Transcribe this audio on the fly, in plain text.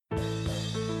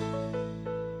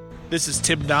This is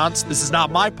Tim Nance. This is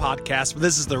not my podcast, but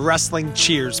this is the Wrestling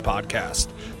Cheers podcast.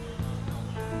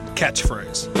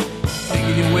 Catchphrase.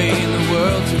 Making your way in the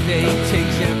world today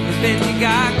takes everything you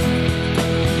got.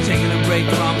 Taking a break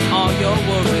from all your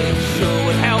worries sure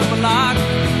would help a lot.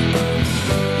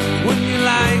 Wouldn't you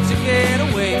like to get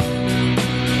away?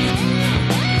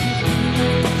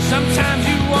 Sometimes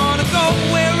you want to go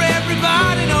where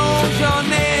everybody knows your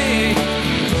name,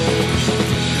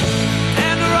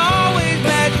 and they're always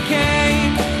glad you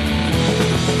came.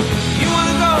 You want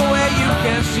to go where you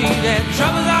can see that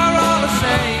troubles are all the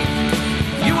same.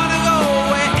 You want to go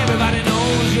where everybody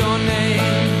knows your name.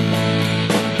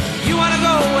 You want to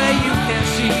go where you can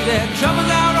see that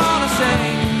troubles are all the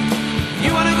same.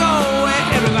 You want to go where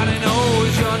everybody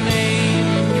knows your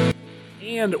name.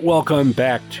 And welcome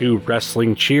back to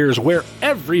Wrestling Cheers, where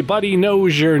everybody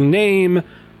knows your name,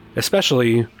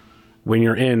 especially when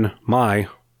you're in my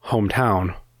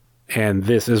hometown. And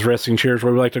this is Wrestling Cheers,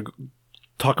 where we like to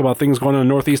talk about things going on in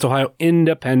the Northeast Ohio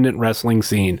independent wrestling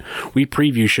scene. We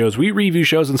preview shows, we review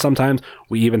shows, and sometimes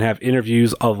we even have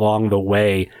interviews along the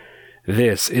way.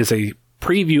 This is a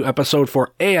preview episode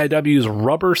for AIW's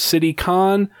Rubber City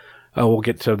Con. We'll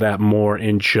get to that more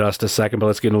in just a second, but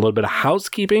let's get in a little bit of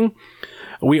housekeeping.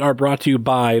 We are brought to you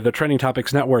by the Trending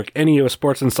Topics Network, NEO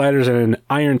Sports Insiders, and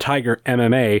Iron Tiger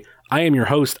MMA. I am your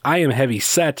host. I am Heavy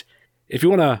Set. If you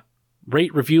want to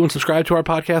rate, review, and subscribe to our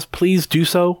podcast, please do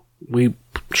so. We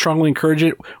strongly encourage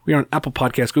it. We are on Apple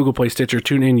Podcasts, Google Play, Stitcher,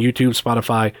 TuneIn, YouTube,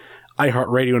 Spotify,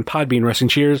 iHeartRadio, and Podbean,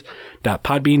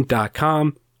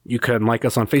 WrestlingCheers.podbean.com. You can like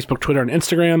us on Facebook, Twitter, and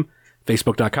Instagram,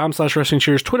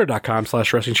 Facebook.com/WrestlingCheers,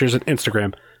 Twitter.com/WrestlingCheers, and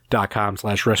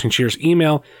Instagram.com/WrestlingCheers.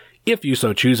 Email, if you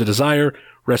so choose a desire,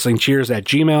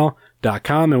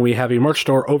 WrestlingCheers@gmail.com. And we have a merch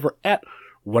store over at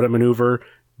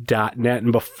whatamaneuver.net.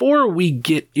 And before we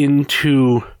get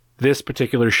into this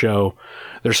particular show,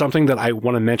 there's something that I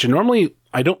want to mention. Normally,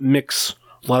 I don't mix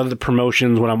a lot of the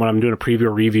promotions when I'm doing a preview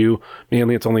or review.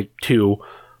 Mainly, it's only two.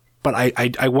 But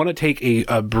I want to take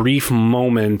a brief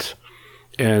moment,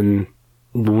 and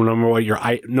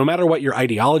no matter what your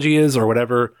ideology is or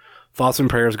whatever, thoughts and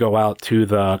prayers go out to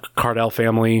the Cardell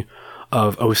family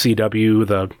of OCW,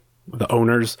 the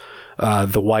owners.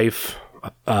 The wife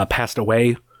passed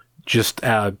away just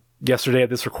yesterday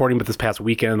at this recording, but this past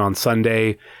weekend on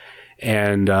Sunday.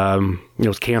 And it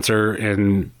was cancer,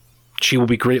 and she will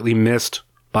be greatly missed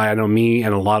by, I know, me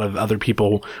and a lot of other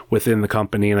people within the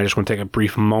company. And I just want to take a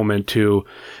brief moment to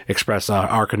express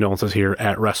our condolences here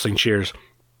at Wrestling Cheers.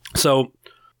 So,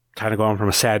 kind of going from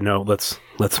a sad note, let's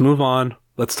move on.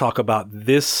 Let's talk about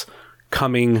this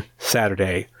coming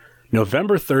Saturday,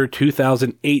 November 3rd,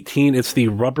 2018. It's the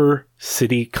Rubber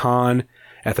City Con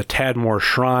at the Tadmor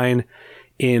Shrine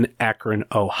in Akron,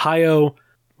 Ohio.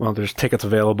 Well, there's tickets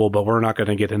available, but we're not going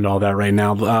to get into all that right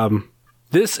now.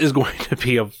 This is going to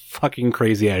be a fucking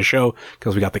crazy-ass show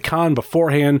because we got the con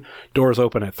beforehand. Doors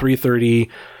open at 3:30.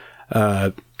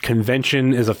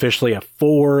 Convention is officially at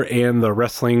 4, and the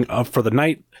wrestling up for the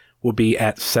night will be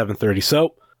at 7:30.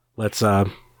 So let's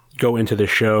go into the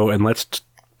show, and let's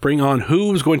bring on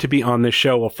who's going to be on this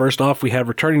show. Well, first off, we have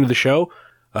returning to the show,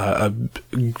 a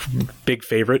big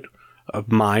favorite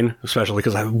of mine, especially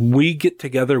because we get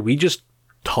together, we just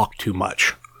talk too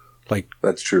much. Like,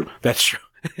 that's true.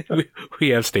 we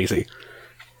have Stacy.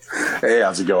 Hey,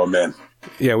 how's it going, man?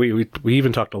 Yeah, we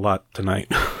even talked a lot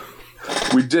tonight.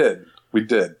 We did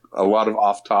a lot of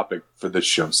off topic for this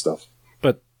show stuff,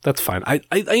 but that's fine. I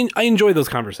enjoy those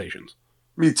conversations.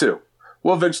 Me too.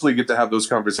 We'll eventually get to have those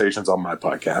conversations on my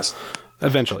podcast.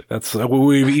 Eventually, that's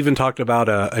we've even talked about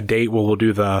a date where we'll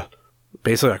do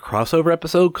basically a crossover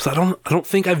episode, because I don't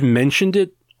think I've mentioned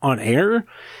it on air.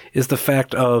 Is the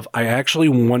fact of I actually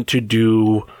want to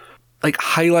do like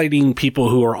highlighting people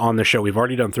who are on the show. We've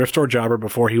already done Thrift Store Jobber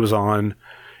before he was on,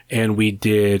 and we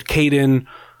did Caden.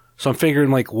 So I'm figuring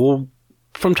like we'll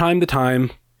from time to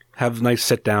time have nice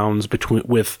sit downs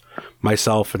with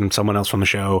myself and someone else from the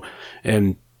show,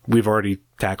 and we've already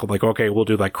tackled like, okay, we'll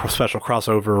do like special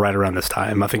crossover right around this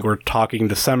time. I think we're talking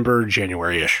December,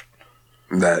 January-ish.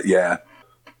 That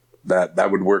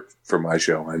would work for my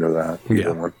show. I know that.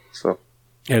 Yeah. One, so.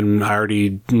 And I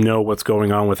already know what's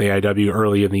going on with AIW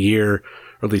early in the year,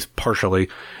 or at least partially.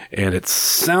 And it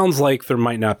sounds like there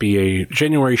might not be a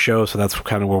January show, so that's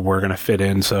kind of where we're going to fit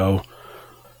in. So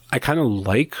I kind of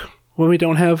like when we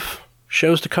don't have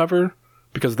shows to cover,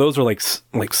 because those are like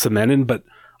cemented, but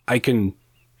I can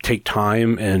take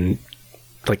time and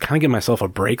like kind of give myself a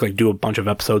break, like do a bunch of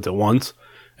episodes at once,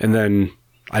 and then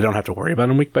I don't have to worry about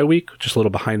them week by week. Just a little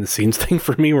behind the scenes thing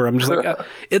for me where I'm just like,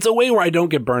 it's a way where I don't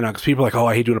get burnout, because people are like, oh,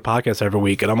 I hate doing a podcast every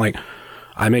week. And I'm like,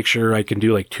 I make sure I can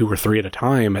do like 2 or 3 at a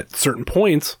time at certain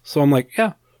points. So I'm like,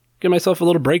 yeah, give myself a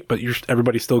little break, but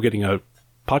everybody's still getting a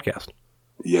podcast.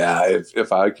 Yeah,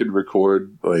 if I could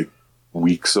record like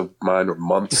weeks of mine or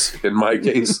months in my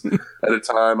case at a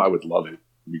time, I would love it.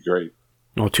 It'd be great.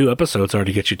 Well, 2 episodes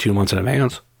already get you 2 months in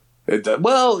advance. It's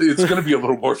going to be a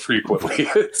little more frequently.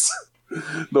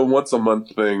 The once a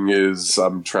month thing is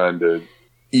I'm trying to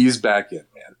ease back in,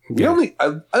 man.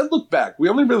 I look back, we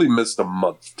only really missed a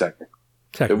month technically.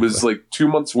 It was like 2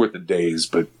 months worth of days,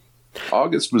 but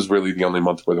August was really the only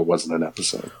month where there wasn't an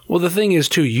episode. Well, the thing is,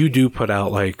 too, you do put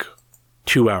out like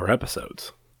 2-hour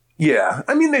episodes. Yeah,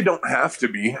 I mean, they don't have to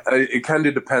be. It kind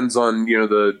of depends on,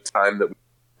 the time that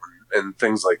and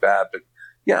things like that. But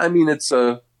yeah, I mean, it's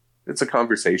a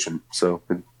conversation. So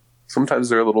sometimes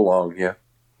they're a little long. Yeah.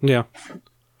 Yeah.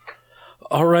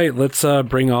 All right, let's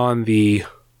bring on the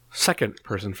second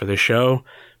person for this show,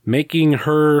 making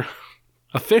her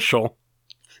official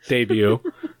debut.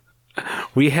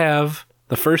 We have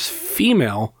the first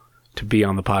female to be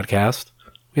on the podcast.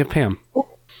 We have Pam.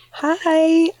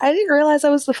 Hi. I didn't realize I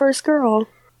was the first girl.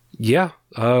 Yeah.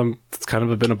 It's kind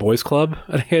of been a boys' club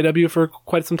at AIW for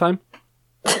quite some time.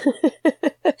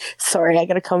 Sorry, I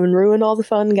gotta come and ruin all the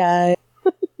fun, guys.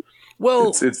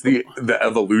 Well, it's the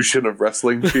evolution of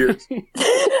wrestling cheers.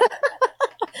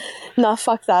 Nah,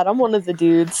 fuck that. I'm one of the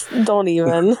dudes. Don't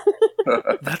even.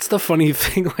 That's the funny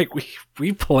thing. Like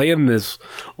we plan this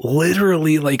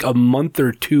literally like a month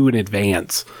or 2 in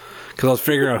advance. Because I was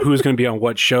figuring out who's going to be on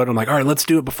what show. And I'm like, all right, let's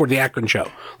do it before the Akron show.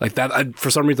 Like that,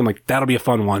 for some reason, I'm like, that'll be a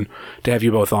fun one to have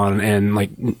you both on. And like,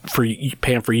 for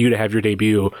Pam, for you to have your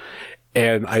debut.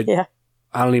 And I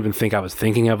don't even think I was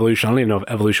thinking Evolution. I don't even know if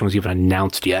Evolution was even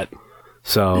announced yet.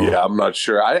 So yeah, I'm not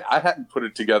sure. I hadn't put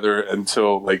it together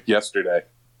until like yesterday.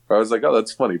 I was like, oh,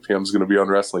 that's funny. Pam's going to be on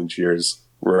Wrestling Cheers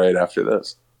right after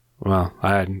this. Well,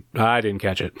 I didn't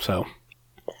catch it, so.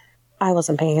 I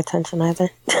wasn't paying attention either.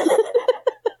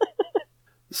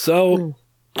 So,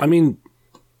 I mean,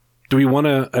 do we want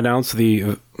to announce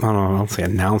I don't say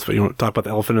announce, but you want to talk about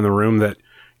the elephant in the room that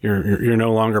you're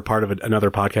no longer part of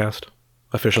another podcast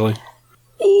officially?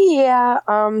 Yeah,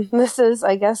 this is,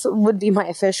 I guess, would be my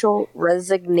official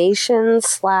resignation /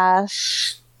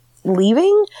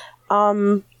 leaving.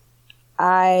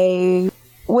 I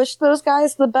wish those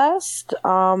guys the best.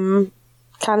 Kind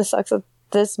of sucks that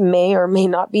this may or may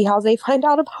not be how they find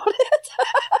out about it.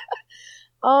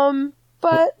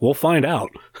 But we'll find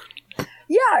out.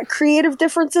 Yeah, creative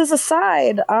differences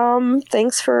aside,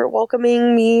 thanks for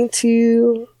welcoming me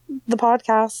to the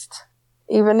podcast.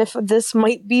 Even if this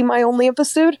might be my only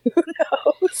episode, who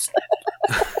knows?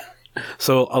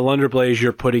 So, Alundra Blaze,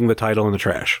 you're putting the title in the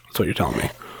trash. That's what you're telling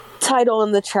me. Title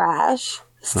in the trash.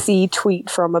 See tweet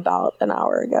from about an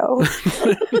hour ago.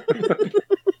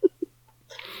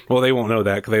 Well, they won't know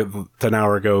that because it's an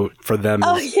hour ago for them.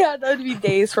 Oh, yeah, that would be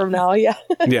days from now, yeah.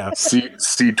 Yeah.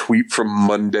 See tweet from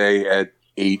Monday at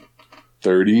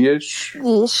 8:30-ish?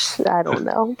 I don't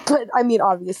know. But, I mean,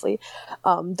 obviously,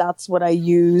 that's what I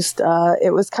used.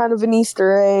 It was kind of an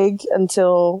Easter egg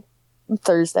until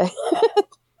Thursday.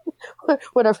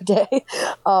 Whatever day.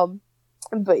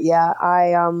 But, yeah,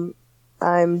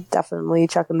 I'm definitely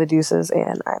chucking the deuces,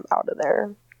 and I'm out of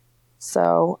there.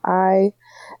 So, I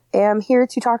am here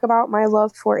to talk about my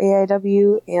love for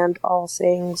AIW and all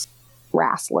things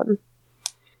wrestling.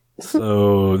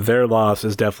 So their loss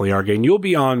is definitely our gain. You'll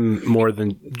be on more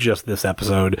than just this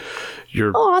episode.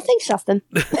 Oh, thanks, Justin.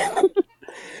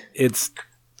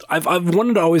 I've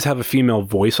wanted to always have a female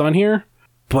voice on here,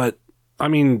 but I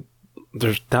mean,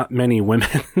 there's not many women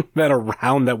that are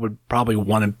around that would probably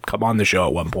want to come on the show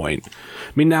at one point.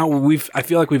 I mean, now I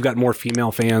feel like we've got more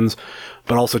female fans,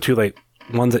 but also too, like,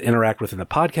 ones that interact within the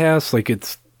podcast. Like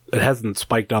it hasn't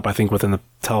spiked up, I think,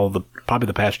 probably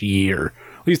the past year,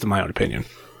 at least in my own opinion.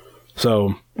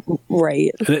 So,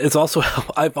 right. It's also,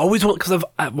 I've always wanted, because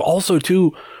I've also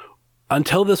too,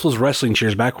 until this was Wrestling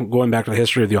Cheers, going back to the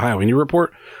history of the Ohio Indie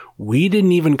Report, we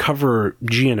didn't even cover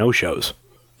G&O shows.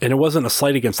 And it wasn't a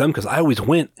slight against them because I always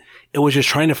went. It was just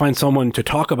trying to find someone to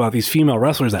talk about these female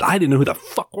wrestlers that I didn't know who the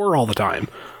fuck were all the time.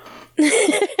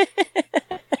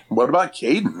 What about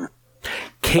Caden?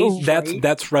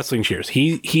 That's Wrestling Cheers.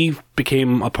 He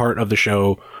became a part of the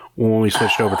show when we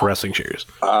switched over to Wrestling Cheers.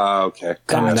 Okay.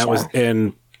 Gotcha.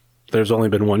 And there's only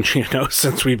been one G&O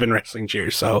since we've been Wrestling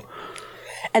Cheers, so.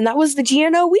 And that was the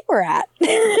G&O we were at.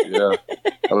 Yeah.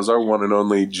 That was our one and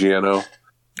only G&O.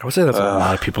 I would say that's a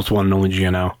lot of people's one and only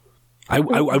G&O. I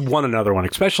want another one,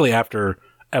 especially after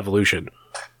Evolution.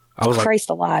 I was Christ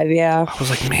alive, yeah. I was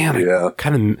like, man,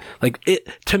 kind of like it.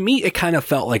 To me, it kind of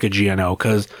felt like a G&O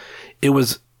because it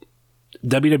was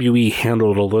WWE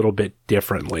handled a little bit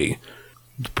differently,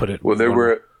 to put it. Well,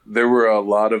 there were a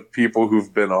lot of people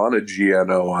who've been on a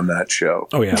GNO on that show.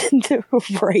 Oh yeah,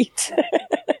 Right.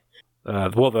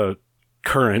 well, the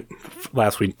current,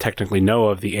 last we technically know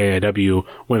of, the AIW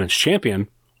Women's Champion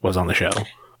was on the show. Right.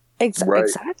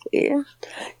 Exactly.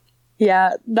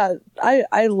 Yeah, that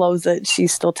I love that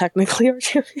she's still technically our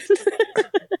champion.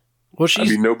 Well,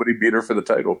 Nobody beat her for the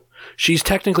title. she's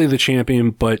technically the champion,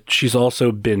 but she's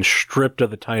also been stripped of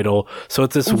the title. So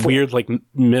it's this weird, like,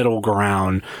 middle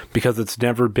ground because it's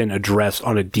never been addressed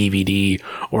on a DVD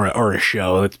or a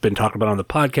show. It's been talked about on the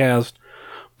podcast,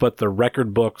 but the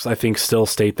record books, I think, still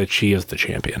state that she is the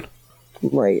champion.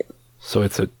 Right. So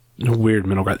it's a weird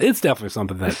middle ground. It's definitely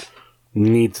something that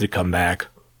needs to come back.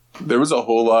 There was a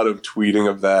whole lot of tweeting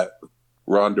of that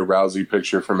Ronda Rousey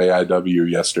picture from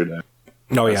AIW yesterday.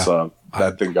 Oh yeah,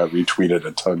 That thing got retweeted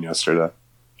a ton yesterday.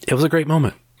 it was a great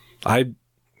moment. I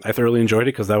thoroughly enjoyed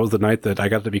it because that was the night that I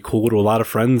got to be cool to a lot of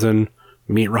friends and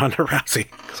meet Ronda Rousey.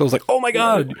 So I was like, oh my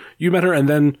god, you met her, and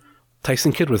then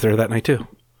Tyson Kidd was there that night too.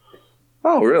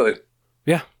 Oh, really?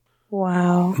 Yeah.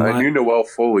 Wow. I knew Noelle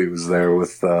Foley was there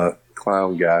with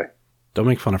Clown Guy. Don't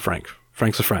make fun of Frank.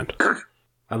 Frank's a friend.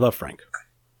 I love Frank.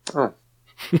 Oh.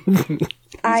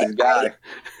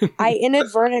 I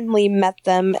inadvertently met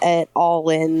them at All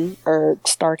In or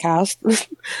Starcast.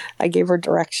 I gave her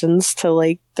directions to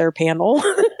like their panel.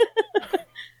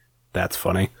 That's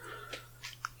funny.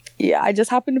 Yeah, I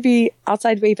just happened to be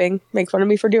outside vaping. Make fun of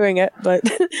me for doing it, but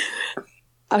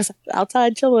I was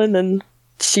outside chilling and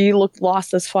she looked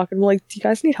lost as fuck. I'm like, do you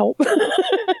guys need help?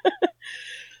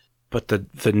 But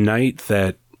the night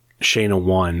that Shayna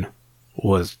won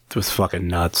was fucking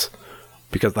nuts.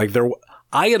 Because like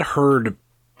I had heard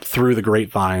through the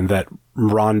grapevine that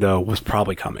Ronda was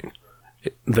probably coming.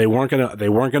 They weren't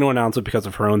gonna announce it because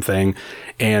of her own thing,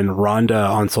 and Ronda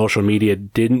on social media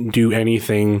didn't do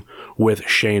anything with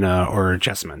Shayna or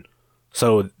Jessamine.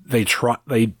 So they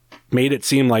made it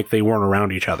seem like they weren't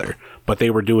around each other, but they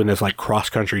were doing this like cross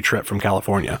country trip from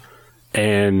California.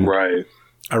 And right.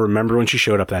 I remember when she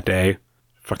showed up that day,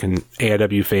 fucking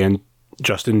AIW fan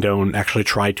Justin Doan actually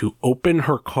tried to open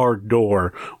her car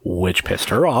door, which pissed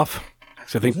her off.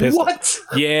 So I think What?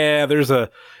 Yeah, there's a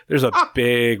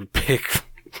big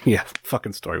yeah,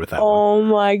 fucking story with that one. Oh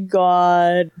my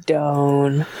god,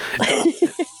 Doan.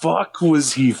 Fuck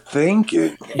was he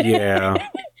thinking? Yeah.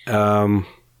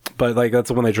 But like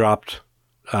that's when they dropped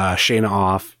Shayna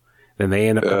off. Then they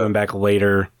end up coming back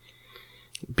later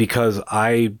because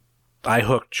I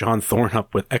hooked John Thorne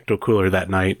up with Ecto Cooler that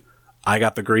night. I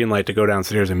got the green light to go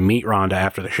downstairs and meet Ronda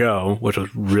after the show, which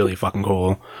was really fucking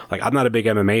cool. Like, I'm not a big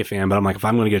MMA fan, but I'm like, if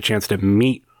I'm going to get a chance to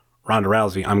meet Ronda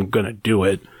Rousey, I'm going to do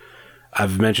it.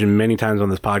 I've mentioned many times on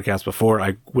this podcast before,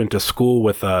 I went to school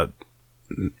with a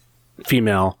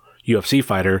female UFC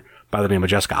fighter by the name of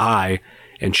Jessica Ai,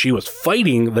 and she was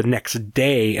fighting the next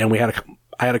day, and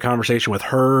I had a conversation with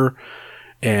her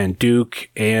and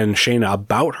Duke and Shayna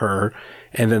about her,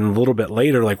 and then a little bit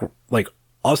later, like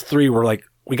us three were like,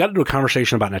 we got into a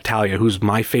conversation about Natalya, who's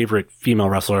my favorite female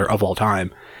wrestler of all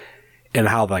time, and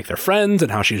how like they're friends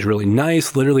and how she's really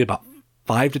nice. Literally about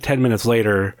 5 to 10 minutes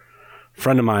later, a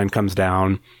friend of mine comes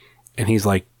down and he's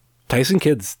like, Tyson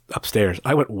Kidd's upstairs.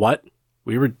 I went, what?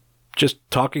 We were just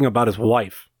talking about his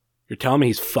wife. You're telling me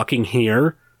he's fucking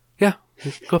here? Yeah,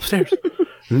 go upstairs.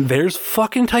 There's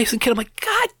fucking Tyson Kidd. I'm like,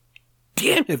 God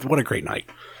damn it. What a great night.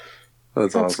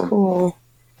 That's awesome. Cool.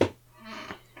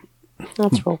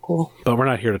 That's real cool. But we're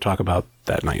not here to talk about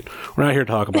that night. We're not here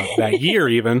to talk about that year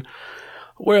even.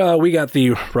 Well, we got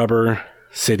the Rubber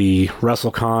City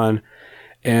WrestleCon,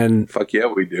 and Fuck yeah,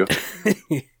 we do.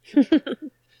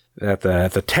 at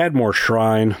the Tadmore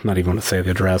Shrine. Not even going to say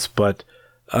the address, but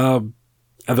are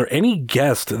there any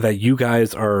guests that you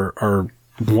guys are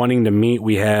wanting to meet?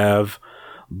 We have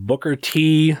Booker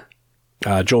T,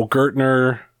 Joel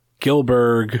Gertner,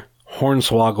 Gilbert,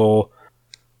 Hornswoggle,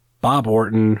 Bob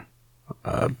Orton,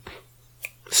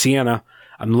 Sienna.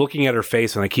 I'm looking at her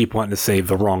face and I keep wanting to say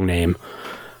the wrong name.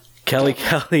 Kelly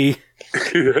Kelly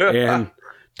and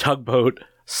Tugboat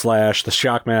 / the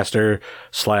Shockmaster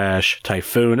 /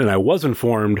 Typhoon. And I was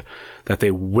informed that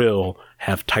they will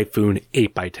have Typhoon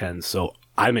 8x10. So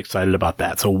I'm excited about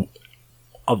that. So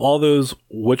of all those,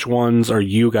 which ones are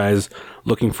you guys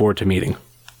looking forward to meeting?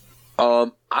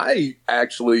 I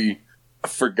actually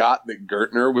forgot that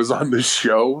Gertner was on the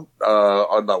show,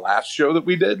 on the last show that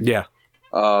we did. Yeah.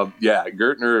 Yeah,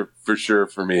 Gertner for sure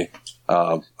for me.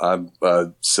 I'm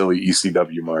a silly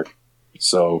ECW mark.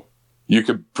 So you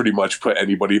could pretty much put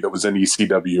anybody that was in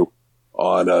ECW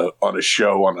on a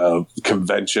show, on a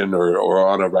convention or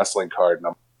on a wrestling card,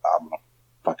 and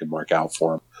fucking mark out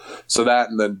for him. So that,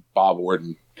 and then Bob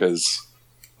Orton, because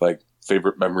like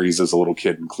favorite memories as a little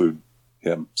kid include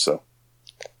him. So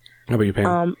how about you,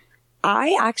 Pam?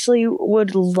 I actually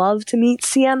would love to meet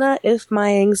Sienna if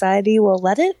my anxiety will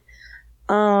let it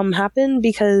happen,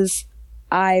 because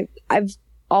I've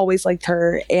always liked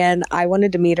her, and I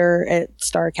wanted to meet her at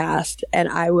StarCast, and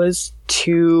I was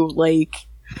too like,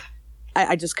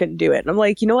 I just couldn't do it. And I'm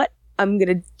like, you know what? I'm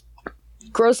gonna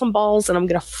grow some balls and I'm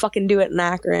gonna fucking do it in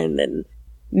Akron, and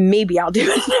maybe I'll do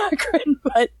it in Akron.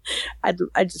 But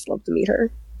I'd just love to meet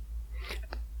her.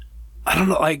 I don't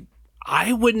know, like,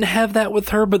 I wouldn't have that with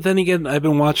her, but then again, I've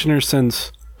been watching her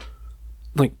since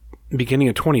like beginning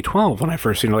of 2012 when I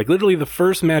first seen her. Like, literally the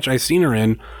first match I seen her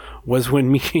in was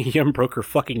when Mia Yim broke her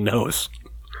fucking nose.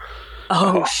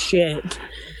 Oh shit.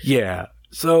 Yeah.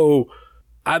 So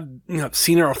I've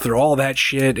seen her through all that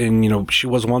shit, and she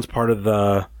was once part of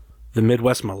the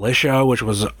Midwest Militia, which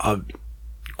was a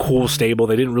cool stable.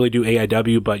 They didn't really do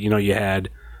AIW, but you had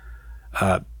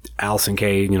Allison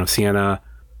Kay, Sienna,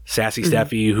 Sassy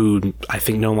Steffi, who I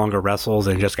think no longer wrestles,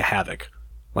 and Jessica Havoc.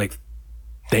 Like,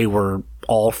 they were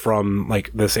all from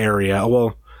like this area.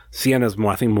 Well, Sienna's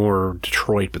more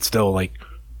Detroit, but still, like,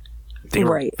 they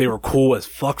were cool as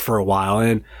fuck for a while,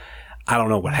 and I don't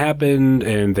know what happened,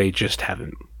 and they just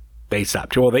haven't. They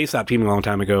stopped teaming a long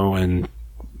time ago, and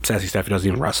Sassy Steffi doesn't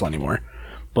even wrestle anymore.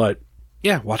 But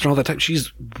yeah, watching all that time,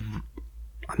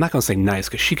 I'm not gonna say nice,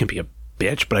 because she can be a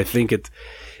bitch, but I think it's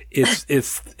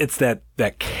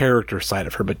that character side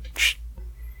of her, but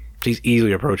she's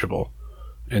easily approachable,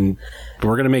 and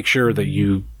we're gonna make sure that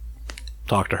you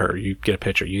talk to her, you get a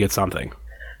picture, you get something.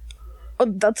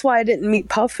 Well, that's why I didn't meet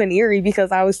Puff and Erie,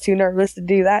 because I was too nervous to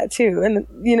do that too. And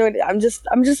I'm just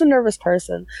a nervous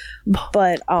person.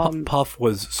 But Puff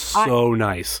was so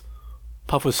nice.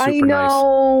 Puff was super nice.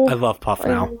 I love Puff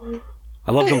now.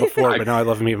 I loved him before, but now I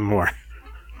love him even more.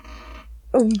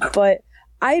 But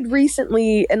I'd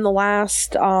recently, in the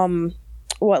last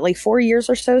 4 years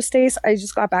or so, Stace, I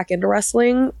just got back into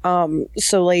wrestling.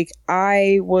 So like,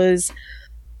 I was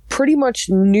pretty much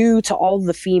new to all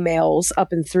the females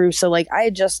up and through. So like, I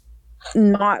had just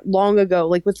not long ago,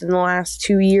 like within the last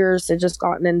 2 years, had just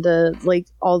gotten into like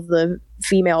all the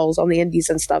females on the indies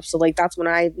and stuff. So like, that's when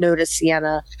I noticed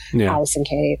Sienna, Allison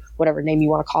Kay, whatever name you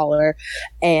want to call her,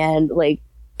 and like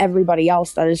everybody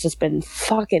else that has just been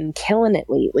fucking killing it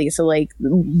lately. So like,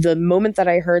 the moment that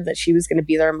I heard that she was going to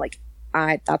be there, I'm like,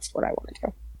 that's what I want to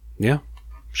do. Yeah.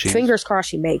 Fingers crossed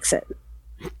she makes it.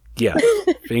 Yeah.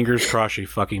 Fingers crossed she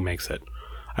fucking makes it.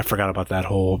 I forgot about that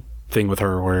whole thing with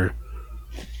her where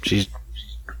she's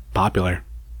popular.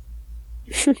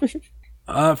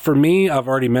 For me, I've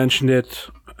already mentioned it,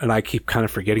 and I keep kind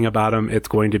of forgetting about him. It's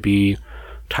going to be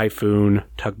Typhoon,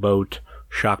 Tugboat,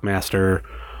 Shockmaster.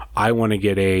 I want to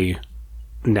get a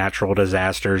Natural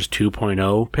Disasters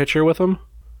 2.0 picture with him.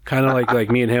 Kind of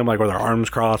like me and him, like with our arms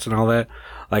crossed and all that.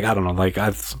 Like, I don't know. Like,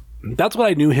 that's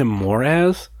what I knew him more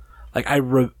as. Like,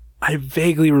 I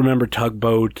vaguely remember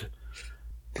Tugboat.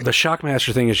 The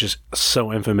Shockmaster thing is just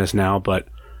so infamous now, but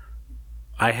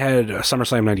I had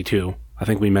SummerSlam 92. I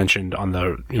think we mentioned on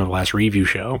the last review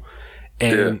show.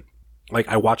 And like,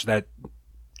 I watched that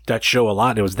show a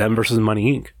lot. It was them versus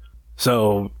Money Inc.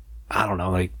 So I don't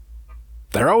know, like,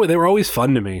 they were always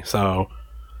fun to me. So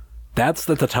that's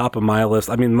at the top of my list.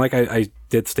 I mean, like I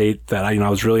did state that I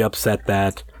was really upset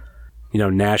that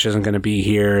Nash isn't going to be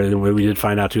here. And we did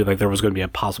find out too, like, there was going to be a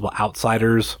possible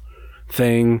Outsiders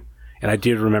thing, and I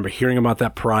did remember hearing about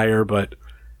that prior, but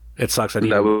it sucks that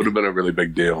would have been a really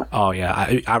big deal. Oh yeah,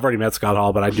 I've already met Scott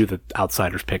Hall, but I do the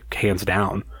Outsiders pick hands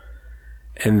down.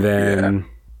 And then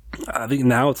I think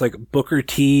now it's like Booker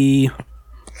T.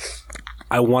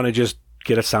 I want to just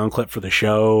get a sound clip for the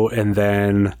show, and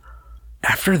then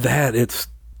after that,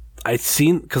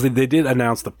 because they did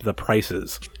announce the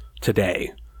prices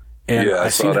today. And I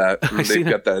saw that. They've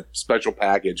got that special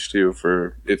package too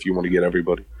for if you want to get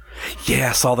everybody.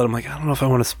 Yeah, I saw that. I'm like, I don't know if I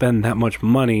want to spend that much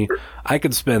money. I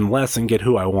could spend less and get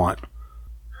who I want.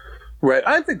 Right.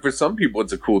 I think for some people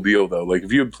it's a cool deal though. Like,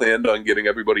 if you had planned on getting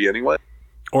everybody anyway,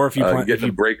 or if you getting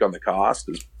a break on the cost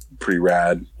is pretty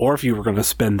rad. Or if you were going to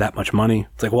spend that much money,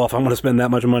 it's like, well, if I'm going to spend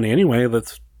that much money anyway,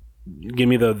 let's give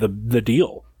me the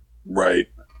deal. Right.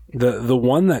 The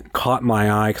one that caught my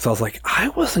eye, because I was like, I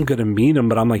wasn't going to meet him,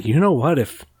 but I'm like, you know what?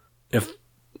 If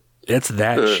it's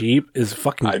that cheap, is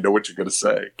fucking... I know what you're going to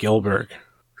say. Gilbert.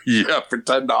 Yeah, for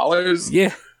 $10?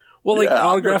 Yeah. Well, like,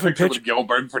 autograph and pitch...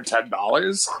 Gilbert for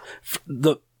 $10?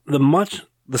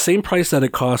 The same price that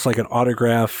it costs, like, an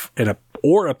autograph and a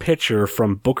picture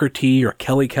from Booker T or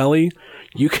Kelly,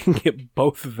 you can get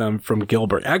both of them from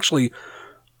Gilbert. Actually,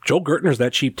 Joel Gertner's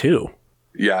that cheap, too.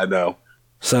 Yeah, I know.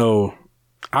 So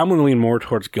I'm going to lean more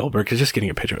towards Gilbert because just getting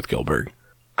a picture with Gilbert.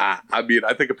 I mean,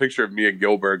 I think a picture of me and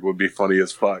Gilbert would be funny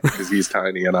as fuck because he's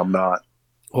tiny and I'm not.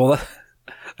 Well,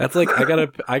 that's like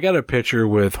I got a picture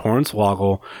with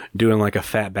Hornswoggle doing like a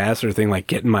fat bastard thing, like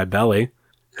getting my belly,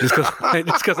 just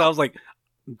because I was like,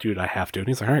 dude, I have to. And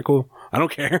he's like, all right, cool, I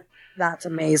don't care. That's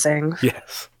amazing.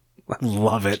 Yes, I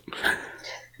love it.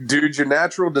 Dude, your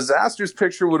natural disasters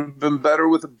picture would have been better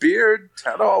with a beard.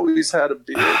 Ted always had a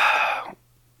beard.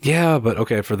 Yeah, but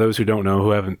okay, for those who don't know, who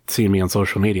haven't seen me on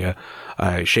social media,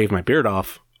 I shaved my beard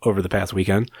off over the past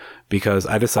weekend because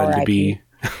I decided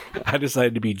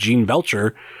to be Gene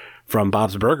Belcher from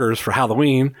Bob's Burgers for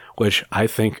Halloween, which I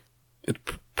think is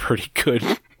pretty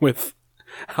good with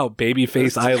how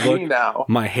babyface I look, now.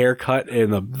 my haircut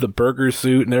and the burger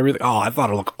suit and everything. Oh, I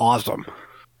thought it looked awesome.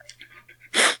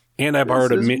 And I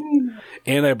borrowed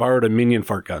a Minion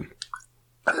fart gun.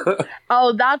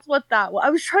 Oh, that's what that was.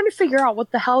 I was trying to figure out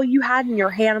what the hell you had in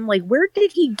your hand. I'm like, where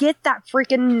did he get that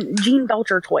freaking Gene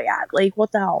Belcher toy at? Like,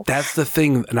 what the hell? That's the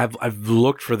thing, and I've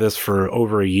looked for this for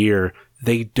over a year.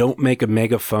 They don't make a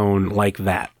megaphone like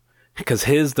that because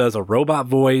his does a robot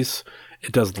voice,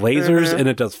 it does lasers, and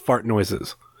it does fart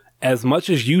noises. As much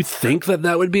as you think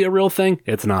that would be a real thing,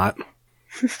 it's not.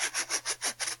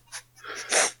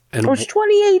 And it's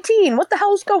 2018. What the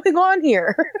hell's going on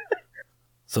here?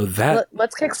 So that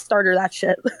let's Kickstarter that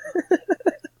shit.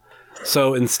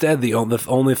 So instead, the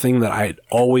only thing that I'd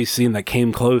always seen that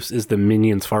came close is the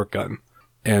Minions fart gun,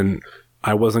 and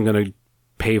I wasn't gonna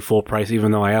pay full price,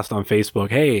 even though I asked on Facebook,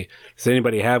 "Hey, does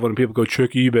anybody have one?" And people go,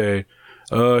 "Check eBay.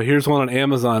 Here's one on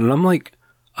Amazon," and I'm like,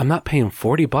 I'm not paying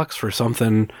 $40 for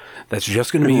something that's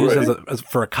just gonna be used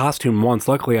for a costume once.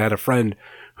 Luckily, I had a friend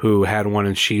who had one,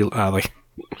 and she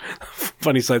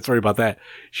funny side story about that.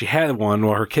 She had one,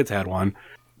 or her kids had one.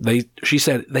 She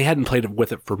said they hadn't played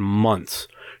with it for months.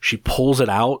 She pulls it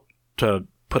out to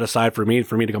put aside for me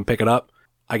to come pick it up.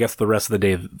 I guess the rest of the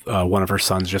day, one of her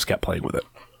sons just kept playing with it.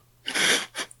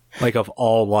 Like, of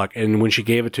all luck. And when she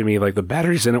gave it to me, like, the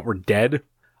batteries in it were dead.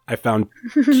 I found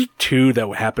two that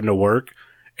happened to work,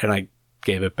 and I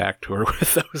gave it back to her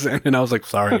with those in. And I was like,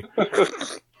 sorry.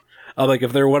 I was like,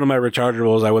 if they were one of my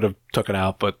rechargeables, I would have took it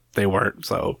out, but they weren't,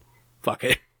 so fuck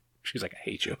it. She's like, I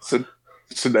hate you.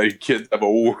 So now your kids have a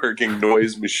working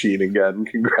noise machine again.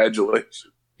 Congratulations.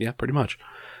 Yeah, pretty much.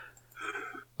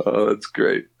 Oh, that's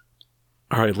great.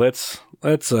 All right, let's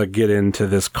get into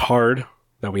this card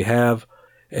that we have.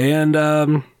 And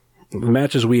the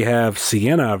matches we have: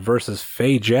 Sienna versus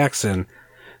Faye Jackson,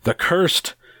 the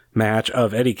cursed match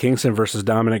of Eddie Kingston versus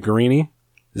Dominic Garrini,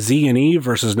 Z&E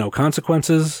versus No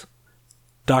Consequences,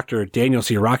 Dr. Daniel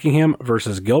C. Rockingham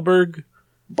versus Gilbert.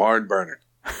 Barn burner.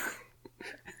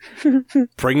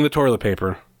 Bring the toilet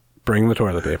paper. Bring the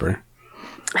toilet paper.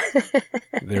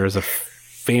 There's a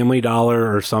Family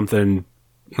Dollar or something,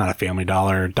 not a Family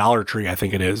Dollar, Dollar Tree, I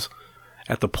think it is,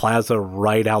 at the plaza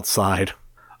right outside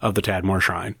of the Tadmor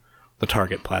Shrine, the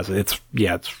Target Plaza. It's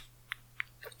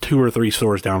 2 or 3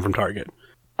 stores down from Target.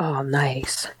 Oh,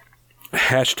 nice.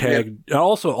 Hashtag,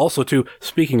 also too,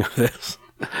 speaking of this,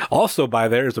 also by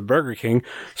there is a Burger King,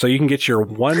 so you can get your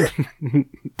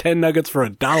 10 nuggets for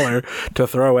 $1 to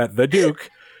throw at the Duke.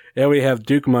 And we have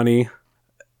Duke Money,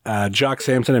 Jock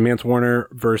Sampson and Mance Warner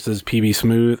versus PB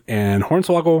Smooth and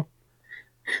Hornswoggle.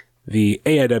 The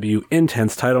AIW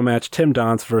Intense title match, Tim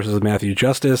Donst versus Matthew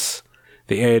Justice.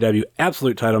 The AIW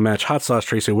Absolute title match, Hot Sauce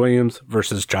Tracy Williams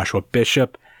versus Joshua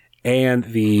Bishop. And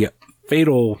the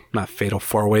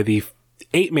the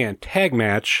 8-man tag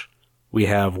match, we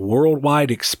have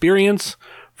Worldwide Experience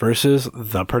versus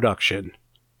The Production.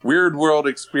 Weird World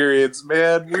Experience,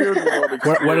 man. Weird World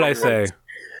Experience. What did I say?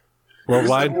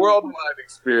 Worldwide? Worldwide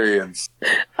Experience.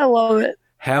 I love it.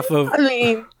 Half of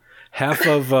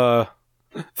the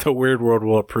Weird World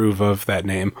will approve of that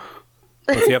name,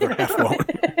 but the other half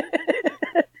won't.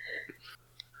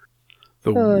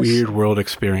 Weird World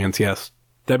Experience, yes.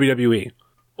 WWE.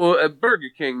 Well, at Burger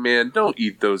King, man, don't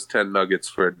eat those 10 nuggets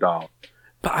for $1.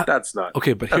 But that's not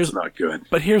okay. But that's not good.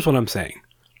 But here's what I'm saying: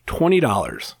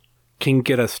 $20 can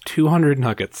get us 200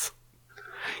 nuggets.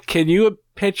 Can you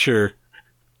picture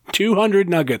 200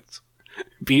 nuggets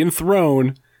being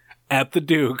thrown at the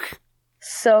Duke?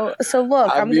 So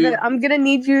look, I'm gonna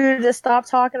need you to stop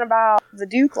talking about the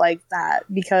Duke like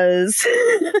that, because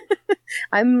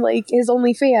I'm like his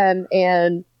only fan,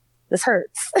 and this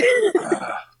hurts.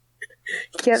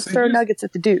 You can't throw nuggets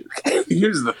at the Duke.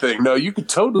 Here's the thing. No, you could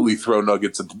totally throw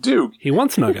nuggets at the Duke. He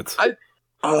wants nuggets.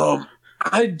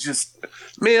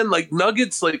 Man, like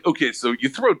nuggets, like, okay, so you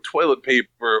throw toilet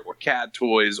paper or cat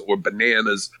toys or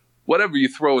bananas, whatever you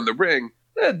throw in the ring,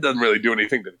 that doesn't really do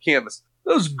anything to the canvas.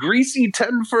 Those greasy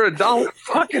 10 for $1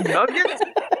 fucking nuggets?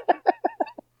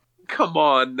 Come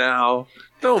on now.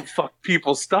 Don't fuck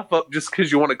people's stuff up just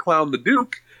because you want to clown the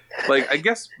Duke. Like, I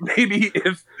guess maybe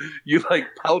if you, like,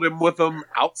 pout him with them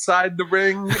outside the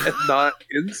ring and not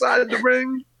inside the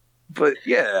ring. But,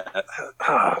 yeah.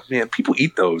 Oh, man, people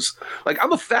eat those. Like,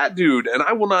 I'm a fat dude, and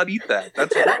I will not eat that.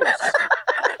 That's gross.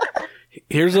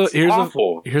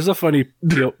 Here's a funny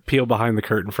peel behind the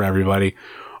curtain for everybody.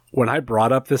 When I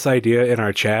brought up this idea in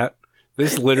our chat,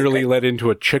 this literally led into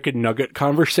a chicken nugget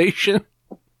conversation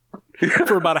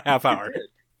for about a half hour.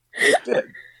 It did.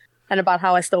 And about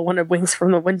how I still wanted wings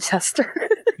from the Winchester.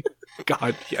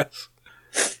 God, yes.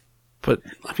 But,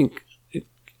 I mean,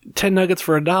 10 nuggets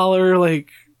for $1, like,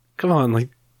 come on, like,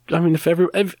 I mean,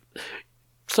 if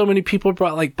so many people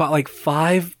bought like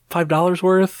 $5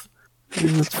 worth,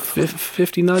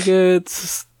 50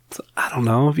 nuggets, I don't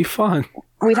know, it'd be fun.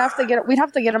 We'd have to get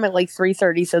them at like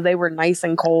 3:30, so they were nice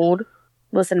and cold.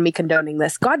 Listen to me condoning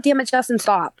this. God damn it, Justin,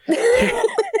 stop.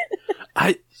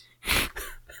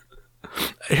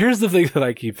 Here's the thing that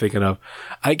I keep thinking of.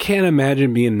 I can't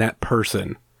imagine being that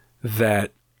person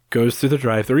that goes through the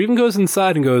drive-thru, or even goes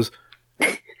inside and goes,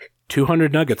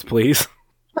 200 nuggets, please.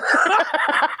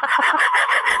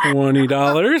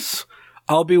 $20.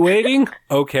 I'll be waiting.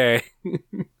 Okay.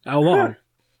 How long?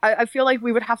 I feel like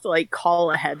we would have to like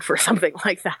call ahead for something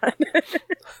like that.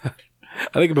 I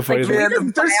think it'd be funny. Like, man,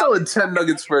 if they're selling 10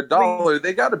 nuggets for $1,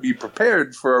 they got to be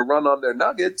prepared for a run on their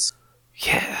nuggets.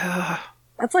 Yeah.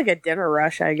 That's like a dinner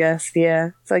rush, I guess. Yeah.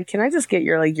 It's like, can I just get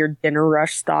your dinner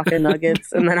rush stock of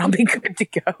nuggets and then I'll be good to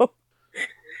go?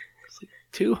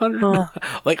 200.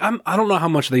 Like, I don't know how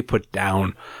much they put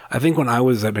down. I think when I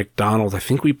was at McDonald's, I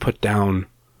think we put down,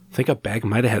 I think a bag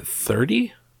might have had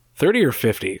 30 or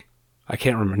 50. I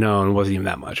can't remember. No, it wasn't even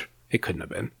that much. It couldn't have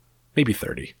been. Maybe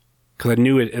 30. Because I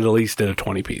knew it at least did a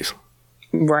 20 piece.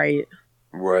 Right.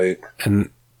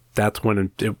 And that's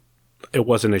when it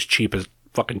wasn't as cheap as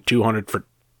fucking 200 for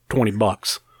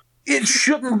 $20. It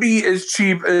shouldn't be as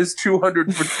cheap as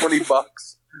 200 for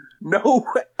 $20. No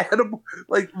edible,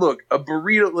 like, look, a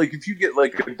burrito, like, if you get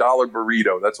like $1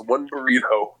 burrito, that's one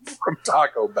burrito from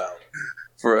Taco Bell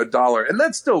for $1, and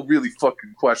that's still really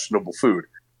fucking questionable food.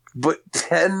 But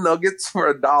 10 nuggets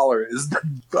for $1 is the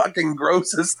fucking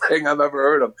grossest thing I've ever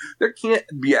heard of. There can't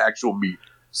be actual meat.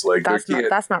 It's like,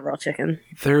 that's not real chicken.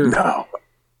 No.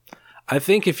 I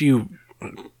think if you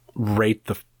rate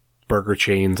the burger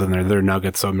chains and their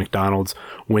nuggets, so McDonald's,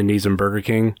 Wendy's, and Burger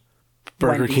King,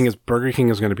 Burger King is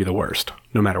going to be the worst,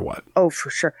 no matter what. Oh, for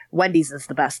sure. Wendy's is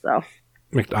the best, though.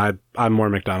 I'm more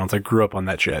McDonald's. I grew up on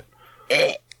that shit.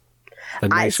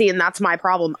 I see, and that's my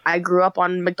problem. I grew up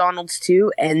on McDonald's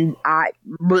too, and I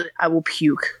will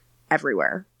puke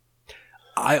everywhere.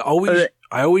 I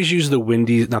always use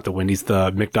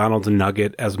the McDonald's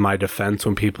nugget as my defense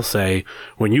when people say,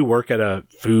 when you work at a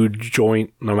food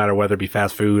joint, no matter whether it be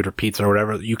fast food or pizza or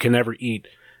whatever, you can never eat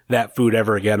that food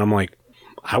ever again. I'm like,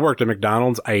 I worked at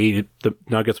McDonald's. I ate the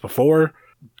nuggets before,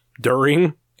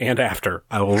 during, and after.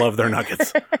 I love their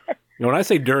nuggets. When I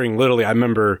say during, literally, I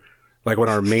remember like when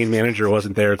our main manager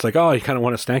wasn't there, it's like, oh, you kind of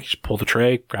want a snack? You just pull the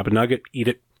tray, grab a nugget, eat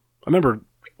it. I remember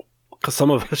because some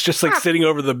of us just like sitting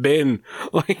over the bin,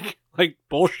 like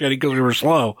bullshitting because we were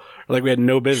slow. Or, like we had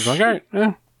no business. Like, all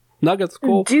right, nuggets,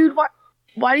 cool. Dude,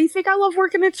 why do you think I love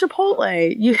working at Chipotle?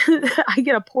 I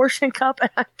get a portion cup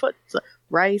and I put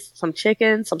rice, some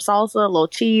chicken, some salsa, a little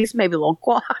cheese, maybe a little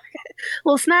guac, a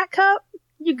little snack cup.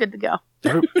 You're good to go.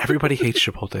 Everybody hates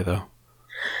Chipotle, though.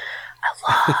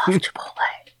 I love Chipotle.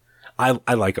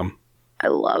 I like them. I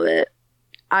love it.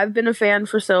 I've been a fan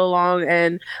for so long,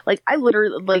 and like I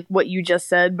literally, like what you just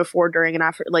said before, during, and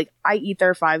after, like I eat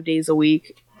there 5 days a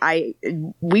week.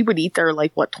 We would eat there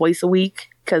like twice a week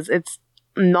because it's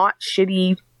not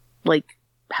shitty, like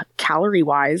calorie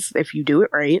wise if you do it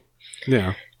right.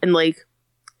 Yeah. And like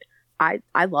I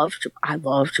love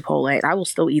Chipotle. And I will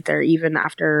still eat there even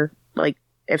after, like,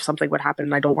 if something would happen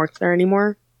and I don't work there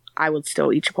anymore, I would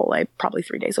still eat Chipotle probably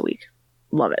 3 days a week.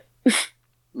 Love it.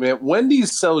 Man,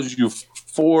 Wendy's sells you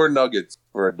 4 nuggets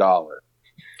for $1.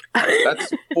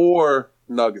 That's 4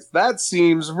 nuggets. That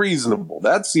seems reasonable.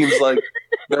 That seems like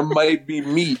there might be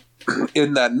meat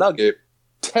in that nugget.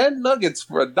 10 nuggets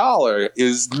for $1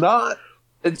 is not.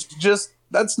 It's just,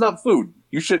 that's not food.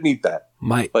 You shouldn't eat that.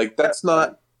 That's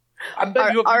not. I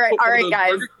bet you if you put those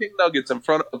guys. Burger King nuggets in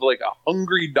front of like a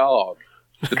hungry dog,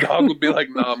 the dog would be like,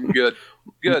 "No, I'm good.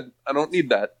 Good. I don't need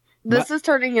that." This is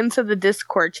turning into the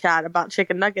Discord chat about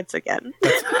chicken nuggets again.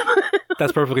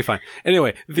 That's perfectly fine.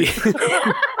 Anyway, I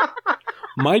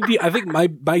think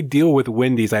my deal with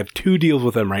Wendy's, I have 2 deals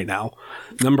with them right now.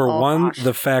 Number one,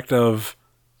 the fact of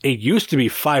It used to be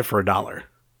 5 for $1.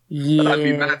 Yeah. I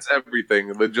mean, that's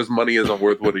everything. But just money isn't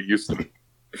worth what it used to be.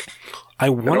 I It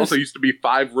want also to. used to be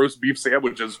 5 roast beef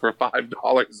sandwiches for $5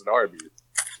 at Arby's.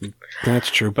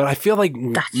 That's true, but I feel like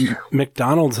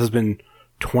McDonald's has been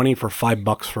 20 for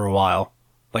 $5 for a while.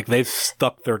 Like they've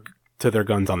stuck to their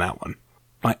guns on that one.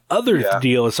 My other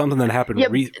deal is something that happened. Yeah,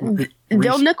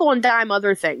 they'll nickel and dime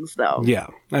other things though. Yeah,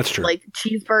 that's true. Like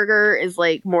cheeseburger is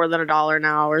like more than $1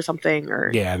 now or something. Or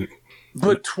yeah,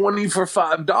 But 20 for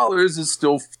 $5 is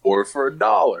still 4 for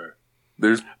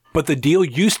 $1. but the deal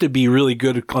used to be really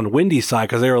good on Wendy's side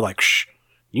because they were like, "Shh,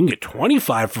 you can get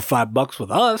 25 for $5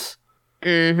 with us."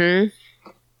 Mm-hmm.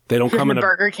 They don't come in a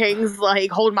Burger King's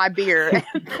like, hold my beer.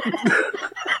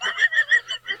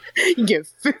 You get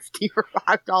 50 for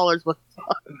 $5 with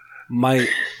My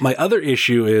other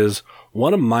issue is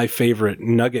one of my favorite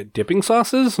nugget dipping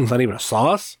sauces, it's not even a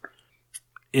sauce,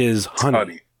 is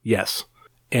honey. Yes.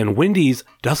 And Wendy's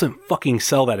doesn't fucking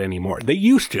sell that anymore. They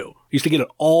used to. Used to get it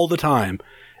all the time.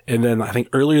 And then I think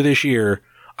earlier this year,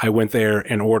 I went there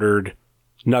and ordered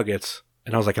nuggets.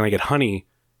 And I was like, can I get honey?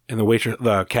 And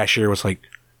the cashier was like,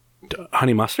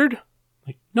 honey mustard? I'm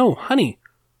like, no, honey.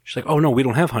 She's like, oh no, we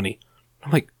don't have honey.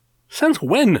 I'm like, since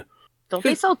when? Don't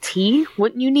they sell tea?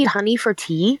 Wouldn't you need honey for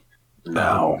tea?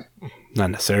 No.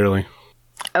 Not necessarily.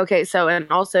 Okay, so, and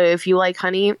also, if you like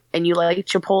honey and you like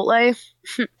Chipotle,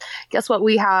 guess what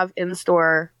we have in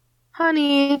store?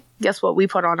 Honey. Guess what we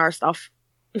put on our stuff?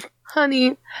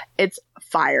 Honey. It's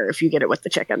fire if you get it with the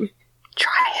chicken.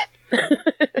 Try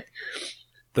it.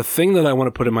 The thing that I want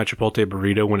to put in my Chipotle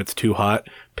burrito when it's too hot,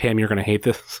 Pam, you're going to hate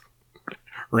this,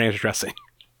 ranch dressing.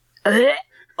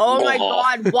 Oh my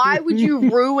god, why would you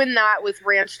ruin that with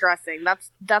ranch dressing?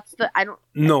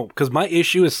 No, because my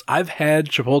issue is I've had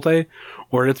Chipotle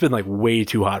where it's been like way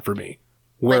too hot for me.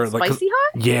 Where like spicy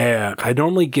hot? Yeah, I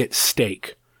normally get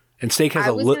steak. And steak has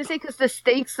I was gonna say because the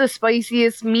steak's the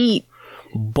spiciest meat.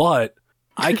 But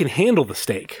I can handle the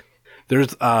steak. There's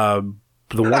the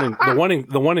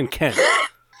one in Kent.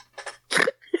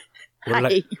 I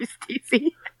hate you,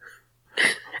 Stacey.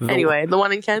 Anyway, the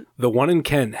one in Kent? The one in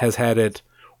Kent has had it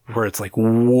where it's like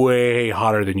way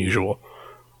hotter than usual.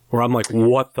 Where I'm like,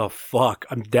 what the fuck?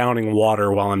 I'm downing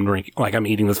water while I'm drinking, like I'm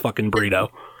eating this fucking burrito.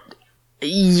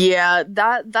 Yeah,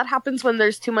 that happens when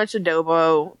there's too much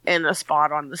adobo in a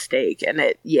spot on the steak. And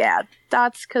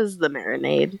that's because the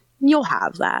marinade. You'll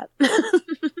have that.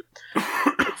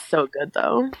 It's so good,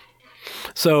 though.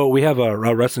 So we have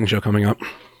a wrestling show coming up.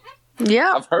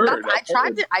 Yeah, I've heard.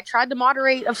 I tried to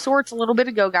moderate of sorts a little bit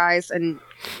ago, guys, and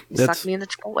sucked me into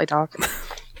Chipotle talk.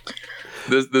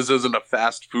 This isn't a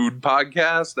fast food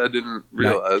podcast. I didn't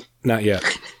realize. Not yet.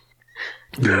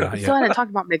 Not Still yet. had to talk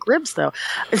about McRibs though.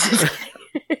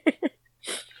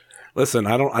 Listen,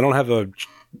 I don't have a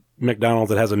McDonald's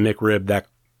that has a McRib that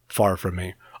far from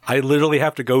me. I literally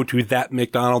have to go to that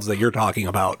McDonald's that you're talking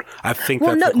about. I think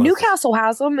Well, that's no, the closest. Newcastle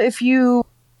has them. If you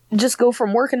just go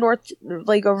from work in North,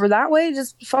 like over that way,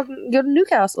 just fucking go to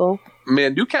Newcastle.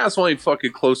 Man, Newcastle ain't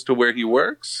fucking close to where he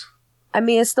works. I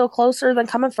mean, it's still closer than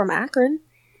coming from Akron.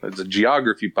 It's a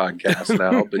geography podcast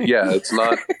now, but yeah, it's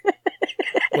not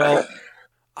Well,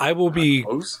 I will be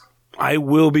close.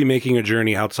 making a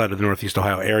journey outside of the Northeast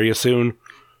Ohio area soon.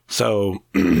 So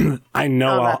I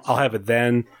know I'll have it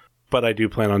then, but I do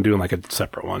plan on doing like a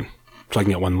separate one so I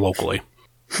can get one locally.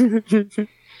 Is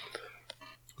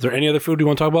there any other food you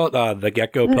want to talk about? The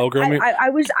Gecko Pilgrim? I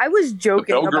was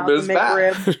joking The Pilgrim about the is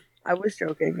back. McRib. I was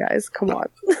joking, guys. Come on.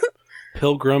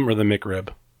 Pilgrim or the McRib?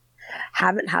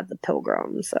 Haven't had the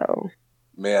Pilgrim, so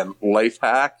Man, life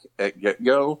hack at Get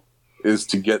Go is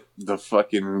to get the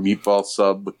fucking meatball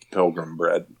sub with the Pilgrim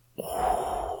bread.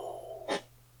 I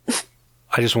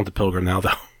just want the Pilgrim now,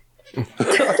 though.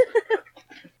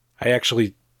 I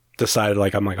actually decided,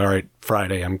 I'm like, all right,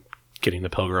 Friday, I'm getting the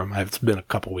Pilgrim. It's been a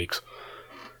couple weeks.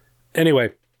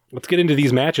 Anyway, let's get into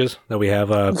these matches that we have.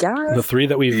 The three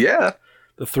that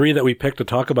we picked to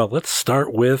talk about. Let's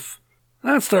start with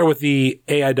the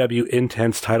AIW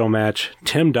Intense title match.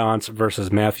 Tim Donst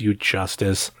versus Matthew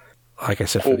Justice. Like I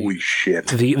said, Holy shit.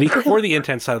 For the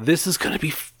Intense title, this is going to be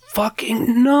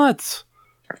fucking nuts.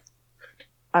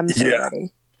 I'm so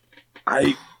ready.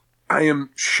 I am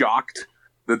shocked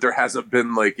that there hasn't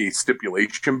been like a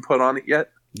stipulation put on it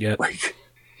yet. Yeah. Like,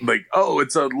 oh,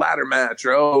 it's a ladder match,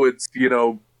 or oh, it's,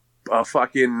 a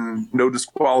fucking no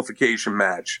disqualification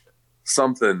match.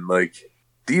 Something like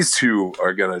these two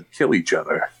are gonna kill each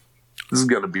other. This is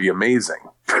gonna be amazing.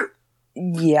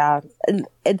 Yeah, and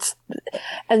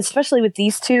especially with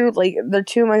these two, like they're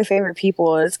two of my favorite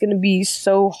people. It's going to be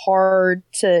so hard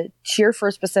to cheer for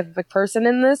a specific person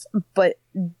in this, but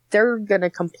they're going to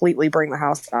completely bring the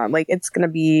house down. Like it's going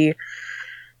to be,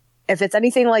 if it's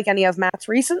anything like any of Matt's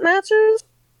recent matches,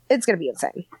 it's going to be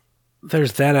insane.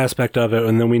 There's that aspect of it,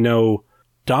 and then we know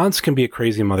Donst can be a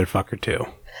crazy motherfucker too.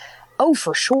 Oh,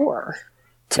 for sure.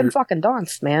 Tim fucking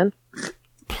Donst, man.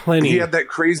 Plenty. He had that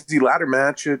crazy ladder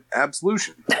match at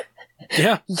Absolution.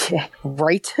 Yeah. Yeah,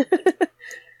 right.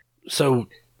 So,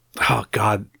 oh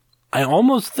God, I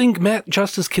almost think Matt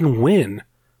Justice can win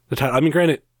the title. I mean,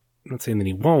 granted, I'm not saying that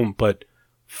he won't, but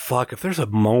fuck, if there's a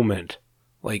moment,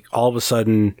 like all of a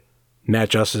sudden Matt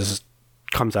Justice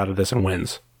comes out of this and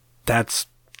wins, that's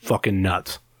fucking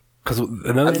nuts. Because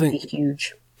another thing,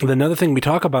 huge. Another thing we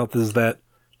talk about is that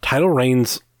title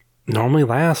reigns normally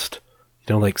last,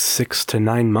 like 6 to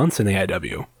 9 months in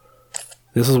AIW.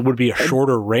 This would be a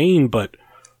shorter reign, but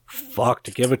fuck,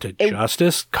 to give it to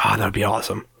Justice, God, that'd be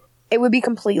awesome. It would be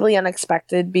completely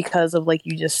unexpected because of, like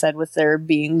you just said, with there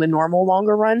being the normal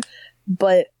longer run.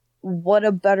 But what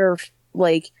a better,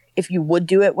 like, if you would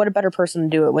do it, what a better person to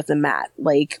do it with than Matt.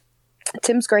 Like,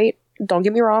 Tim's great. Don't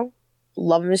get me wrong.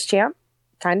 Love him as champ.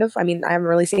 Kind of. I mean, I haven't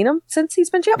really seen him since he's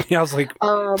been champ. Yeah, I was like...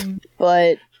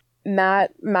 But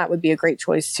Matt would be a great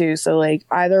choice, too. So, like,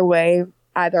 either way,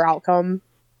 either outcome,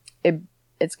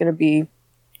 it's going to be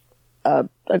a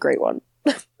great one.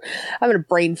 I'm going to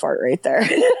brain fart right there.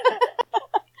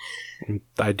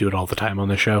 I do it all the time on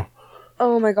the show.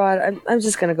 Oh my god, I'm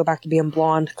just gonna go back to being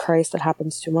blonde. Christ, that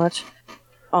happens too much.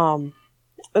 But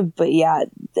yeah,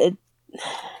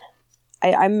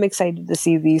 I'm excited to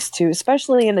see these two,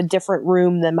 especially in a different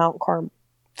room than Mount Carmel.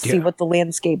 See what the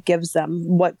landscape gives them.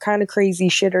 What kind of crazy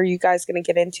shit are you guys gonna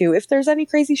get into? If there's any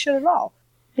crazy shit at all,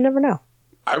 you never know.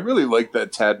 I really like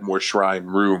that Tadmor Shrine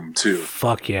room too.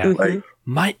 Fuck yeah!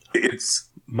 Like it's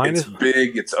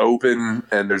big, it's open,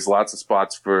 and there's lots of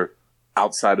spots for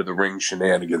outside of the ring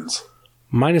shenanigans.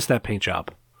 Minus that paint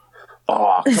job.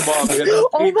 Oh, come on, man. That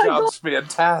paint job's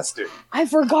fantastic. I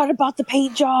forgot about the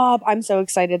paint job. I'm so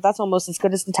excited. That's almost as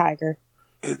good as the Tiger.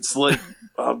 It's like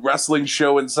a wrestling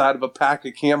show inside of a pack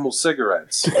of Camel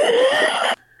cigarettes.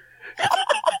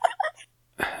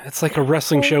 It's like a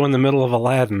wrestling show in the middle of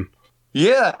Aladdin.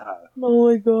 Yeah. Oh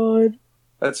my god.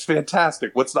 That's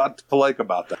fantastic. What's not to like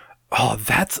about that? Oh,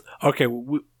 that's... Okay,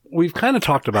 we've kind of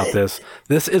talked about this.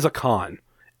 This is a con.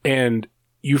 And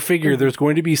you figure there's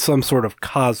going to be some sort of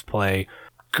cosplay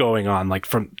going on, like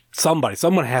from somebody.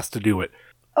 Someone has to do it.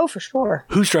 Oh, for sure.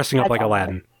 Who's dressing up like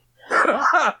Aladdin?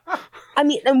 I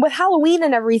mean, and with Halloween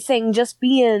and everything just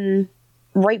being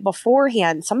right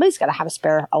beforehand, somebody's got to have a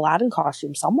spare Aladdin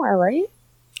costume somewhere, right?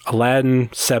 Aladdin,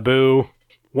 Sabu,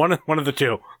 one of the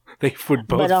two. They would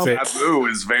both fit. Sabu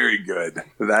is very good.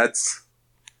 That's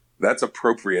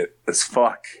appropriate as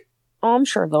fuck. Oh, I'm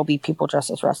sure there'll be people dressed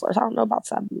as wrestlers. I don't know about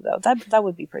Sabu, though. That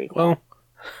would be pretty cool. Well,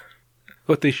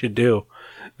 what they should do,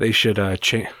 they should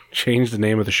change the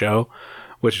name of the show,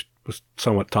 which was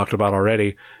somewhat talked about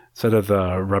already. Instead of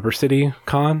the Rubber City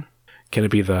Con, can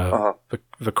it be the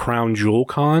Crown Jewel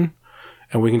Con?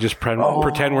 And we can just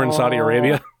pretend we're in Saudi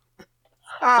Arabia?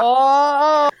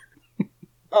 Oh.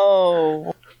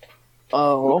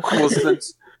 Well,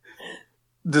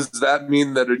 does that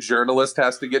mean that a journalist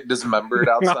has to get dismembered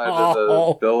outside of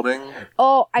the building?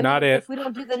 Oh, If we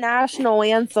don't do the national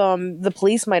anthem, the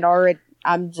police might already...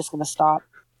 I'm just going to stop.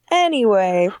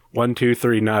 Anyway. 1, 2,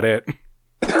 3, not it.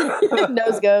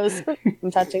 Nose goes.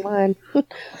 I'm touching mine. But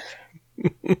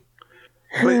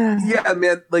yeah,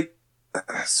 man, like,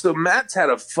 so Matt's had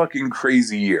a fucking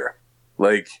crazy year.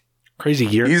 Like, crazy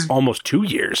year? Almost 2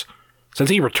 years.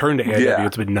 Since he returned to AIW,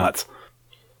 It's been nuts.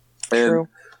 And true.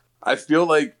 I feel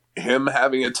like him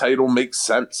having a title makes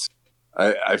sense.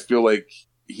 I feel like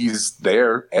he's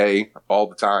there, all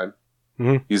the time.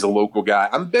 Mm-hmm. He's a local guy.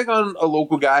 I'm big on a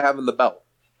local guy having the belt.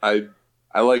 I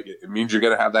like it. It means you're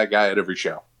going to have that guy at every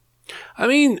show. I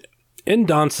mean, in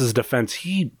Donst's defense,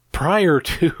 he, prior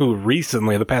to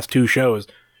recently, the past 2 shows,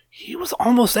 he was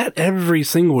almost at every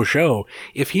single show.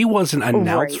 If he wasn't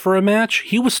announced for a match,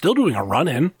 he was still doing a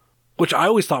run-in, which I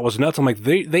always thought was nuts. I'm like,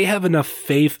 they have enough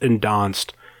faith in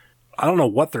Donst. I don't know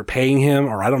what they're paying him,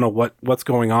 or I don't know what's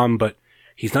going on, but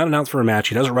he's not announced for a match.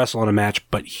 He doesn't wrestle in a match,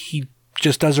 but he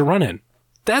just does a run-in.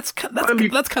 That's kind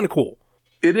of cool.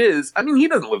 It is. I mean, he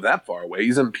doesn't live that far away.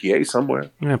 He's in PA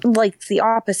somewhere. Yeah. Like the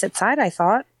opposite side, I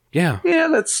thought. Yeah. Yeah,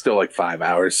 that's still like 5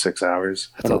 hours, 6 hours.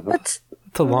 That's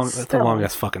a long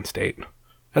ass fucking state.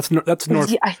 That's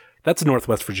north. Yeah, that's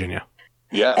Northwest Virginia.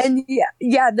 Yeah. And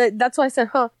that's why I said,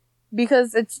 huh?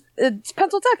 Because it's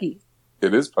Pennsylvania.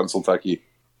 It is Pennsylvania.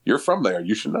 You're from there.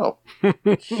 You should know.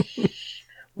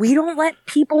 We don't let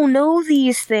people know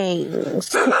these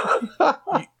things.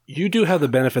 You do have the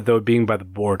benefit, though, of being by the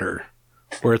border,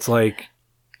 where it's like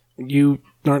you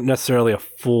aren't necessarily a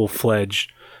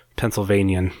full-fledged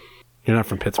Pennsylvanian. You're not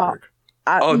from Pittsburgh.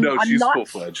 She's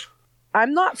full-fledged.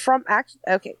 I'm not from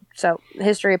okay, so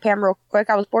history of Pam real quick.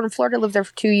 I was born in Florida, lived there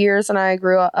for 2 years, and I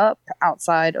grew up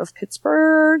outside of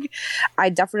Pittsburgh. I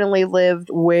definitely lived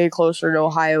way closer to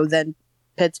Ohio than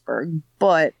Pittsburgh,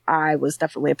 but I was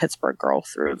definitely a Pittsburgh girl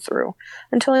through and through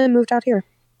until I moved out here.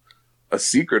 A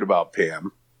secret about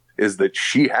Pam is that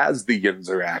she has the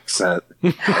Yinzer accent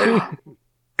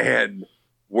and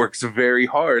works very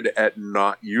hard at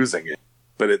not using it,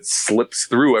 but it slips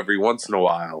through every once in a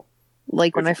while.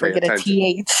 Like when I forget a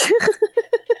TH.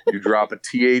 You drop a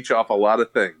TH off a lot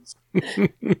of things.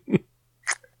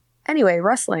 Anyway,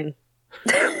 wrestling.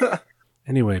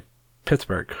 Anyway,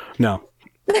 Pittsburgh. No.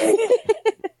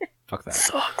 Fuck that.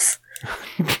 Sucks.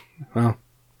 Well,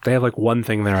 they have like one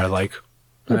thing there I like.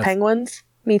 The Penguins?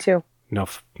 Me too. No,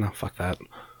 fuck that.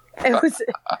 It was.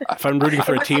 If I'm rooting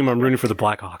for a team, I'm rooting for the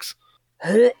Blackhawks.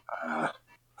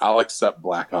 I'll accept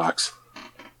Blackhawks.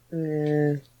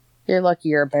 You're lucky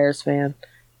you're a Bears fan.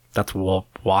 That's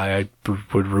why I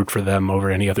would root for them over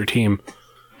any other team.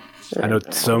 I know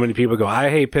so many people go, I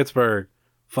hate Pittsburgh.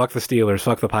 Fuck the Steelers.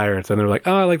 Fuck the Pirates. And they're like,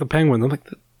 oh, I like the Penguins. I'm like,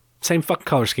 the same fucking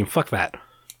color scheme. Fuck that.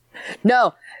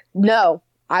 No.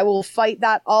 I will fight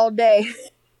that all day.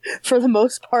 For the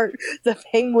most part, the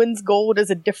Penguins' gold is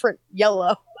a different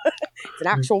yellow. It's an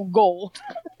actual gold.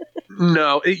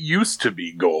 No, it used to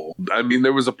be gold. I mean,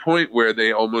 there was a point where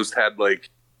they almost had like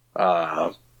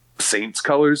Saints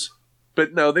colors,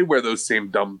 but no, they wear those same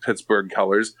dumb Pittsburgh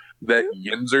colors that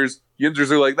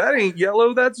Yinzers are like, that ain't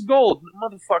yellow, that's gold.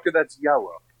 Motherfucker, that's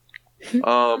yellow.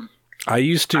 I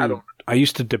used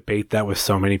to debate that with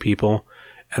so many people,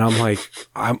 and I'm like,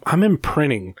 I'm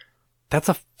imprinting. That's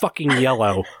a fucking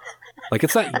yellow. Like,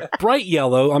 it's not bright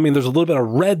yellow. I mean, there's a little bit of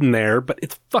red in there, but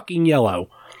it's fucking yellow.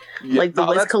 Yeah, like the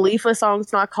Wiz Khalifa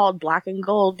song's not called Black and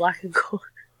Gold, Black and Gold.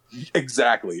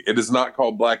 Exactly. It is not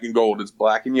called Black and Gold. It's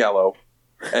black and yellow.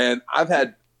 And I've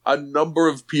had a number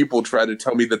of people try to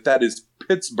tell me that is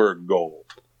Pittsburgh gold.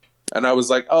 And I was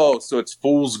like, oh, so it's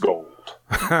fool's gold.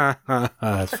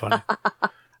 That's funny.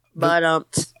 But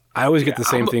I always get the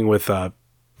same thing with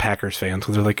Packers fans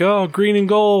because they're like, oh, green and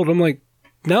gold. I'm like,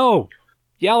 no,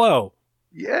 yellow.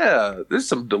 Yeah, there's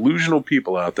some delusional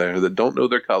people out there that don't know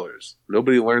their colors.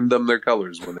 Nobody learned them their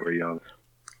colors when they were young.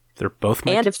 They're both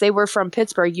and if they were from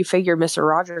Pittsburgh, you figure Mr.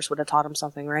 Rogers would have taught him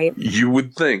something, right? You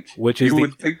would think. Which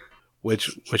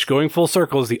going full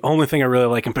circle is the only thing I really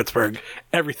like in Pittsburgh.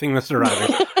 Everything Mr.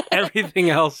 Rogers. Everything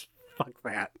else, fuck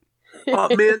that.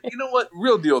 Oh, man, you know what?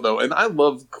 Real deal, though. And I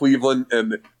love Cleveland,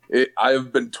 and I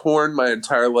have been torn my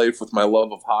entire life with my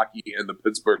love of hockey and the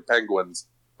Pittsburgh Penguins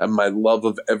and my love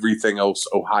of everything else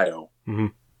Ohio. Mm-hmm.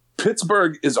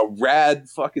 Pittsburgh is a rad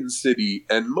fucking city,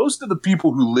 and most of the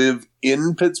people who live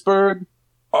in Pittsburgh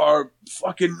are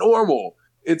fucking normal.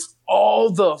 It's all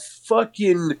the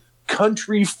fucking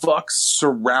country fucks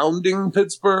surrounding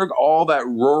Pittsburgh, all that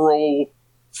rural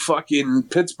fucking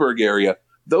Pittsburgh area.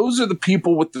 Those are the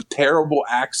people with the terrible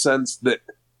accents that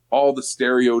all the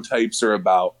stereotypes are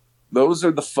about. Those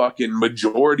are the fucking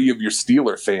majority of your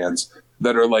Steeler fans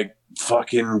that are like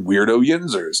fucking weirdo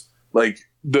Yinzers. Like,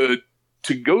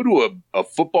 to go to a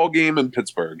football game in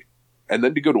Pittsburgh and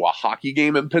then to go to a hockey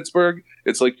game in Pittsburgh,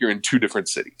 it's like you're in two different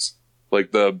cities.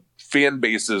 Like, the fan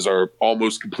bases are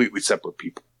almost completely separate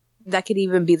people. That could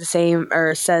even be the same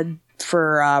or said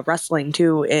for wrestling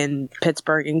too in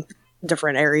Pittsburgh in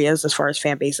different areas as far as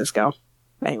fan bases go.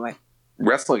 Anyway,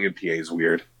 wrestling in PA is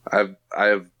weird. I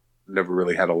have never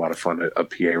really had a lot of fun at a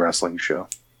PA wrestling show.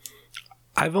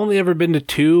 I've only ever been to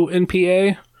 2 in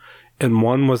PA, and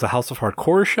one was the House of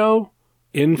Hardcore show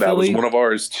in Philly. That was one of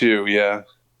ours too, yeah.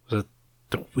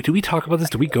 Did we talk about this?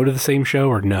 Did we go to the same show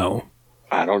or no?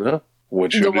 I don't know.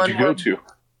 What show did you go to?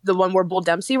 The one where Bull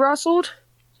Dempsey wrestled?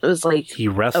 It was like... He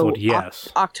wrestled, yes.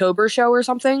 October show or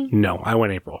something? No, I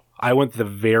went April. I went to the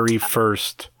very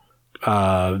first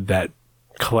that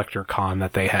collector con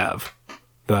that they have.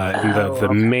 The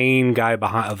main guy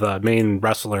behind... The main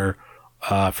wrestler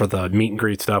for the meet and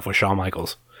greet stuff was Shawn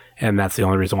Michaels. And that's the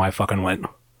only reason why I fucking went.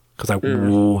 Because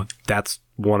that's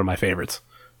one of my favorites.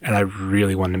 And I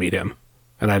really wanted to meet him.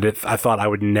 And I thought I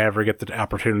would never get the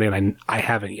opportunity, and I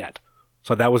haven't yet.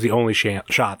 So that was the only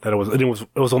shot that it was. And it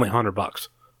was only $100,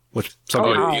 which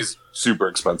he's super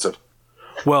expensive.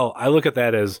 Well, I look at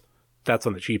that as that's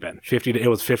on the cheap end. It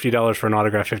was $50 for an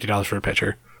autograph, $50 for a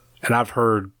picture, and I've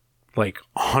heard like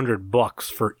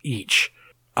 $100 for each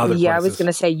other Yeah, I was places. going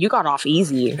to say, you got off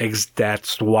easy.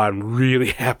 That's why I'm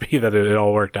really happy that it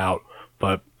all worked out.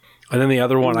 But and then the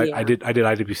other one, Yeah. I did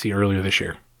IWC earlier this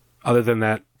year. Other than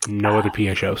that, no other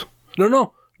PA shows.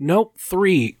 Nope.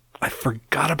 3. I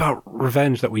forgot about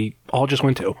Revenge that we all just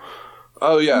went to.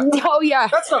 Oh yeah, Oh, yeah.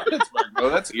 that's not Pittsburgh though.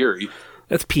 That's Erie.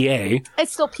 That's PA.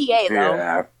 It's still PA, though.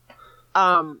 Yeah.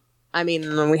 I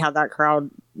mean, when we had that crowd,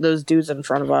 those dudes in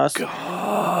front of us.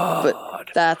 But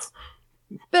that's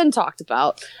been talked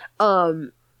about.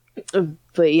 But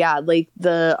yeah, like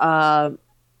the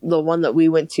one that we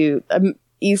went to,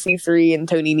 EC3 and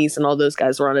Tony Nese and all those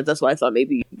guys were on it. That's why I thought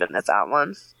maybe you'd been at that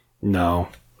one. No.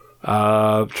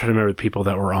 I'm trying to remember the people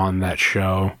that were on that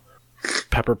show.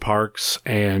 Pepper Parks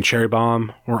and Cherry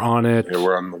Bomb were on it. Yeah,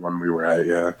 we're on the one we were at.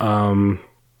 Yeah.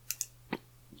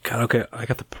 God, okay, I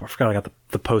forgot I got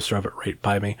the poster of it right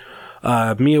by me.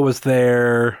 Mia was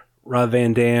there, Rob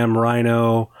Van Dam,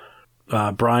 Rhino,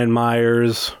 Brian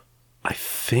Myers. I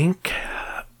think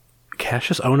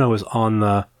Cassius Ono was on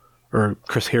or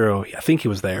Chris Hero. I think he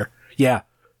was there. Yeah,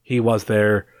 he was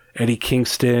there. Eddie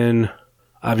Kingston,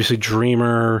 obviously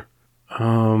Dreamer.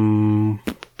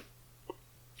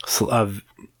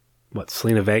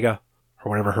 Selena Vega or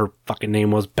whatever her fucking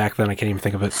name was back then. I can't even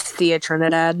think of it. Thea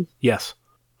Trinidad. Yes.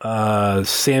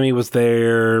 Sammy was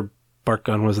there. Bart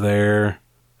Gunn was there.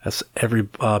 That's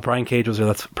Brian Cage was there.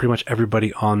 That's pretty much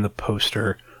everybody on the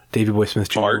poster. Davey Boy Smith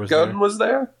Jr. Bart was Gunn there. was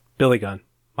there. Billy Gunn.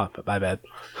 Oh, my bad.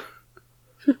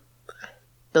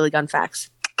 Billy Gunn Facts.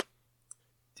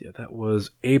 Yeah, that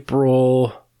was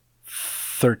April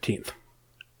 13th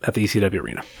at the ECW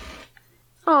Arena.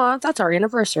 Oh, that's our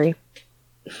anniversary.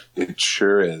 It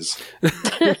sure is.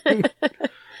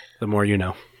 The more you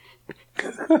know.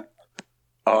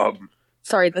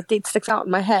 Sorry, that date sticks out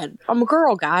in my head. I'm a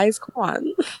girl, guys. Come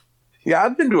on. Yeah,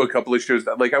 I've been to a couple of shows.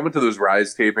 Like I went to those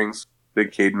Rise tapings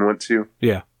that Caden went to.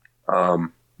 Yeah.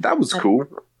 That was cool.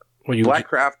 Well,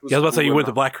 Blackcraft was I was about to say you cool went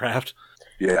to enough. Blackcraft.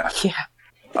 Yeah. Yeah.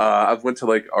 I've went to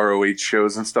like ROH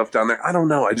shows and stuff down there. I don't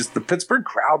know. The Pittsburgh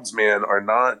crowds, man, are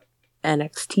not.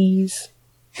 NXTs.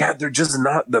 Yeah, they're just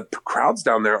not. The crowds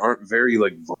down there aren't very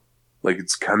like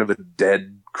it's kind of a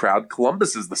dead crowd.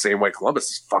 Columbus is the same way.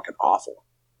 Columbus is fucking awful.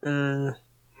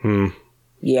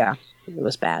 Yeah, it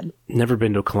was bad. Never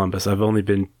been to Columbus. I've only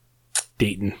been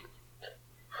Dayton.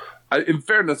 In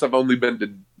fairness, I've only been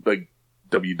to like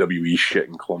WWE shit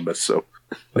in Columbus, so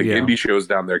like Yeah. indie shows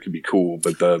down there can be cool,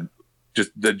 but the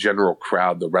general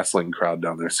crowd, the wrestling crowd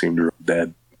down there seemed real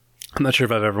dead. I'm not sure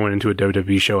if I've ever went into a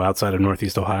WWE show outside of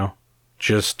Northeast Ohio.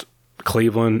 Just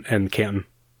Cleveland and Canton.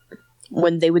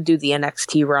 When they would do the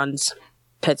NXT runs,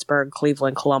 Pittsburgh,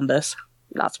 Cleveland, Columbus,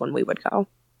 that's when we would go.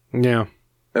 Yeah.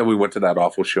 And we went to that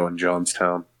awful show in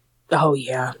Johnstown. Oh,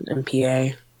 yeah, in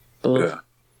PA. Ugh. Yeah.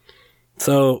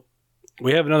 So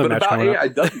we have another But match about coming up.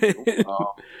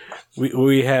 AIW,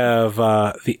 We have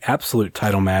the Absolute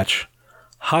title match.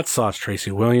 Hot Sauce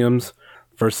Tracy Williams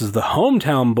versus the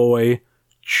hometown boy,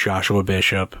 Joshua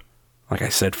Bishop. Like I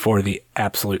said, for the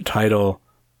Absolute title.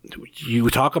 You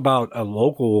talk about a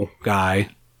local guy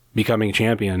becoming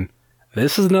champion.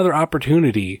 This is another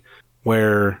opportunity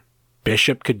where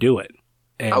Bishop could do it.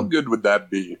 And how good would that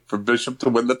be for Bishop to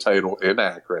win the title in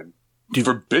Akron?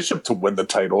 For Bishop to win the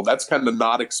title, that's kind of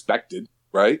not expected,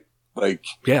 right? Like,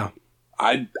 yeah.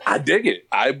 I dig it.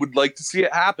 I would like to see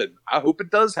it happen. I hope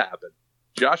it does happen.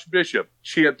 Josh Bishop,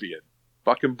 champion.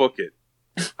 Fucking book it.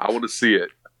 I want to see it.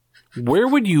 Where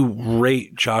would you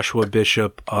rate Joshua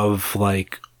Bishop of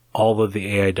like all of the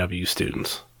AIW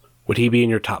students? Would he be in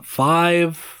your top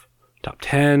 5, top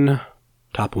 10,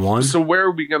 top 1? So where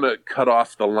are we going to cut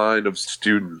off the line of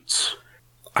students?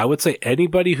 I would say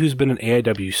anybody who's been an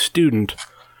AIW student,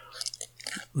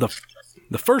 the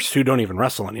first two don't even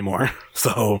wrestle anymore,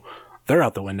 so they're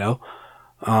out the window.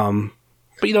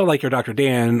 But you know, like your Dr.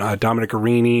 Dan, Dominic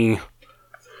Arini.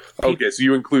 Okay, so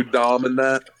you include Dom in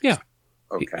that? Yeah.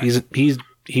 Okay.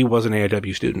 He was an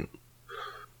AIW student.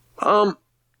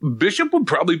 Bishop would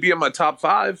probably be in my top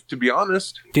 5, to be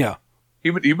honest. Yeah.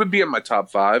 He would be in my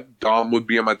top 5. Dom would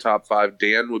be in my top 5.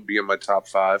 Dan would be in my top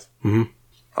 5.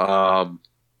 Mm-hmm.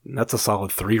 That's a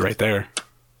solid 3 right there.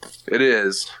 It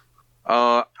is.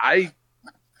 I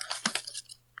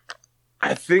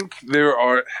think there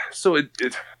are. So it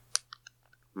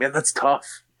man, that's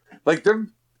tough. Like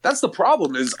that's the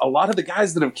problem. Is a lot of the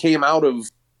guys that have came out of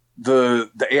the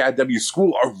AIW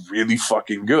school are really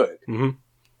fucking good.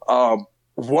 Mm-hmm.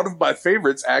 One of my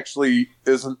favorites actually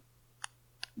isn't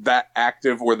that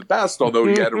active or the best, although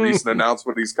he had a recent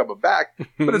announcement he's coming back.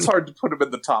 But it's hard to put him in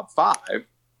the top 5.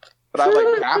 But I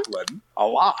like Kaplan a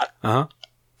lot. Uh-huh.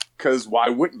 Because why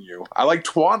wouldn't you? I like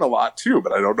Twan a lot too,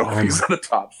 but I don't know if he's in the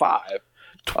top 5.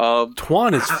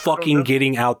 Twan is fucking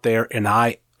getting out there, and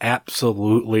I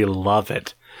absolutely love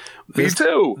it. Me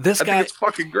too. This I guy, think it's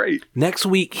fucking great. next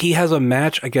week, he has a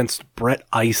match against Brett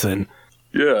Eisen.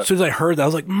 Yeah. As soon as I heard that, I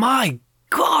was like, my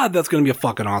God, that's going to be a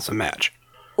fucking awesome match.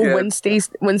 Yeah. When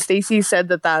Stacy said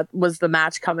that was the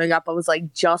match coming up, I was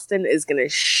like, Justin is gonna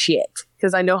shit,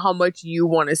 because I know how much you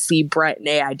want to see Brett in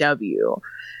AIW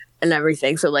and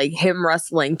everything. So like him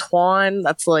wrestling Twan,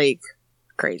 that's like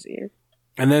crazy.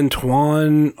 And then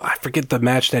Twan, I forget the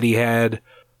match that he had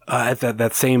at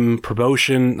that same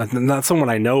promotion. Not someone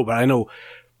I know, but I know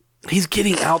he's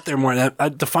getting out there more.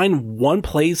 To find one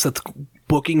place that's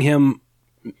booking him,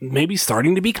 maybe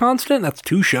starting to be constant. That's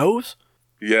 2 shows.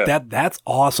 Yeah. That's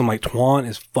awesome. Like, Twan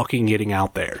is fucking getting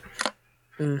out there.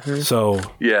 Mm-hmm. So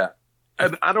Yeah.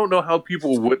 And I don't know how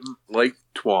people wouldn't like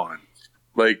Twan.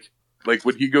 Like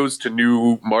when he goes to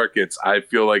new markets, I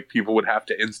feel like people would have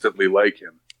to instantly like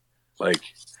him. Like,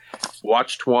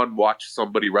 watch Twan watch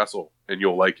somebody wrestle, and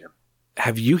you'll like him.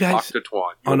 have you Talk guys, to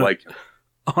Twan, you'll like him.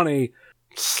 on a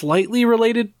slightly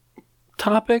related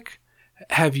topic,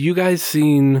 have you guys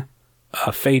seen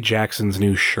Faye Jackson's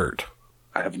new shirt?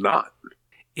 I have not.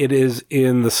 It is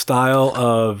in the style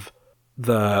of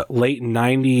the late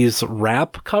 90s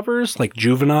rap covers, like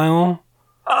Juvenile.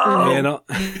 Oh,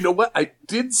 And, you know what? I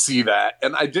did see that,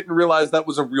 and I didn't realize that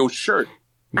was a real shirt.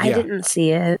 I yeah. didn't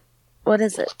see it. What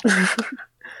is it?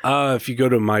 If you go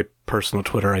to my personal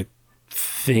Twitter, I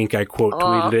think I quote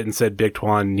tweeted it and said Big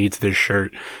Twan needs this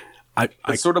shirt.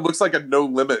 It sort of looks like a No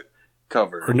Limit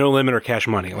cover. Or No Limit or Cash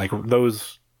Money, like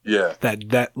those Yeah.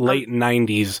 that late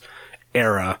 90s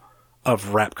era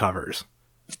of rap covers.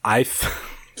 I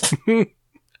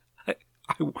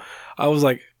was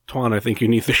like, Twan, I think you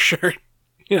need this shirt.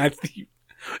 I think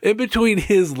in between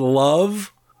his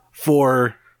love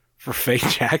for Faye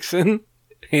Jackson,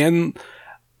 and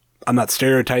I'm not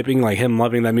stereotyping, like him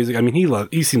loving that music. I mean,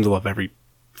 he seems to love every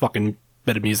fucking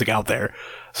bit of music out there.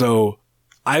 So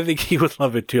I think he would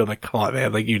love it too. I'm like, come on,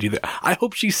 man, like you do that. I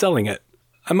hope she's selling it.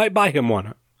 I might buy him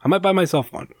one. I might buy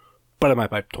myself one, but I might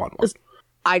buy Twan one.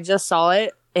 I just saw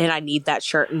it, and I need that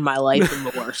shirt in my life in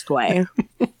the worst way.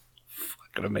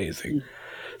 Fucking amazing.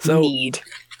 So Need.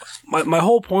 my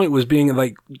whole point was being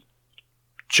like,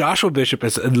 Joshua Bishop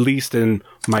is at least in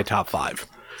my top 5.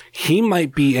 He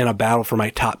might be in a battle for my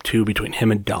top 2 between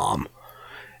him and Dom.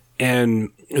 And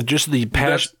just the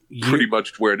past That's pretty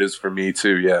much where it is for me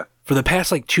too, yeah. for the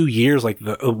past like 2 years, like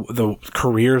the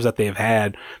careers that they've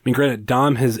had. I mean, granted,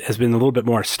 Dom has been a little bit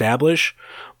more established,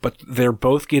 but they're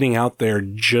both getting out there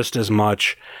just as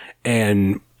much.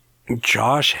 And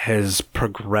Josh has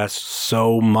progressed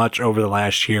so much over the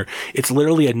last year. It's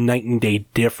literally a night and day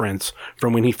difference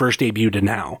from when he first debuted to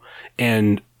now.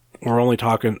 And we're only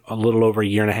talking a little over a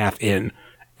year and a half in,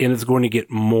 and it's going to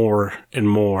get more and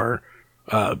more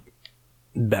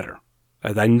better.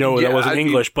 I know that wasn't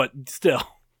English, but still.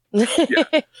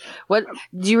 What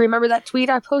do you remember that tweet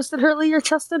I posted earlier,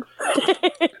 Justin?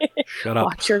 Shut up.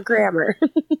 Watch your grammar.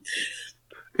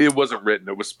 It wasn't written,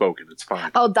 it was spoken. It's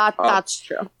fine. Oh, that's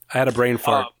true. I had a brain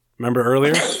fart. Remember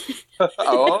earlier?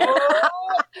 Oh.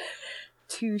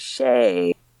 Touche.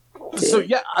 So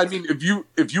yeah, I mean,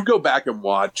 if you go back and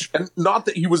watch, and not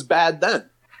that he was bad then,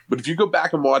 but if you go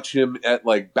back and watch him at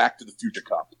like Back to the Future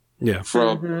Cup Yeah.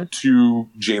 from 2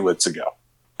 J-Lits ago,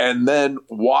 and then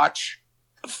watch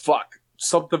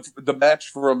the match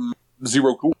from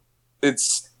Zero Cool,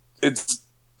 it's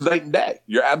night and day.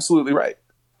 You're absolutely right.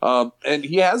 And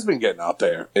he has been getting out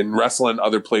there and wrestling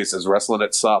other places, wrestling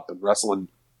at SUP and wrestling.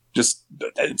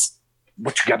 It's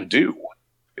what you got to do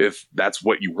if that's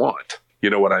what you want. You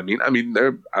know what I mean? I mean,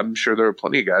 I'm sure there are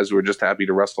plenty of guys who are just happy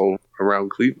to wrestle around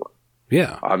Cleveland.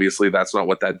 Yeah. Obviously, that's not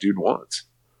what that dude wants.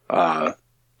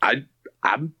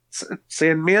 I'm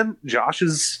saying, man, Josh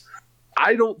is.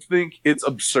 I don't think it's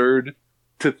absurd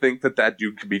to think that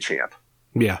dude could be champ.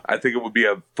 Yeah. I think it would be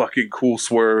a fucking cool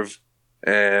swerve,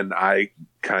 and I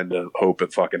kind of hope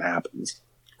it fucking happens.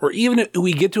 Or even if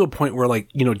we get to a point where, like,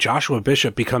 you know, Joshua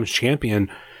Bishop becomes champion,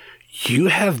 you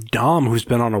have Dom, who's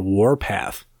been on a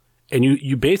warpath, and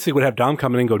you basically would have Dom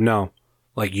come in and go, no,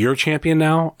 like, you're champion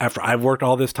now after I've worked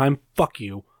all this time. Fuck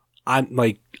you. I'm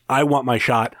like, I want my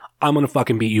shot. I'm going to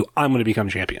fucking beat you. I'm going to become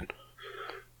champion.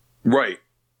 Right.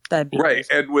 That'd be Right.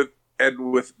 And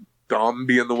with Dom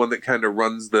being the one that kind of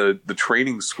runs the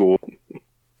training school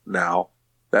now,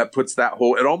 that puts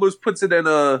it almost puts it in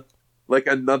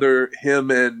another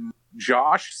him and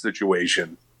Josh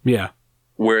situation. Yeah.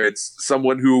 Where it's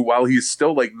someone who, while he's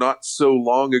still like not so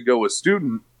long ago a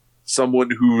student,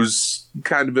 someone who's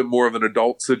kind of in more of an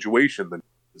adult situation than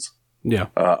Yeah.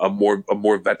 a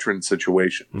more veteran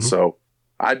situation. Mm-hmm. So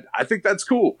I think that's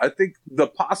cool. I think the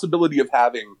possibility of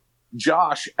having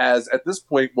Josh as, at this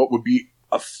point, what would be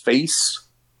a face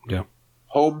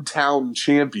hometown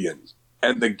champion,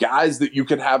 and the guys that you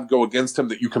can have go against him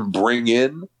that you can bring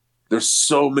in, there's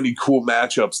so many cool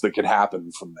matchups that could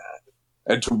happen from that.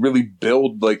 And to really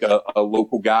build like a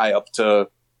local guy up to,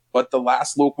 but the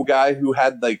last local guy who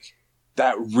had like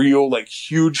that real like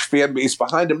huge fan base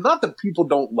behind him. Not that people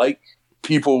don't like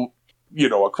people,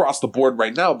 across the board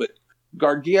right now, but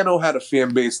Gargano had a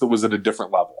fan base that was at a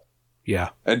different level. Yeah.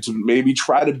 And to maybe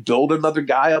try to build another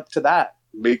guy up to that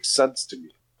makes sense to me.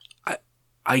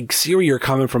 I see where you're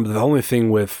coming from. The only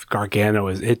thing with Gargano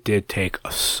is it did take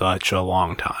such a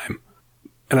long time.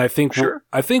 And I think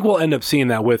we'll end up seeing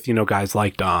that with, guys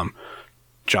like Dom,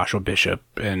 Joshua Bishop,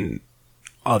 and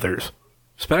others.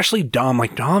 Especially Dom.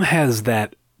 Like, Dom has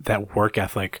that work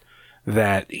ethic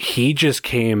that he just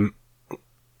came,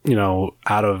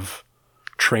 out of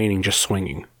training just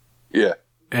swinging. Yeah.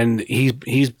 And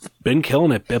he's been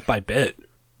killing it bit by bit.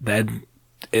 That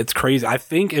it's crazy. I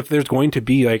think if there's going to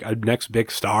be like a next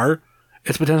big star,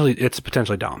 it's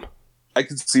potentially Dom. I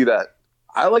can see that.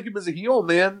 I like him as a heel,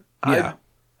 man. Yeah.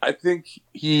 I think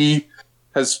he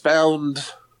has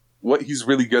found what he's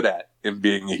really good at in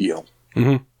being a heel.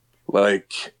 Mm-hmm.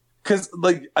 Like, because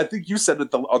I think you said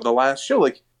it on the last show.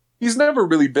 Like, he's never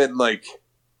really been like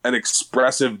an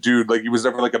expressive dude. Like, he was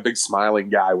never like a big smiling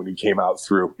guy when he came out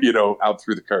through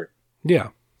the curtain. Yeah.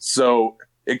 So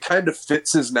it kind of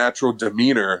fits his natural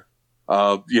demeanor,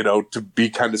 to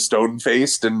be kind of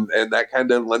stone-faced, and that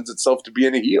kind of lends itself to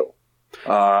being a heel.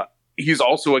 He's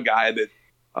also a guy that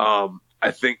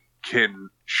I think can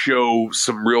show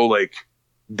some real, like,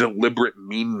 deliberate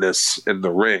meanness in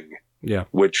the ring. Yeah.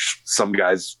 Which some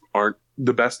guys aren't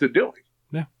the best at doing.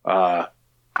 Yeah.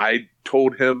 I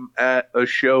told him at a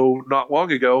show not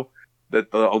long ago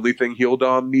that the only thing heel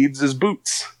Dom needs is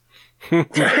boots.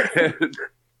 And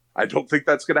I don't think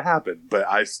that's going to happen, but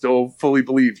I still fully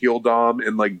believe heel Dom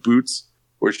in like boots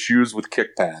or shoes with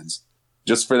kick pads,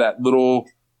 just for that little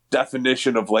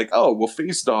definition of like, oh, well,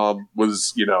 face Dom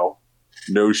was,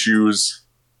 no shoes,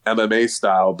 MMA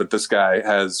style, but this guy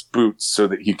has boots so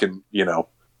that he can,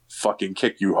 fucking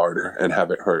kick you harder and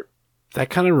have it hurt. That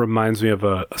kind of reminds me of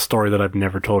a story that I've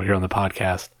never told here on the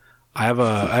podcast. I have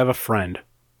a friend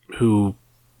who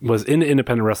was into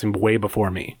independent wrestling way before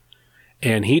me.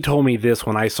 And he told me this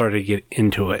when I started to get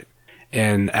into it.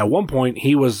 And at one point,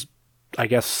 he was, I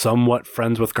guess, somewhat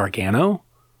friends with Gargano.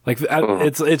 Like,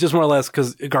 it's just more or less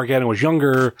because Gargano was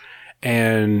younger,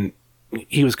 and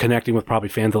he was connecting with probably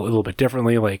fans a little bit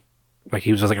differently. Like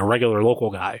he was just like a regular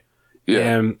local guy. Yeah.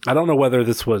 And I don't know whether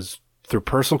this was through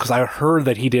personal, because I heard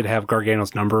that he did have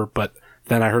Gargano's number, but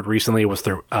then I heard recently it was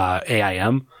through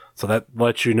AIM. So that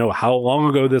lets you know how long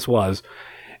ago this was.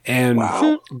 And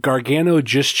Gargano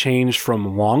just changed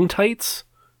from long tights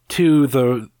to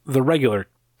the regular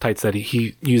tights that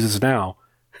he uses now.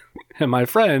 And my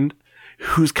friend,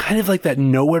 who's kind of like that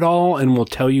know-it-all and will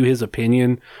tell you his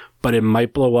opinion, but it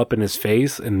might blow up in his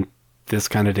face, and this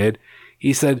kind of did,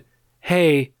 he said,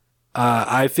 hey,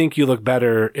 I think you look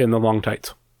better in the long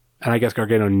tights. And I guess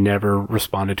Gargano never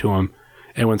responded to him.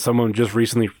 And when someone just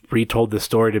recently retold this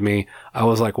story to me, I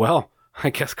was like, well, I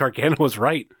guess Gargano was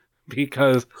right.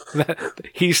 Because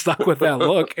he stuck with that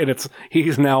look, and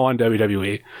he's now on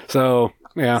WWE. So,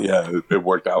 yeah. Yeah, it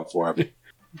worked out for him.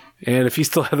 And if he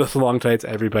still had those long tights,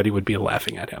 everybody would be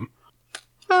laughing at him.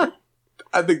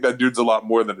 I think that dude's a lot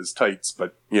more than his tights,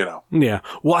 but, Yeah.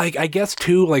 Well, I guess,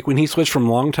 too, like, when he switched from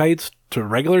long tights to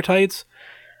regular tights,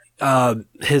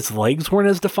 his legs weren't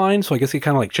as defined, so I guess he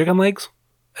kind of like chicken legs,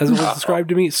 as it was described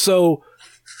to me. So,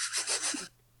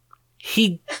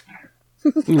 he...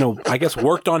 I guess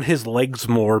worked on his legs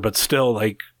more, but still,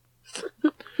 like,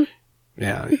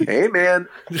 yeah. Hey, man,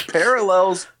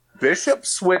 parallels. Bishop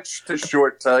switched to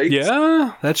short tights.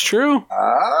 Yeah, that's true.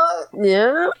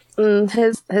 Yeah,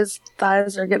 his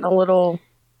thighs are getting a little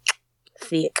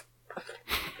thick.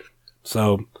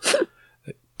 So,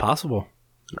 possible.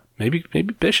 Maybe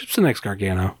Bishop's the next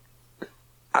Gargano.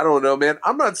 I don't know, man.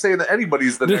 I'm not saying that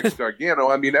anybody's the next Gargano.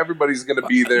 I mean, everybody's going to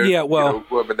be there. Yeah, well,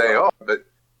 whoever they are, but.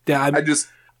 Yeah,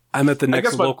 I'm at the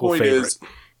next local favorite.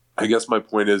 I guess my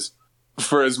point is,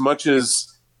 for as much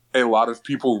as a lot of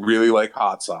people really like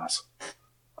hot sauce,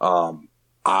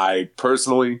 I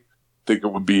personally think it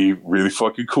would be really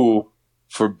fucking cool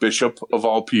for Bishop, of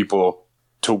all people,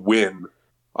 to win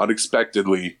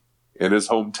unexpectedly in his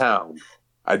hometown.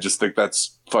 I just think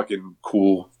that's fucking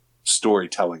cool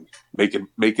storytelling,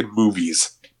 making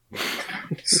movies.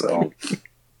 So,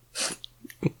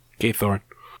 Gabe Thorne.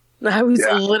 I was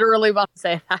literally about to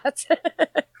say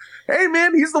that. Hey,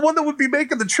 man, he's the one that would be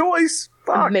making the choice.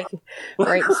 fuck?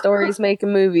 Writing stories,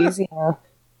 making movies,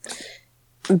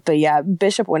 But yeah,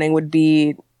 Bishop winning would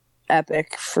be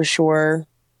epic for sure.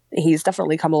 He's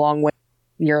definitely come a long way,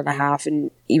 year and a half,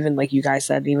 and even like you guys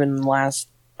said, even in the last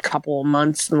couple of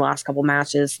months, in the last couple of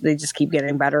matches, they just keep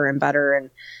getting better and better. And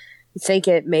I think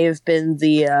it may have been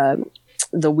the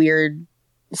weird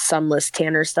sunless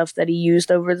tanner stuff that he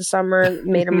used over the summer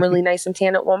made him really nice and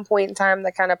tan at one point in time.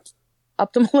 That kind of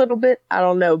upped him a little bit. I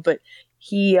don't know, but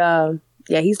he's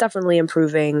definitely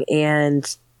improving. And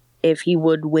if he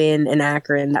would win in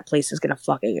Akron, that place is gonna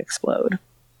fucking explode.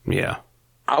 Yeah,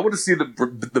 I want to see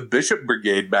the Bishop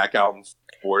Brigade back out in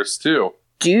force too.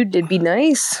 Dude, it'd be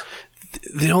nice.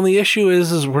 The only issue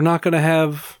is we're not going to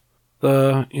have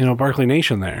the Barclay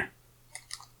Nation there.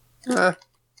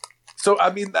 So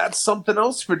I mean, that's something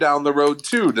else for down the road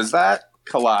too. Does that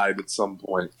collide at some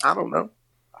point? I don't know.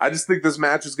 I just think this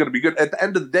match is going to be good. At the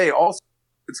end of the day, also,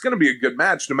 it's going to be a good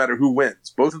match no matter who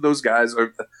wins. Both of those guys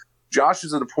are. Josh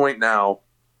is at a point now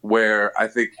where I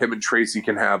think him and Tracy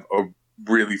can have a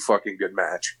really fucking good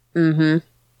match. Mm-hmm.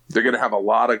 They're going to have a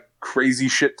lot of crazy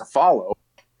shit to follow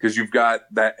because you've got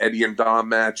that Eddie and Dom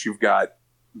match. You've got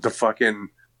the fucking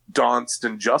Donst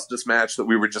and Justice match that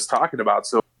we were just talking about.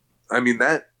 So, I mean,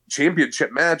 that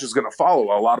championship match is going to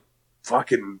follow a lot of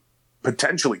fucking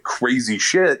potentially crazy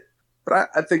shit. But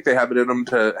I think they have it in them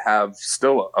to have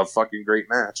still a fucking great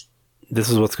match. This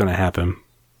is what's going to happen.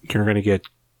 You're going to get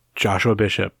Joshua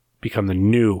Bishop become the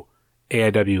new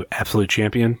AIW Absolute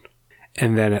Champion.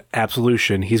 And then at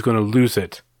Absolution, he's going to lose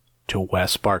it to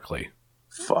Wes Barkley.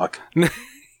 Fuck.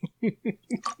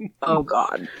 Oh,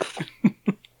 God.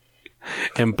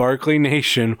 And Barclay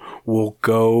Nation will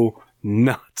go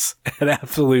nuts at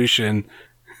Absolution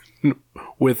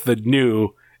with the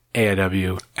new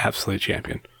AIW Absolute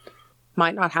Champion.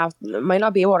 Might not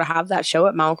be able to have that show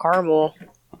at Mount Carmel.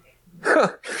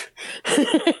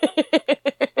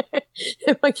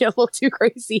 It might get a little too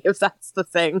crazy if that's the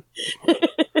thing.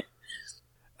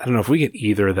 I don't know if we get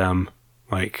either of them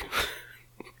like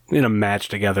in a match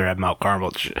together at Mount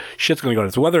Carmel. Shit's going to go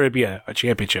nuts, whether it be a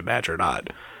championship match or not.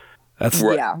 That's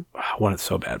right. Yeah. I want it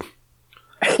so bad.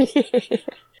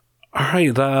 All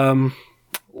right,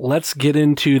 let's get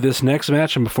into this next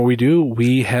match, and before we do,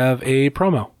 we have a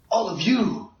promo. All of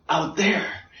you out there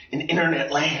in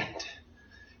internet land,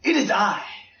 it is I,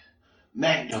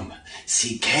 Magnum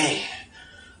CK,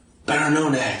 better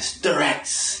known as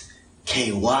Durex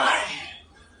KY,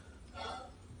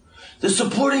 the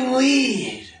supporting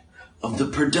lead of the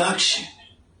production.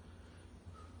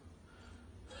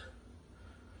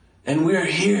 And we're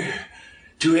here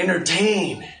to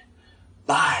entertain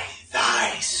by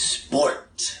thy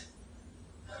sport.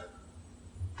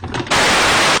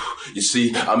 You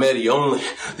see, I'm Eddie Only.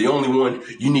 The only one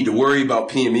you need to worry about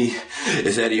PME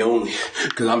is Eddie Only.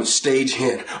 Because I'm a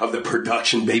stagehand of the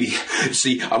production, baby. You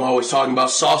see, I'm always talking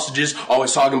about sausages,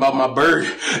 always talking about my bird.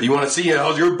 You want to see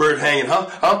how's your bird hanging,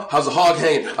 huh? How's the hog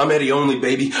hanging? I'm Eddie Only,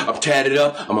 baby. I'm tatted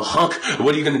up. I'm a hunk.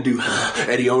 What are you going to do?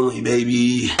 Eddie Only,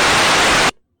 baby.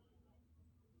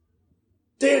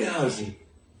 Danhausen,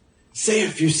 say a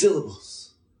few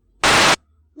syllables.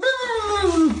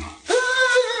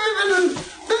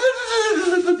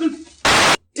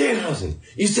 Danhausen,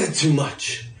 you said too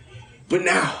much. But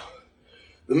now,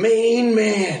 the main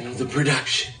man of the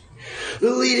production,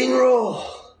 the leading role,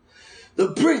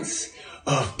 the Prince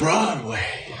of Broadway,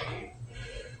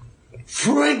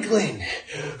 Franklin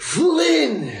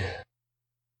Flynn.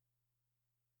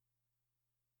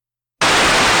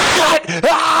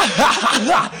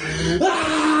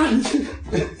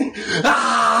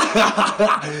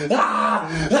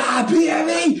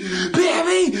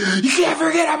 PME, you can't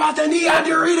forget about the Neon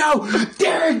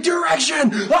Dorito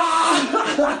direction.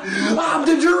 I'm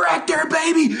the director,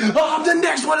 baby. I'm the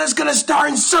next one that's gonna star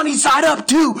in Sunny Side Up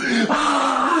too.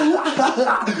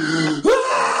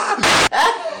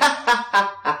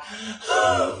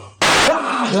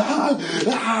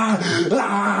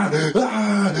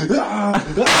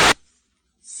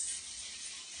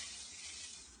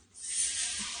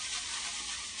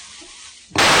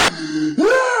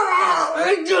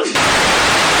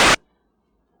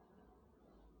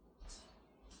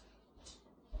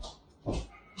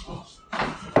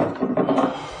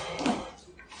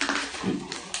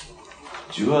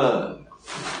 Did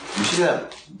you see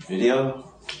that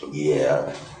video?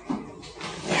 Yeah.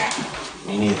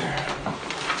 Me neither.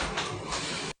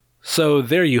 So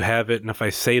there you have it, and if I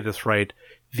say this right,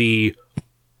 the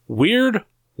Weird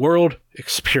World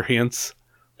Experience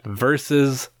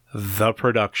versus the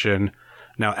production.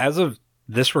 Now, as of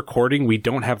this recording, we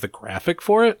don't have the graphic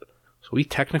for it, so we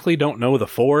technically don't know the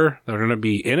four that are going to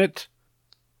be in it.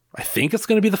 I think it's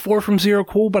going to be the 4 from Zero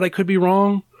Cool, but I could be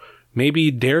wrong.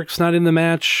 Maybe Derek's not in the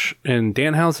match and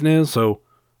Danhausen is, so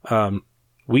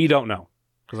we don't know.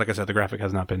 Because like I said, the graphic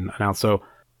has not been announced. So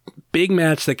big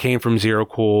match that came from Zero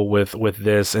Cool with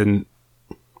this, and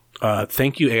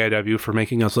thank you AIW for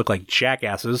making us look like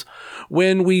jackasses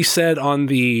when we said on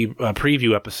the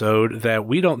preview episode that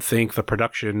we don't think the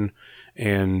production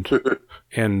and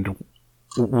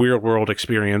Weird World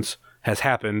experience has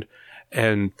happened.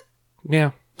 And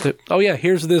yeah,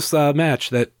 here's this match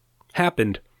that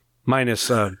happened minus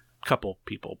a couple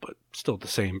people, but still the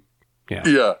same.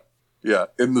 Yeah.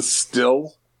 In the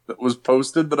still that was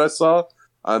posted that I saw,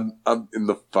 I'm in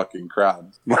the fucking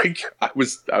crowd. Like I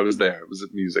was there. It was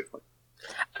at music.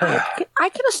 I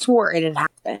could have swore it had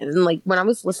happened. And like when I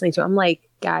was listening to it, I'm like,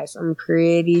 guys, I'm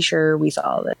pretty sure we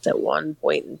saw this at one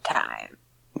point in time.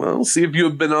 Well, see, if you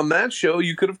had been on that show,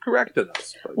 you could have corrected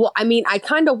us. But... Well, I mean, I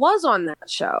kind of was on that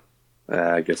show.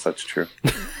 I guess that's true.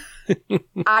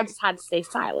 I just had to stay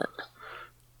silent.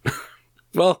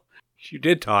 Well, you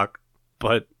did talk,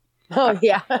 but... Oh,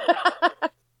 yeah.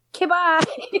 Okay, bye.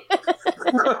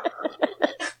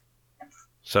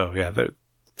 So, yeah,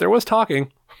 there was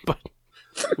talking, but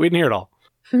we didn't hear it all.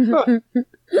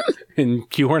 And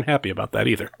you weren't happy about that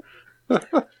either.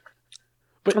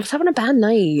 But I was having a bad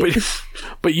night.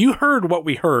 But you heard what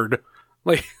we heard.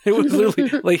 Like, it was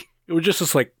literally, like, it was just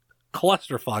this, like,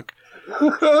 clusterfuck.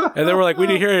 And then we're like, we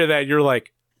didn't hear any of that. And you're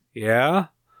like, yeah?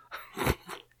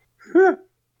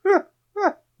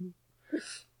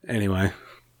 Anyway.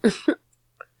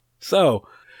 So,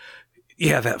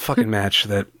 yeah, that fucking match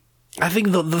that... I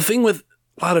think the thing with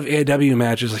a lot of AIW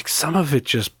matches, like, some of it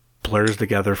just blurs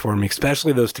together for me,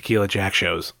 especially those Tequila Jack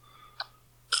shows.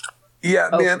 Yeah,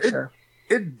 man, sure.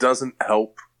 It doesn't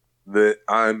help that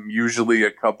I'm usually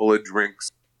a couple of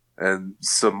drinks and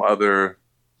some other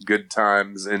good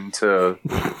times into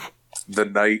the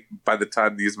night by the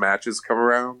time these matches come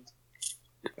around.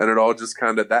 And it all just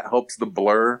kind of, that helps the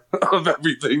blur of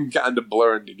everything kind of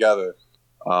blurring together.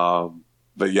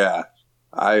 But yeah,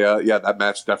 that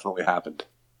match definitely happened.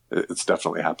 It's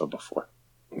definitely happened before.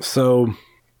 So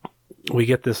we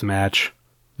get this match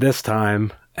this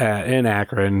time in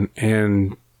Akron,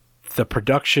 and the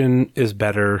production is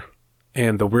better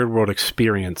and the Weird World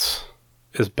experience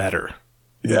is better.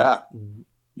 Yeah.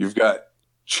 You've got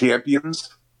champions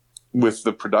with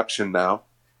the production now,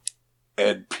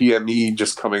 and PME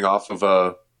just coming off of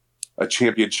a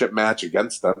championship match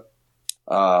against them.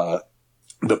 The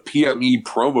PME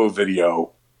promo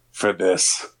video for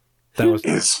this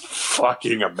is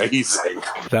fucking amazing.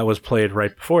 That was played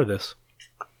right before this.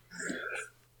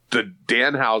 The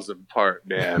Danhausen part,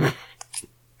 man.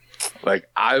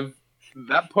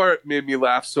 That part made me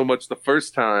laugh so much the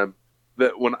first time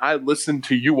that when I listened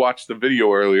to you watch the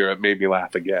video earlier, it made me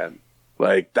laugh again.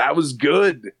 Like, that was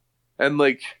good. And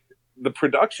like, the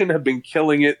production have been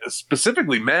killing it,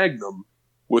 specifically Magnum,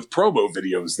 with promo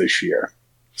videos this year.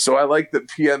 So I like that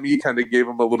PME kind of gave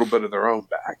them a little bit of their own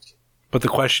back. But the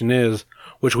question is,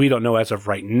 which we don't know as of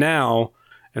right now,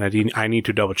 and I need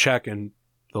to double check, and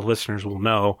the listeners will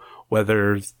know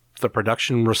whether the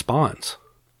production responds.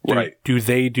 Right. Do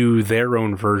they do their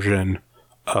own version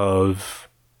of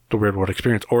the Weird World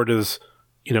experience, or does,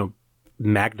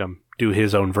 Magnum do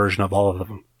his own version of all of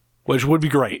them? Which would be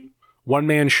great.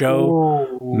 One-man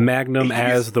show, Magnum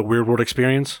as the Weird World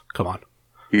experience. Come on.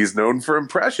 He's known for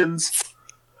impressions.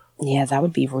 Yeah, that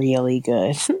would be really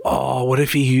good. Oh, what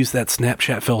if he used that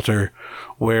Snapchat filter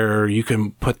where you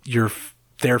can put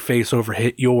their face over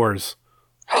hit yours?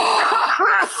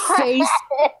 Face.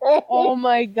 Oh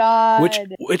my god.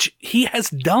 Which he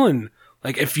has done.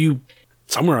 Like, if you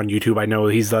somewhere on YouTube, I know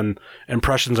he's done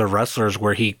impressions of wrestlers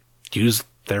where he used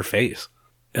their face.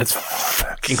 That's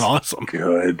fucking awesome.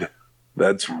 Good.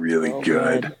 That's really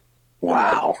good.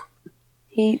 Wow.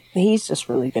 He's just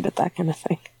really good at that kind of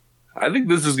thing. I think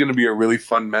this is going to be a really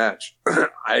fun match.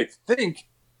 I think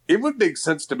it would make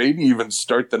sense to maybe even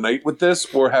start the night with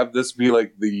this, or have this be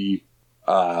like the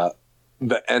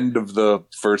end of the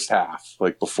first half,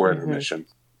 like before intermission.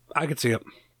 I could see it.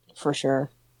 For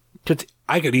sure.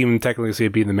 I could even technically see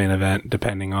it being the main event,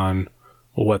 depending on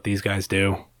what these guys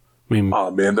do. I mean,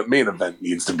 oh man, the main event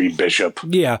needs to be Bishop.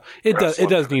 Yeah, it does. It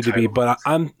does need to be, but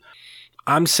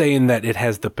I'm saying that it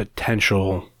has the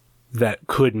potential that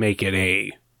could make it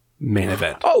a main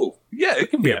event. Oh yeah, it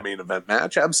can be a main event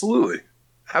match. Absolutely,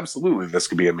 this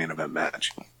could be a main event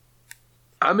match.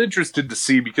 I'm interested to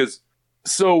see, because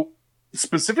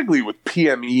specifically with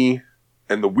PME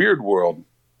and the Weird World,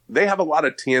 they have a lot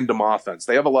of tandem offense.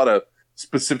 They have a lot of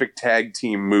specific tag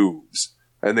team moves,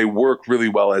 and they work really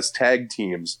well as tag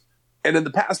teams. And in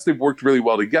the past, they've worked really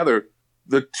well together.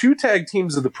 the two tag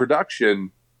teams of the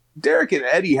production, Derek and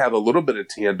Eddie have a little bit of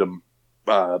tandem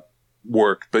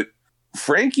work, but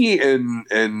Frankie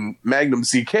and Magnum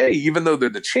CK, even though they're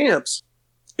the champs,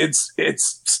 it's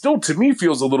still, to me,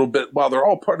 feels a little bit, while they're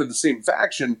all part of the same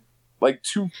faction, like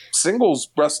two singles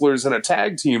wrestlers in a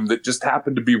tag team that just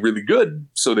happen to be really good,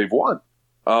 so they've won.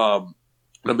 I'm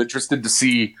interested to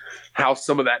see how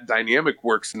some of that dynamic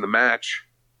works in the match,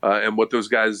 and what those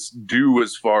guys do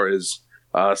as far as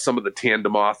some of the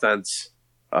tandem offense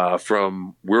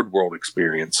from Weird World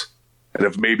experience, and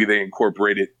if maybe they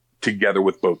incorporate it together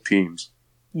with both teams.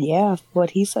 Yeah,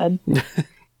 what he said.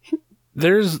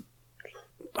 There's,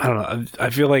 I don't know, I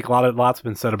feel like lots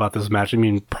been said about this match. I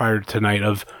mean, prior to tonight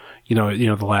of, you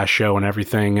know, the last show and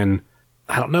everything, and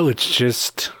I don't know, it's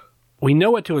just, we know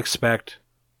what to expect.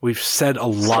 We've said a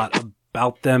lot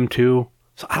about them too,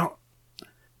 so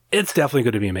it's definitely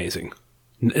going to be amazing,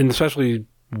 and especially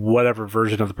whatever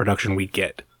version of the production we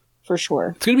get. For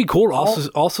sure. It's going to be cool to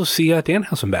also see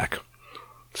Danhausen back.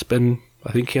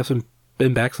 I think he hasn't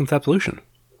been back since Absolution.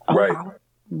 Oh, Right.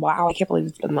 Wow, I can't believe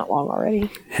it's been that long already.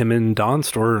 Him and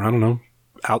Donst were, I don't know,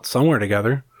 out somewhere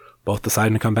together, both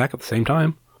deciding to come back at the same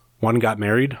time. One got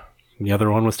married, and the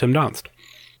other one was Tim Donst.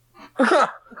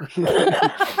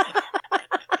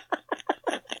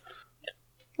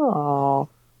 Oh.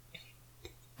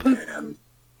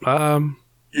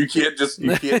 You can't just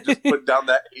put down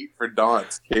that hate for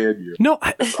Donst, can you? No,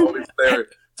 It's always there.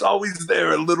 It's always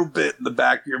there a little bit in the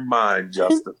back of your mind,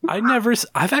 Justin.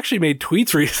 I've actually made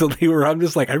tweets recently where I'm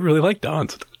just like, I really like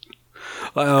Donst.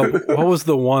 What was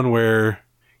the one where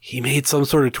he made some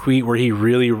sort of tweet where he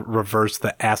really reversed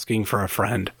the asking for a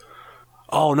friend?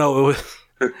 Oh no, it was,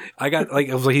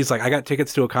 he's like, I got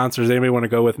tickets to a concert. Does anybody want to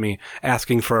go with me?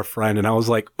 Asking for a friend. And I was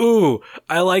like, ooh,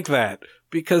 I like that.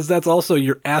 Because that's also,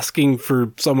 you're asking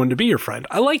for someone to be your friend.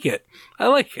 I like it.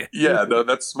 Yeah, no,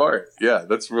 that's smart. Yeah,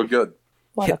 that's real good.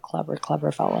 What a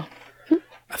clever fellow.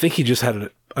 I think he just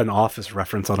had an Office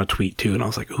reference on a tweet too. And I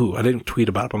was like, ooh, I didn't tweet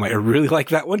about it. But I'm like, I really like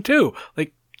that one too.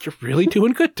 Like, you're really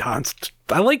doing good, Donst.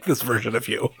 I like this version of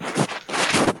you.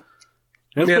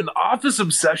 Man, the Office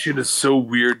obsession is so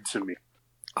weird to me.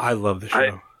 I love the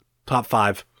show. Top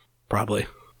 5, probably.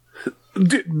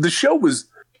 Dude, the show was...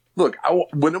 Look,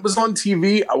 when it was on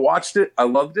TV, I watched it. I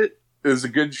loved it. It was a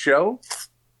good show.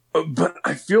 But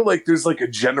I feel like there's like a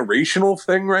generational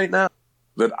thing right now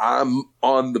that I'm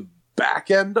on the back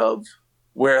end of,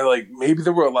 where like maybe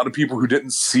there were a lot of people who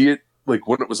didn't see it like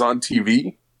when it was on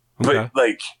TV. But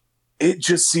like it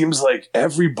just seems like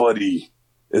everybody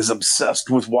is obsessed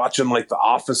with watching like The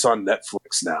Office on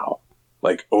Netflix now,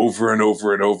 like over and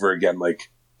over and over again,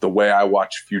 like the way I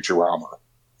watch Futurama.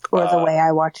 Or the way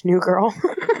I watch New Girl.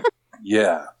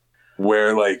 Yeah.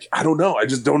 Where, like, I don't know. I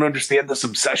just don't understand this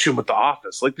obsession with The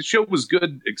Office. Like, the show was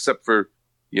good, except for,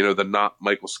 you know, the not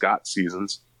Michael Scott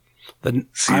seasons.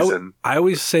 I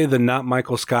always say the not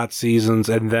Michael Scott seasons,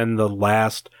 and then the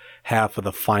last half of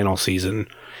the final season.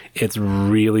 It's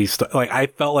really... I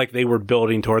felt like they were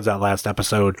building towards that last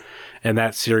episode, and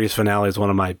that series finale is one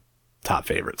of my top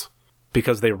favorites.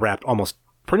 Because they wrapped almost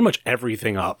pretty much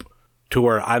everything up. To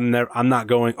where I'm not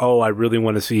going, oh, I really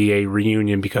want to see a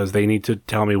reunion because they need to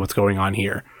tell me what's going on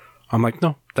here. I'm like,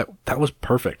 no, that was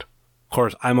perfect. Of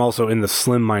course, I'm also in the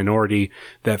slim minority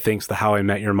that thinks the How I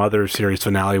Met Your Mother series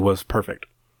finale was perfect.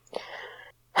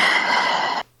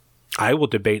 I will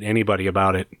debate anybody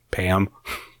about it, Pam,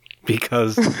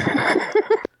 because...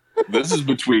 This is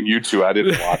between you two. I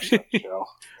didn't watch that show.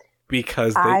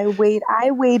 Because I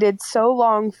waited so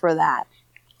long for that.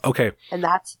 Okay. And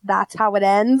that's how it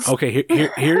ends. Okay,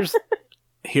 here's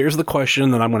the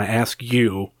question that I'm going to ask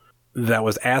you that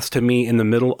was asked to me in the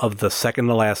middle of the second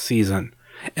to last season,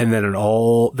 and then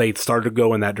they started to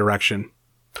go in that direction.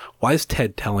 Why is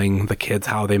Ted telling the kids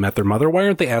how they met their mother? Why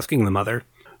aren't they asking the mother?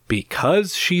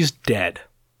 Because she's dead.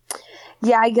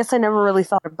 Yeah, I guess I never really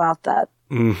thought about that.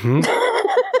 Mm-hmm.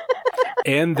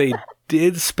 And they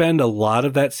did spend a lot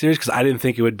of that series, because I didn't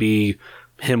think it would be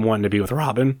him wanting to be with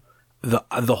Robin. They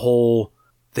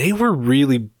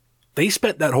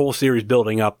spent that whole series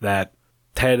building up that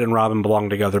Ted and Robin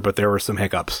belonged together, but there were some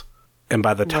hiccups. And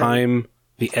by the time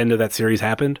the end of that series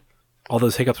happened, all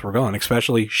those hiccups were gone.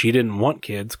 Especially, she didn't want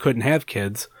kids, couldn't have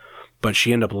kids, but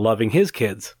she ended up loving his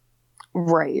kids.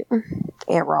 Right.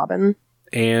 Aunt Robin.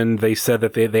 And they said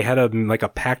that they had a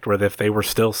pact where if they were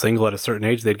still single at a certain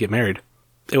age, they'd get married.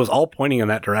 It was all pointing in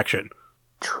that direction.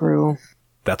 True.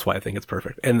 That's why I think it's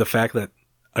perfect. And the fact that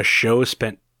a show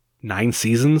spent 9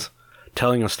 seasons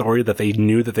telling a story that they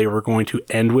knew that they were going to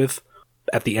end with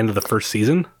at the end of the first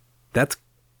season, that's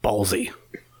ballsy.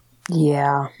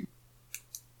 Yeah.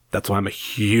 That's why I'm a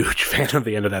huge fan of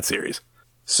the end of that series.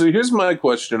 So here's my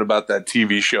question about that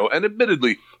TV show. And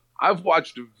admittedly, I've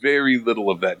watched very little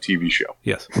of that TV show.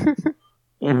 Yes.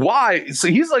 Why? So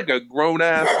he's like a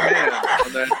grown-ass man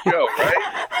on that show,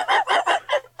 right?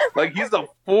 Like, he's a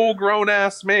full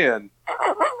grown-ass man.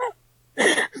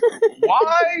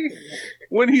 Why,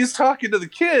 when he's talking to the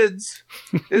kids,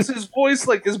 is his voice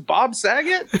like is Bob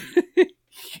Saget?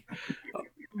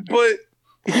 But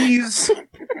his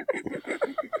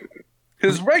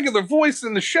regular voice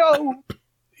in the show,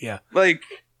 Yeah. like,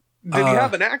 did he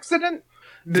have an accident?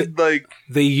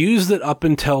 They used it up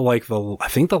until like I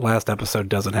think the last episode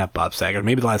doesn't have Bob Saget.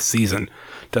 Maybe the last season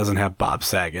doesn't have Bob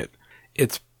Saget.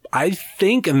 I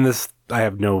think, and this I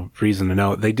have no reason to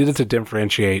know, they did it to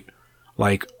differentiate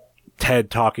like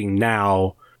Ted talking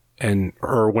now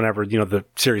or whenever, the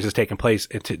series is taking place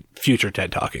into future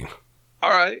Ted talking.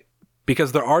 All right.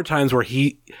 Because there are times where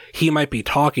he might be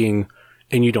talking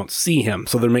and you don't see him.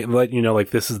 So they're letting you know, like,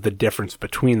 this is the difference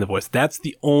between the voice. That's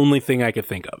the only thing I could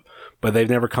think of. But they've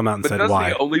never come out and said why.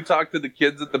 Does he only talk to the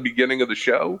kids at the beginning of the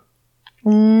show?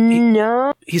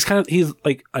 No. He's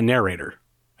like a narrator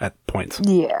at points.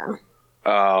 Yeah.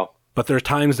 Oh. But there are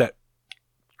times that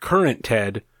current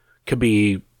Ted could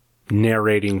be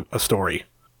narrating a story.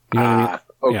 You know what I mean?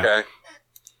 Okay. Yeah.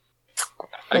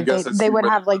 I guess they would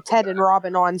have like Ted and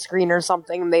Robin on screen or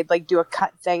something, and they'd like do a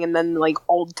cut thing, and then like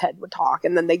old Ted would talk,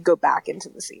 and then they'd go back into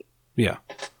the scene. Yeah.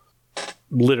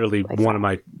 Literally one of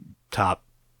my top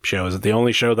shows. The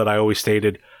only show that I always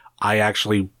stated I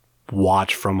actually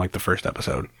watched from like the first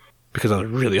episode because I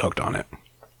was really hooked on it.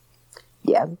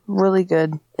 Yeah, really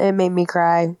good. It made me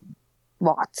cry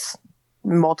lots,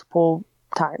 multiple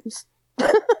times.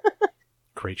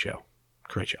 Great show.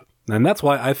 And that's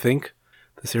why I think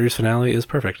the series finale is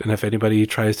perfect. And if anybody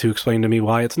tries to explain to me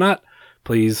why it's not,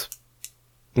 please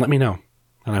let me know.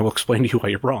 And I will explain to you why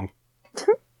you're wrong.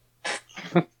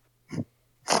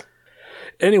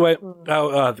 Anyway,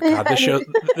 God,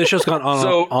 this show's gone on.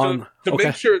 So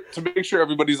to make sure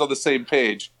everybody's on the same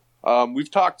page,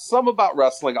 we've talked some about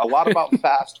wrestling, a lot about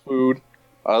fast food,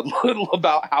 a little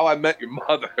about How I Met Your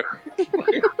Mother.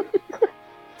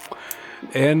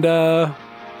 And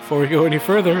before we go any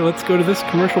further, let's go to this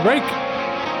commercial break.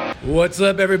 What's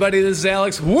up, everybody? This is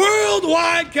Alex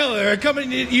Worldwide Keller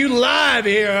coming to you live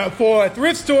here for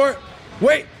Thrift Store.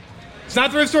 Wait, it's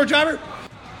not Thrift Store, Driver?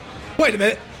 Wait a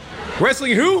minute.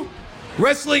 Wrestling who?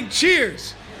 Wrestling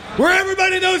Cheers, where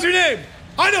everybody knows your name.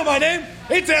 I know my name.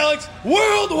 It's Alex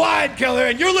Worldwide Keller,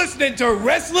 and you're listening to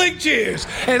Wrestling Cheers.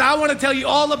 And I want to tell you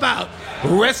all about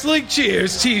Wrestling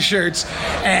Cheers t-shirts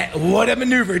at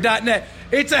whatamaneuver.net.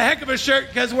 It's a heck of a shirt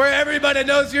because where everybody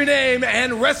knows your name,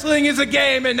 and wrestling is a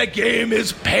game, and the game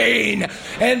is pain.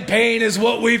 And pain is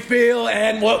what we feel,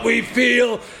 and what we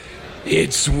feel,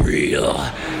 it's real.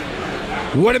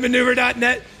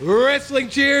 Whatamaneuver.net, Wrestling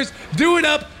Cheers, do it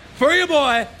up for your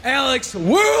boy, Alex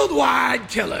Worldwide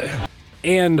Killer.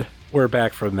 And we're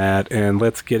back from that, and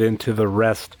let's get into the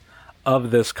rest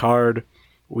of this card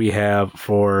we have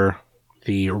for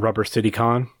the Rubber City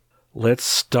Con. Let's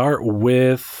start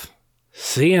with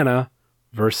Sienna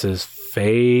versus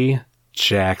Faye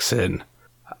Jackson.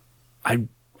 I'm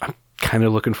kind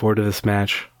of looking forward to this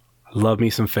match. Love me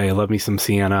some Faye, love me some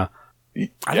Sienna.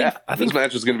 I think this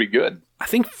match is going to be good. I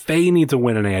think Faye needs a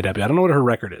win in AIW. I don't know what her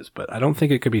record is, but I don't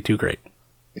think it could be too great.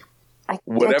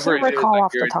 Whatever it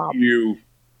is,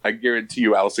 I guarantee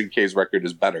you Allison Kay's record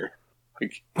is better.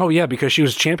 Oh, yeah, because she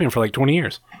was champion for like 20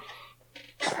 years.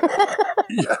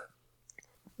 Yeah.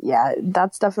 Yeah,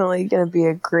 that's definitely going to be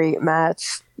a great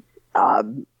match.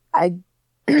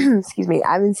 Excuse me,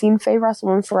 I haven't seen Faye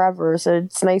wrestle in forever, so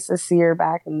it's nice to see her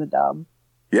back in the dub.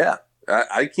 Yeah,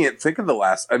 I can't think of the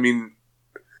last. I mean,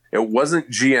 it wasn't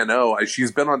GNO.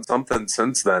 She's been on something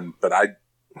since then, but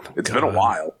it's been a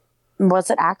while.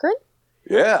 Was it Akron?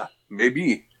 Yeah,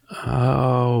 maybe.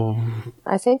 Oh.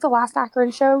 I think the last Akron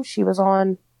show she was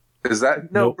on. Is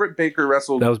that? No, Nope. Britt Baker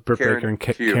wrestled. That was Britt Baker and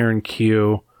Karen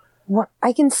Q. What?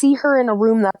 I can see her in a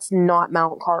room that's not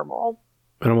Mount Carmel.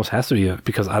 It almost has to be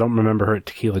because I don't remember her at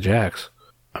Tequila Jack's.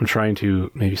 I'm trying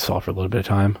to maybe solve for a little bit of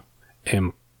time.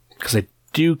 Because I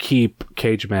do keep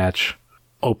Cage Match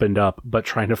opened up, but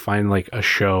trying to find like a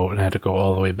show, and I had to go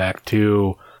all the way back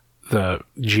to the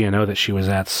GNO that she was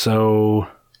at. So,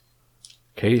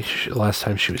 okay, last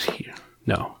time she was here.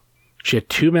 No. She had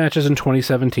 2 matches in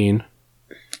 2017.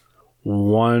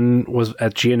 One was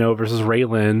at GNO versus Ray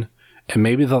Lynn, and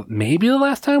maybe the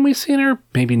last time we've seen her,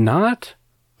 maybe not,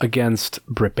 against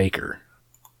Britt Baker.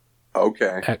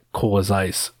 Okay. At Cool as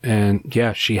Ice. And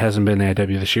yeah, she hasn't been in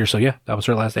AIW this year, so yeah, that was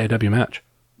her last AIW match.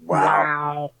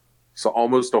 Wow. So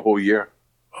almost a whole year.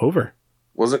 Over.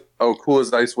 Was it? Oh, Cool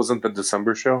as Ice wasn't the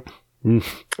December show?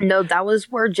 No, that was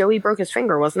where Joey broke his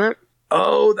finger, wasn't it?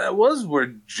 Oh, that was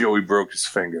where Joey broke his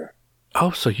finger.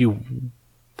 Oh, so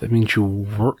that means you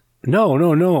were...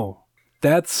 No.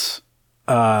 That's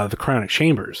the Cryonic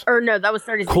Chambers. Or no, that was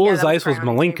 30. Cool as Ice was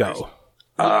Malenko.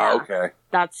 Yeah. Okay.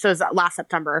 That's last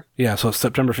September. Yeah, so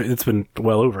September, it's been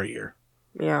well over a year.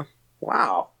 Yeah.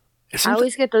 Wow. I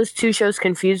always get those two shows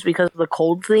confused because of the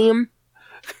cold theme.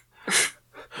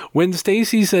 When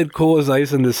Stacy said Cool as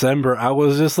Ice in December, I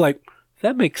was just like,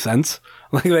 that makes sense.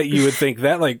 Like that you would think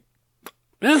that, like,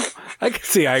 yeah, I can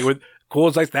see Cool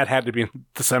as Ice, that had to be in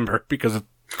December because of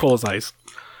Cool as Ice.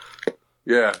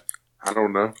 Yeah. I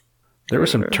don't know. There were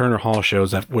some Turner Hall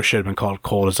shows that should have been called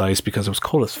Cold as Ice because it was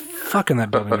cold as fuck in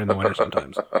that building in the winter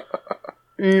sometimes.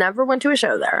 Never went to a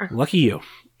show there. Lucky you.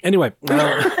 Anyway,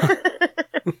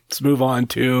 let's move on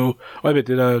to... Wait a minute,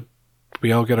 did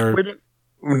we all get our...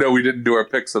 No, we didn't do our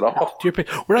picks at all.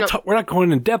 We're not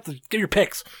going in depth. Give your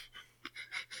picks.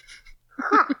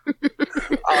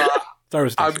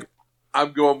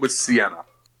 I'm going with Sienna.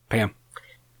 Pam.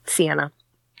 Sienna.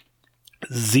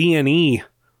 Z&E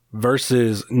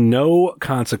versus No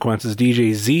Consequences.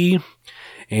 DJ Z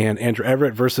and Andrew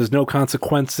Everett versus No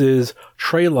Consequences.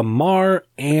 Trey Lamar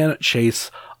and Chase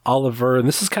Oliver. And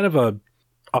this is kind of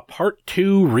a part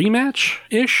 2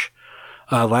 rematch-ish.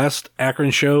 Last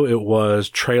Akron show, it was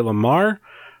Trey Lamar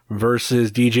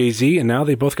versus DJ Z, and now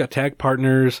they both got tag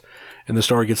partners, and the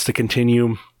story gets to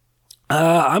continue.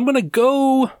 I'm gonna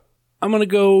go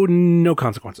No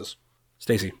Consequences.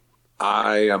 Stacy.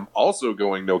 I am also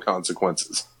going No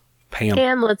Consequences. Pam.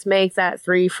 And let's make that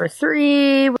 3 for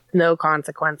 3 with No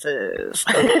Consequences.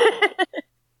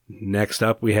 Next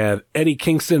up, we have Eddie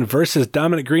Kingston versus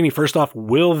Dominic Greeny. First off,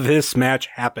 will this match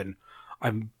happen?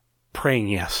 I'm praying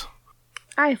yes.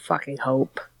 I fucking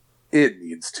hope. It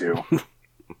needs to.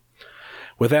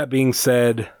 With that being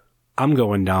said, I'm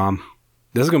going Dom.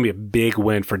 This is going to be a big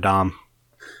win for Dom.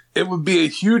 It would be a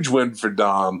huge win for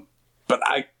Dom, but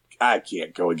I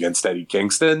can't go against Eddie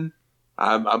Kingston.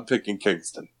 I'm picking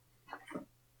Kingston.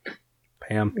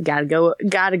 Pam. Gotta go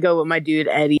with my dude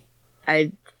Eddie.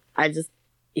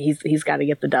 He's got to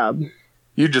get the dub.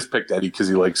 You just picked Eddie because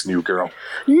he likes New Girl.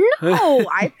 No,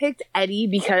 I picked Eddie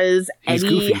because He's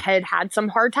Eddie goofy. had some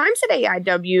hard times at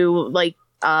AIW. Like,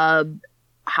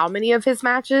 how many of his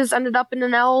matches ended up in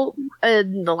an L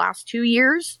in the last 2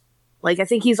 years? Like, I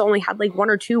think he's only had like 1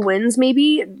 or 2 wins,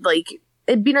 maybe. Like,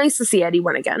 it'd be nice to see Eddie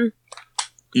win again.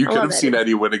 You could love have seen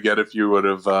Eddie win again if you would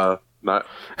have not.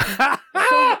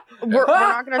 We're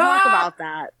not going to talk about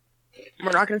that.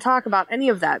 We're not going to talk about any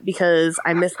of that because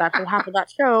I missed that whole half of that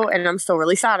show and I'm still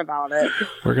really sad about it.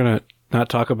 We're going to not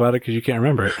talk about it because you can't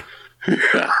remember it.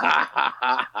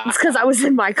 It's because I was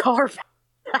in my car.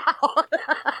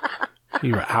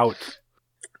 You were out.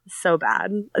 So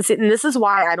bad. See, and this is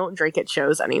why I don't drink at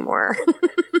shows anymore.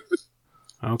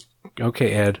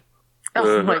 Okay, Ed.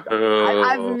 Oh my God.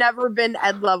 I've never been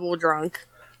Ed level drunk.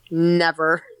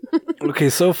 Never. Okay,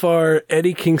 so far,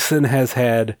 Eddie Kingston has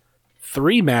had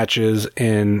 3 matches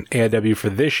in AIW for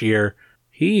this year.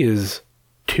 He is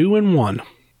 2-1.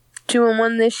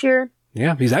 2-1 this year?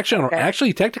 Yeah, he's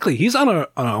actually technically he's on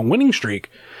a winning streak.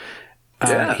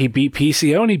 Yeah. He beat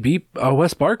PCO and he beat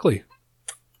Wes Barkley.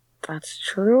 That's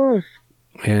true.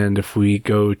 And if we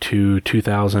go to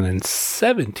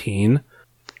 2017,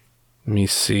 let me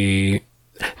see.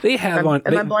 They have Am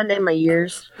I blending my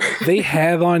years? They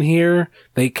have on here.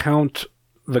 They count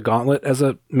the Gauntlet as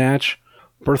a match.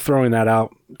 We're throwing that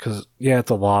out because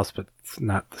it's a loss, but it's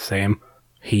not the same.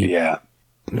 He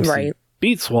Right.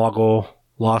 beat Swoggle,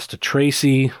 lost to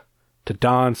Tracy, to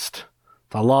Donst,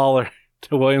 to Lawler,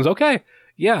 to Williams. Okay,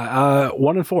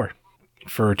 1-4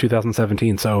 for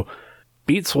 2017. So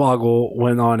beat Swoggle,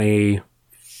 went on a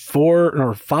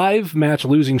 5 match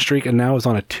losing streak, and now is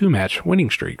on a 2 match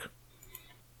winning streak.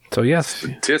 So yes,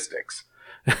 Statistics.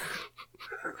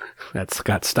 that's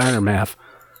Scott Steiner math.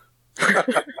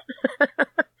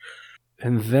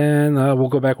 And then we'll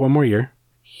go back one more year.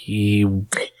 He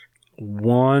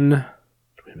won.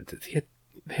 Wait a minute, they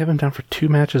have him down for 2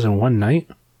 matches in one night?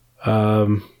 Yeah,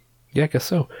 I guess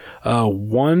so.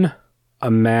 Won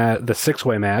the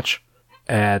 6-way match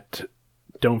at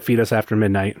Don't Feed Us After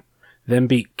Midnight. Then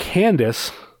beat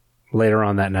Candice later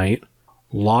on that night.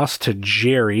 Lost to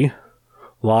Jerry.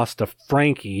 Lost to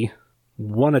Frankie.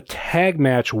 Won a tag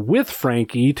match with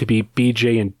Frankie to beat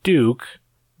BJ and Duke.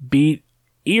 Beat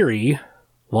Erie.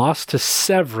 Lost to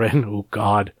Severin. Oh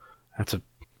God, that's a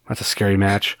scary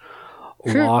match.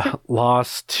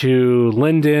 Lost to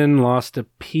Lyndon. Lost to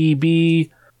PB.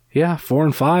 Yeah,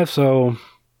 4-5. So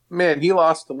Man, he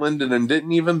lost to Lyndon and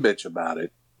didn't even bitch about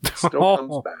it. Still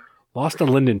comes back. Lost to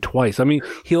Lyndon twice. I mean,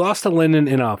 he lost to Lyndon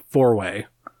in a 4-way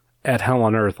at Hell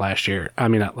on Earth last year. I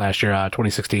mean, not last year,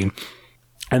 2016.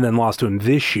 And then lost to him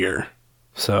this year.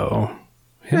 So,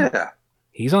 Yeah.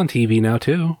 he's on TV now,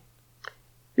 too.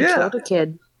 Yeah. Killed a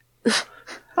kid.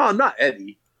 Oh, not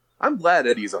Eddie. I'm glad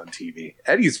Eddie's on TV.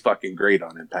 Eddie's fucking great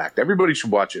on Impact. Everybody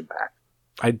should watch Impact.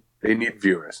 They need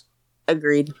viewers.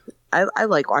 Agreed. I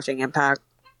like watching Impact.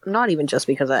 Not even just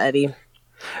because of Eddie.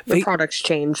 The product's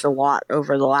changed a lot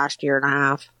over the last year and a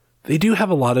half. They do have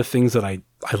a lot of things that I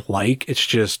like. It's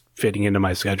just fitting into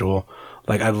my schedule.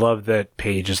 Like, I love that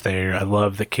Paige is there. I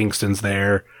love that Kingston's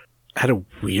there. I had a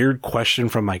weird question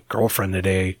from my girlfriend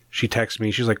today. She texted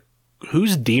me. She's like,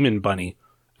 who's Demon Bunny?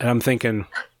 And I'm thinking,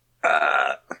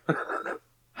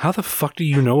 how the fuck do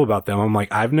you know about them? I'm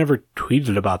like, I've never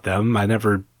tweeted about them. I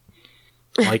never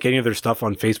like any of their stuff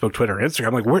on Facebook, Twitter, Instagram.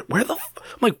 I'm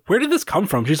like, where did this come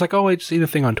from? She's like, oh, I just see the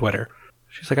thing on Twitter.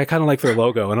 She's like, I kind of like their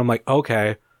logo. And I'm like,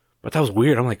 okay. But that was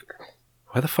weird. I'm like,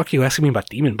 why the fuck are you asking me about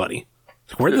Demon Bunny?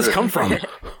 Like, where did this come from?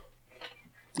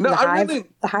 No, The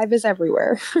Hive is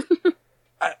everywhere.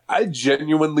 I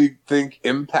genuinely think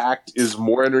Impact is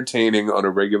more entertaining on a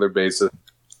regular basis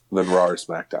than Raw or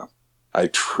SmackDown. I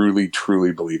truly,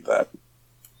 truly believe that.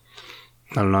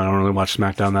 I don't know. I don't really watch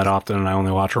SmackDown that often, and I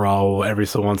only watch Raw every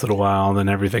so once in a while, and then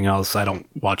everything else, I don't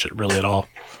watch it really at all.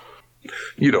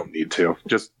 You don't need to.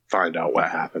 Just find out what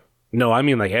happened. No, I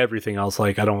mean like everything else.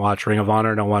 Like, I don't watch Ring of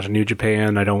Honor, I don't watch New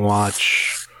Japan, I don't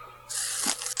watch...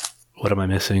 What am I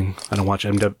missing? I don't watch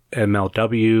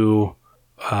MLW,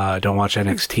 don't watch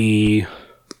NXT,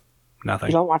 nothing.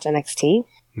 You don't watch NXT?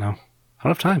 No. I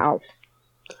don't have time. Oh.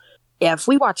 Yeah, if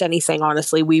we watch anything,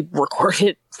 honestly, we record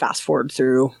it, fast forward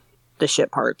through the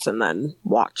shit parts, and then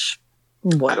watch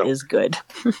what is good.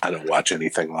 I don't watch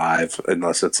anything live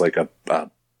unless it's like a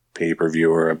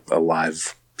pay-per-view or a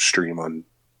live stream on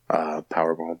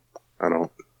Powerbomb.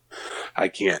 I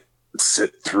can't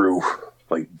sit through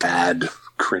like bad,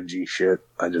 cringy shit.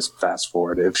 I just fast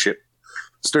forward. If shit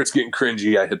starts getting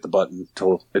cringy, I hit the button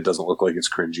until it doesn't look like it's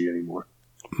cringy anymore.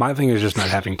 My thing is just not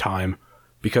having time,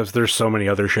 because there's so many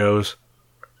other shows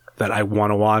that I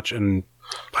want to watch, and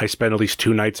I spend at least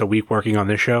 2 nights a week working on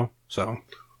this show, so...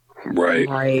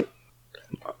 Right.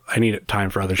 I need time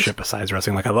for other shit besides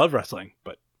wrestling. Like, I love wrestling,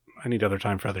 but I need other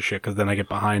time for other shit, because then I get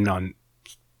behind on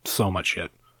so much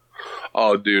shit.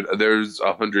 Oh, dude, there's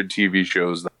 100 TV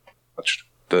shows that I watched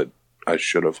that I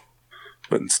should have,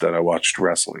 but instead I watched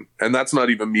wrestling. And that's not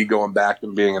even me going back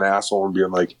and being an asshole and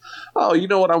being like, oh, you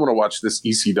know what, I want to watch this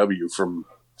ECW from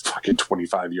fucking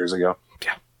 25 years ago.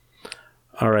 Yeah.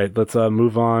 All right, let's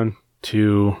move on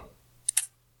to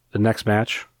the next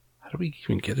match. How do we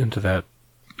even get into that?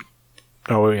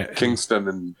 Oh, yeah. Kingston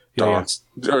and Dom.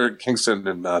 Yeah. Or Kingston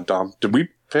and Dom. Did we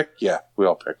pick? Yeah, we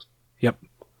all picked. Yep.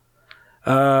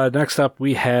 Next up,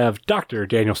 we have Dr.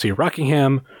 Daniel C.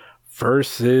 Rockingham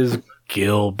versus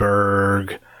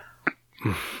Gillberg.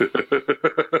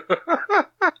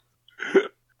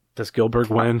 Does Gillberg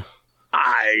win?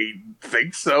 I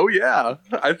think so, yeah.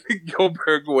 I think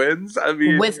Gillberg wins. I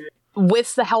mean...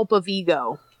 With the help of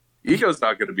Ego. Ego's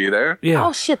not going to be there. Yeah.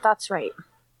 Oh, shit, that's right.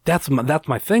 That's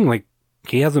my thing. Like,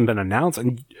 he hasn't been announced,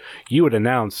 and you would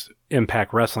announce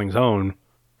Impact Wrestling's own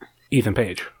Ethan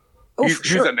Page. Oh,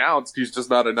 He's announced. He's just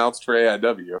not announced for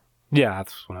AIW. Yeah,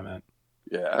 that's what I meant.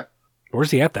 Yeah.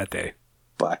 Where's he at that day?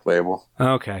 Black Label.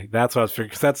 Okay, that's what I was figuring,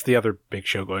 because that's the other big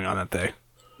show going on that day.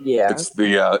 Yeah. It's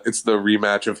the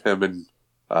rematch of him and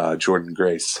Jordan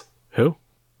Grace. Who?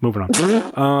 Moving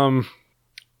on.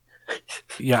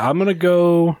 Yeah, I'm gonna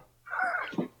go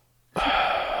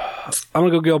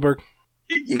Gillberg.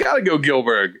 You gotta go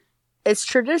Gillberg. It's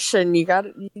tradition. You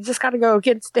just gotta go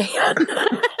against Dan.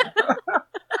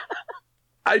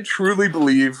 I truly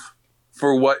believe,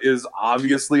 for what is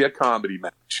obviously a comedy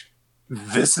match,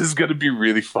 this is gonna be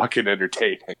really fucking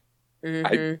entertaining.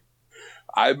 Mm-hmm.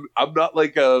 I'm not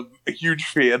like a huge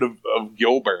fan of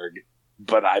Gillberg,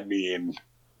 but I mean,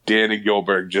 Dan and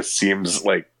Gillberg just seems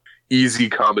like easy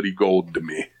comedy gold to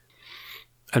me.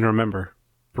 And remember,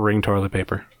 bring toilet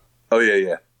paper. Oh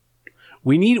yeah.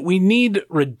 We need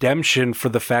redemption for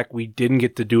the fact we didn't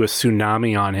get to do a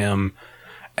tsunami on him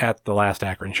at the last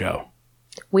Akron show.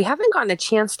 We haven't gotten a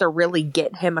chance to really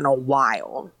get him in a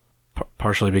while.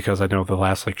 Partially because I know the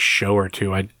last show or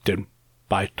two I didn't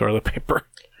buy toilet paper.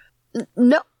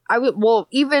 No,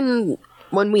 even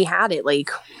when we had it, we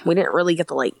didn't really get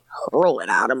to hurl it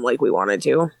at him like we wanted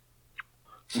to.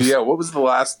 Yeah, what was the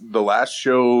last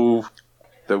show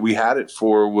that we had it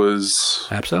for was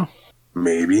Abso?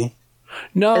 Maybe.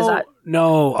 No.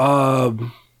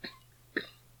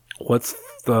 What's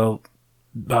the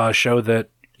show that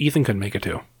Ethan couldn't make it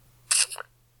to?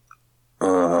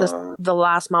 The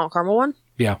last Mount Carmel one?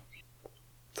 Yeah.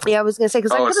 Yeah, I was going to say,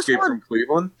 because I could have Escape sworn, from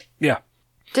Cleveland? Yeah.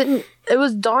 it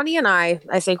was Donnie and I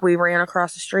think we ran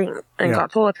across the street and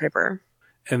got toilet paper.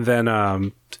 And then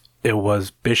it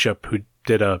was Bishop who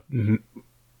did a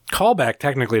callback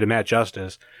technically to Matt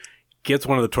Justice, gets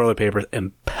one of the toilet papers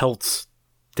and pelts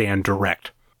Dan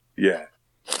direct. Yeah.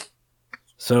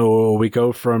 So we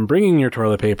go from bringing your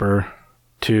toilet paper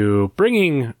to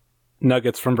bringing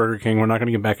nuggets from Burger King. We're not going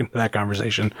to get back into that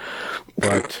conversation.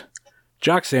 But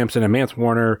Jock Sampson and Mance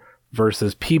Warner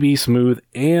versus PB Smooth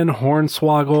and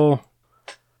Hornswoggle.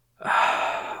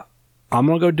 I'm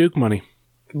going to go Duke money.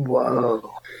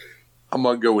 Whoa. I'm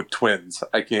gonna go with Twins.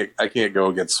 I can't go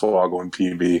against Swoggle and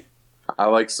PB. I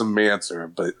like some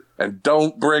Manser, and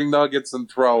don't bring nuggets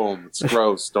and throw them. It's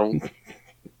gross. Don't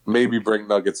maybe bring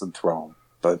nuggets and throw them,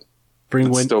 but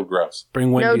it's still gross.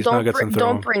 Bring Wendy's nuggets and throw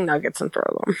them. Don't bring nuggets and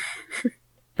throw them.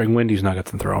 Bring Wendy's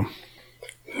nuggets and throw them.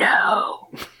 No.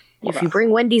 If you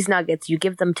bring Wendy's nuggets, you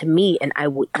give them to me, and I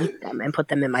will eat them and put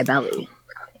them in my belly.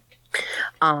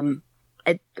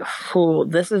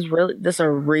 This is a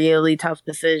really tough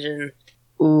decision.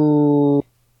 Ooh,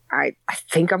 I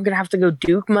think I'm gonna have to go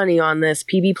Duke money on this.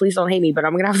 PB, please don't hate me, but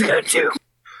I'm gonna have to go Duke.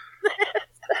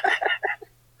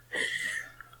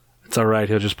 It's all right.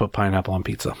 He'll just put pineapple on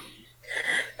pizza.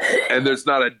 And there's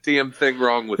not a damn thing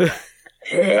wrong with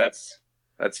that.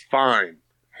 That's fine.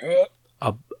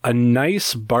 A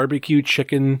nice barbecue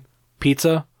chicken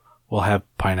pizza will have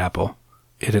pineapple.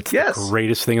 It's the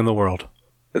greatest thing in the world.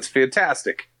 That's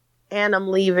fantastic. And I'm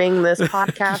leaving this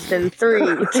podcast in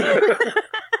 3.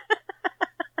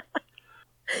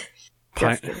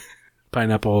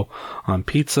 Pineapple on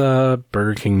pizza,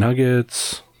 Burger King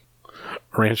nuggets,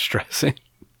 ranch dressing.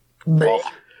 What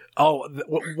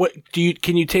do you?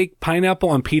 Can you take pineapple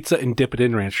on pizza and dip it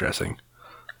in ranch dressing?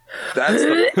 That's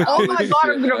the oh my god!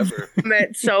 I'm gonna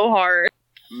vomit so hard.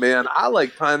 Man, I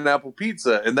like pineapple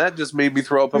pizza, and that just made me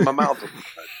throw up in my mouth.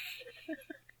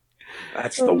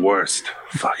 That's the worst.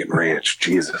 Fucking ranch,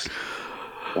 Jesus.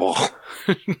 Oh.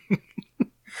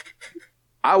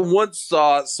 I once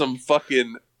saw some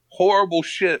fucking horrible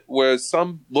shit where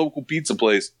some local pizza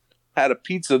place had a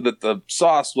pizza that the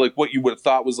sauce, like what you would have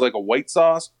thought was like a white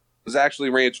sauce, was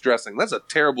actually ranch dressing. That's a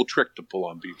terrible trick to pull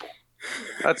on people.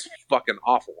 That's fucking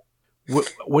awful.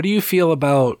 What do you feel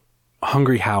about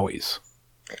Hungry Howie's?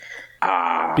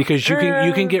 Because you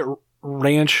can get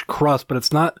ranch crust, but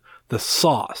it's not the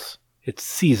sauce. It's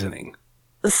seasoning.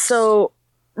 So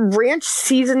ranch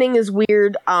seasoning is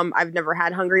weird. I've never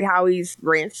had Hungry Howie's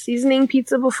ranch seasoning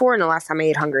pizza before, and the last time I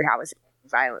ate Hungry Howie's, I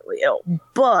was violently ill.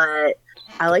 But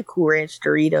I like Cool Ranch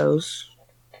Doritos.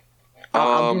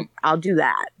 I'll do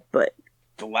that. But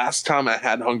the last time I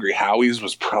had Hungry Howie's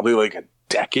was probably like a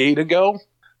decade ago.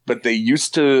 But they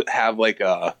used to have like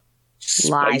a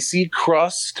spicy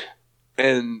crust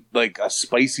and like a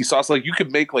spicy sauce. Like you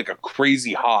could make like a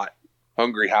crazy hot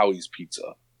Hungry Howie's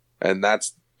pizza, and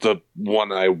that's the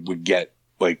one I would get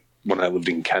like when I lived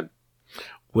in Kent.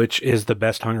 Which is the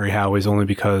best Hungry Howie's only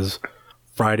because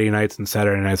Friday nights and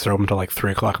Saturday nights are open until like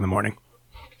 3 o'clock in the morning.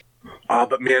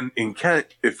 But man, in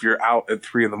Kent, if you're out at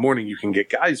 3 in the morning, you can get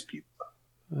Guy's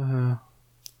pizza.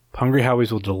 Hungry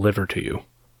Howie's will deliver to you.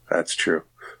 That's true.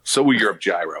 So will Europe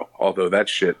Gyro, although that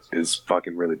shit is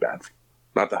fucking really bad.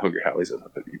 Not the Hungry Howie's,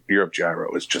 but Europe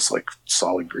Gyro is just like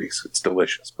solid grease. It's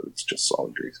delicious, but it's just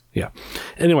solid grease. Yeah.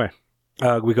 Anyway,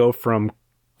 we go from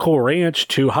Cool Ranch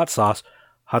to Hot Sauce.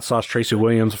 Hot Sauce Tracy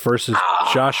Williams versus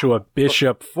Joshua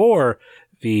Bishop for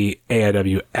the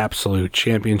AIW Absolute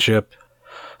Championship.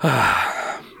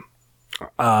 I'm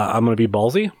going to be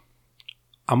ballsy.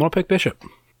 I'm going to pick Bishop.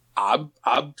 I'm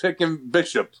picking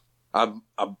Bishop. I'm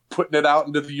putting it out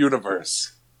into the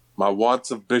universe. My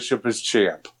wants of Bishop as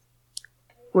champ.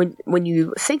 When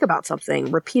you think about something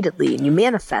repeatedly and you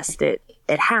manifest it,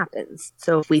 it happens.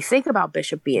 So if we think about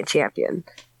Bishop being champion,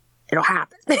 it'll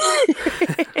happen.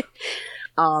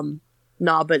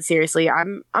 No, but seriously,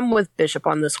 I'm with Bishop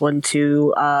on this one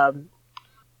too.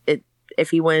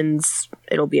 If he wins,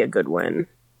 it'll be a good win.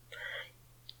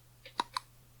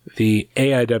 The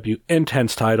AIW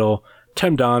Intense title,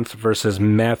 Tim Donst versus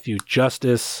Matthew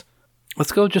Justice.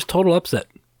 Let's go just total upset.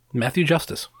 Matthew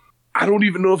Justice. I don't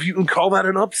even know if you can call that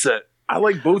an upset. I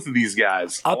like both of these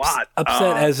guys a lot.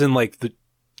 Upset as in like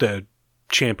the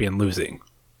champion losing.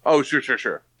 Oh,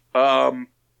 sure. And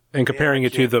comparing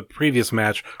it to the previous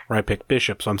match where I picked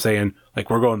Bishop, so I'm saying like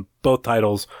we're going both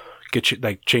titles,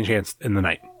 change hands in the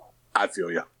night. I feel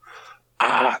you.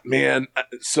 Man.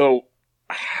 So,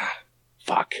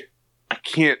 fuck. I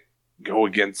can't go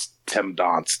against Tim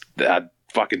Donst. That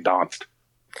fucking Donst.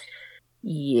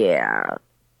 Yeah.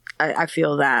 I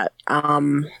feel that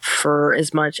for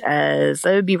as much as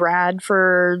it would be rad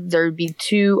for there to be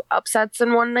 2 upsets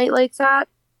in one night like that,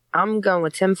 I'm going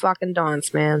with Tim fucking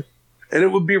Donst, man. And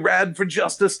it would be rad for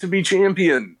Justice to be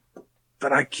champion,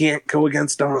 but I can't go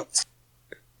against Donst.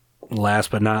 Last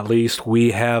but not least,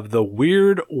 we have the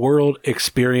Weird World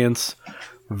Experience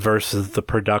versus the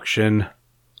Production.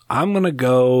 I'm going to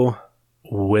go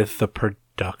with the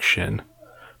Production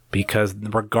because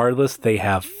regardless, they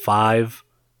have 5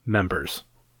 members.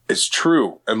 It's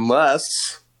true,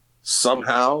 unless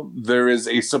somehow there is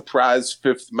a surprise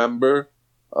 5th member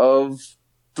of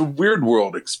the Weird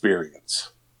World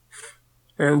Experience.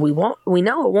 And we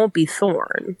know it won't be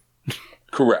Thorn.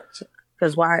 Correct.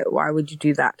 Because why would you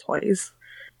do that twice?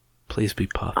 Please be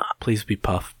Puff. Please be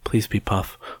Puff. Please be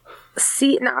Puff.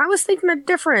 See, now I was thinking of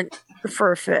different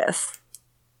for a 5th.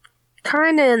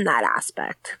 Kind of in that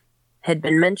aspect. Had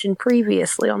been mentioned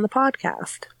previously on the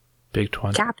podcast. Big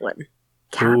Twin. Kaplan,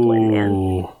 man.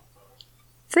 Ooh.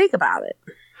 Think about it.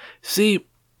 See,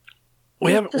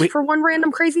 for one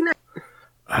random crazy night.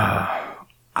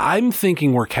 I'm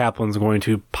thinking where Kaplan's going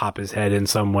to pop his head in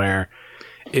somewhere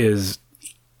is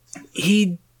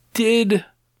he did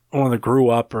when they grew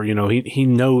up, or he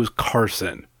knows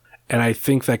Carson, and I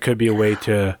think that could be a way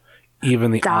to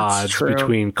even the odds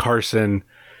between Carson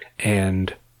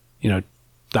and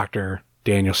Dr.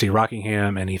 Daniel C.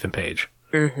 Rockingham and Ethan Page.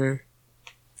 Mm-hmm.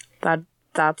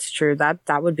 That's true.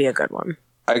 That would be a good one.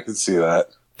 I can see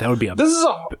that. That would be a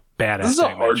badass. This is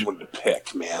a hard one to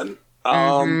pick, man.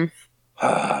 I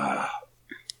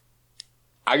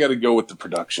got to go with the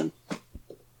Production.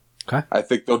 Okay. I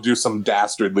think they'll do some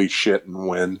dastardly shit and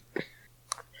win.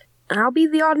 And I'll be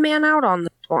the odd man out on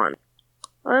this one.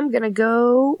 I'm gonna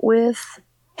go with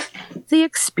the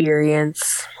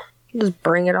Experience. Just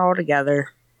bring it all together.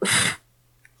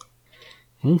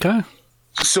 Okay.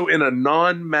 So in a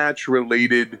non-match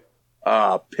related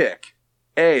pick,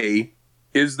 A,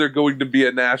 is there going to be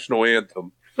a national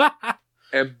anthem?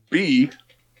 And B,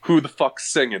 who the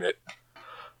fuck's singing it?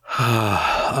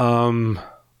 I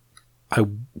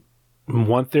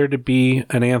want there to be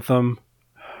an anthem.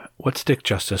 What's Dick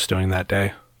Justice doing that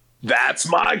day? That's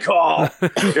my call.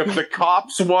 If the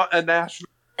cops want a national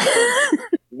anthem,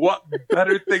 what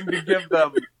better thing to give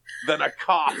them than a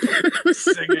cop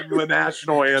singing the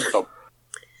national anthem?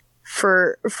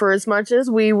 For as much as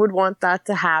we would want that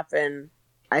to happen,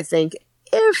 I think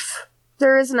if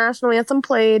there is a national anthem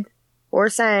played or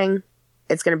sang,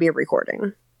 it's going to be a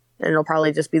recording. And it'll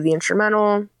probably just be the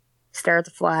instrumental, stare at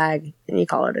the flag, and you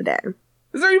call it a day.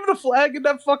 Is there even a flag in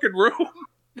that fucking room?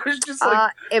 There's just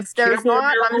if there's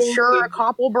not, I'm sure a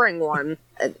cop will bring one.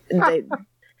 We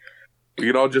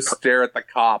can all just stare at the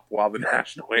cop while the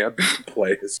national anthem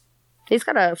plays. He's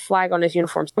got a flag on his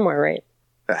uniform somewhere, right?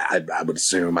 I would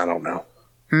assume. I don't know.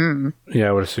 Yeah,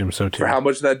 I would assume so too. For how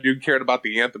much that dude cared about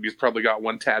the anthem, he's probably got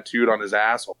one tattooed on his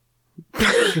asshole.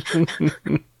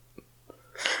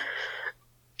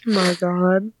 My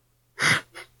God.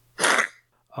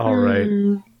 All right.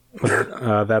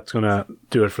 That's going to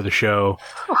do it for the show.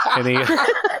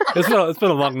 It's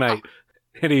been a long night.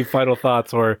 Any final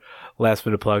thoughts or last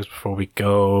minute plugs before we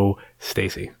go,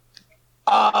 Stacy?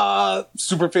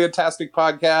 Super fantastic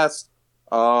podcast.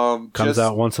 Comes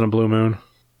out once in a blue moon.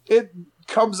 It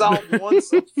comes out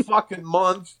once a fucking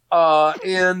month.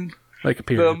 And like a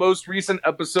period. The most recent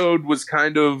episode was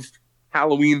kind of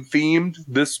Halloween themed.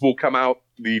 This will come out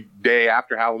the day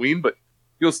after Halloween, but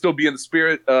you'll still be in the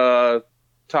spirit.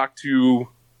 Talk to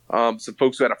some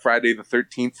folks who had a Friday the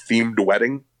 13th themed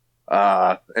wedding.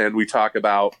 And we talk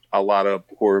about a lot of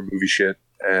horror movie shit.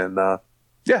 And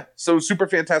so super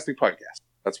fantastic podcast.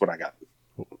 That's what I got.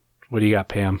 What do you got,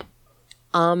 Pam?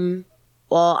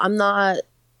 Well, I'm not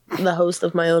the host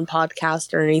of my own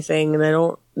podcast or anything, and I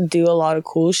don't do a lot of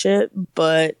cool shit,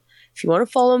 but if you want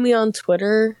to follow me on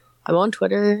Twitter, I'm on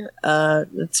Twitter.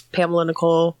 It's Pamela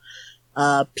Nicole,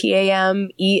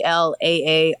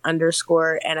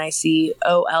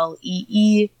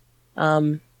 PAMELAA_NICOLEE.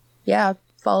 Yeah,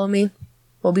 follow me.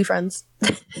 We'll be friends.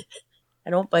 I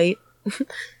don't bite.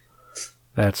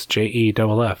 That's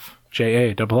JEFF.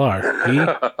 JARRET.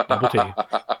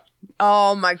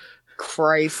 Oh my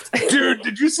Christ. Dude,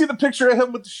 did you see the picture of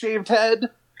him with the shaved head?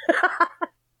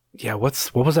 Yeah,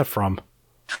 what was that from?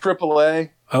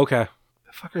 AAA. Okay.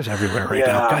 The fucker's everywhere right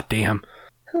now. God damn.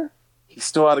 He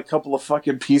still had a couple of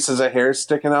fucking pieces of hair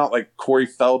sticking out like Corey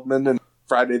Feldman in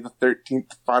Friday the 13th,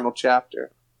 the final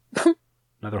chapter.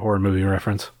 Another horror movie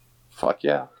reference. Fuck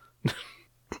yeah.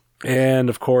 And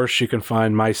of course, you can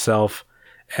find myself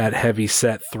at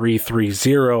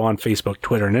Heavyset330 on Facebook,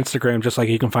 Twitter, and Instagram, just like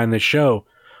you can find this show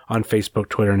on Facebook,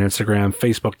 Twitter, and Instagram.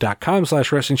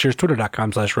 Facebook.com/WrestlingCheers,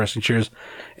 Twitter.com/WrestlingCheers,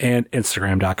 and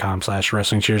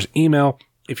Instagram.com/WrestlingCheers. Email,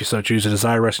 if you so choose to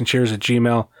desire,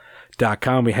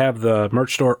 WrestlingCheers@gmail.com. We have the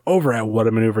merch store over at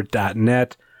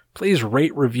whatamaneuver.net. Please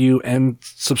rate, review, and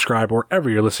subscribe wherever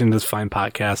you're listening to this fine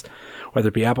podcast, whether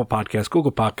it be Apple Podcasts,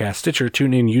 Google Podcasts, Stitcher,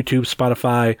 TuneIn, YouTube,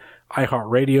 Spotify,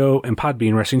 iHeartRadio, and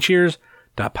Podbean.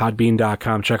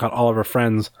 WrestlingCheers.podbean.com. Check out all of our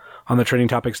friends on the Trending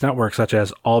Topics Network, such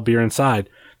as All Beer Inside,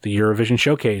 the Eurovision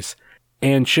Showcase,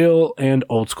 and Chill and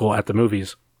Old School at the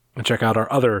Movies. And check out our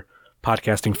other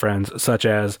podcasting friends, such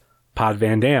as Pod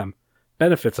Van Dam,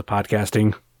 Benefits of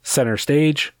Podcasting, Center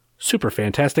Stage, Super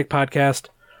Fantastic Podcast,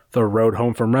 The Road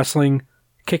Home from Wrestling,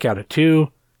 Kick Out at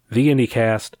 2, The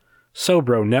IndieCast,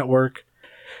 Sobro Network,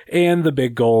 and the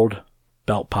Big Gold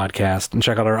Belt Podcast. And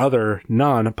check out our other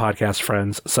non-podcast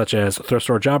friends, such as Thrift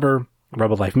Store Jobber,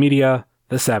 Rebel Life Media,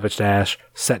 The Savage Dash,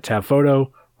 Set Tab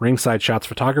Photo, Ringside Shots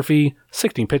Photography,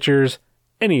 16 Pictures,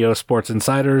 NEO Sports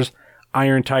Insiders,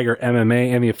 Iron Tiger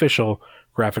MMA, and the official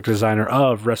graphic designer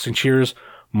of Wrestling Cheers,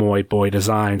 Moy Boy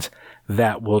Designs.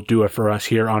 That will do it for us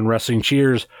here on Wrestling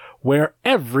Cheers, where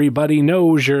everybody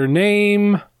knows your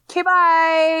name. Okay,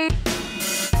 bye.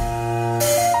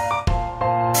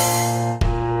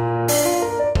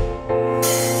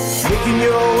 Making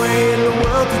your way in the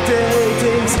world today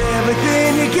takes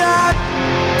everything you got.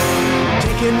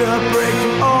 Taking a break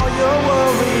from all your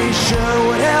worries sure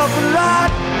would help a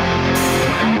lot.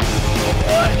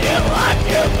 Would you like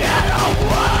to get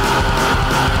away?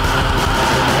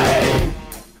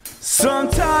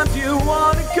 Sometimes you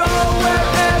wanna go where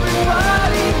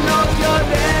everybody knows your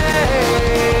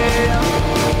name,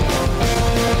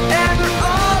 and they're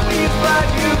always glad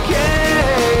you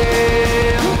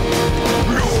came.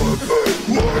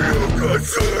 What you can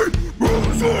say,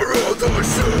 rules around the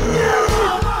sea.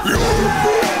 You're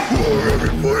where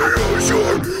everybody knows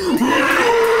your name.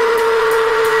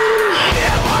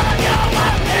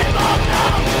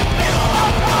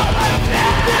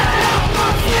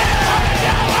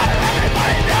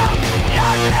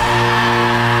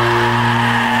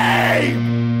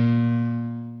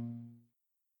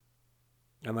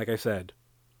 And like I said,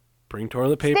 bring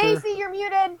toilet paper. Stacy, you're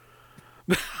muted.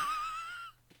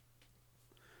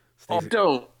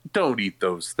 Oh, don't eat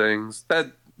those things.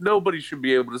 That nobody should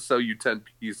be able to sell you 10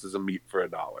 pieces of meat for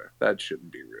 $1. That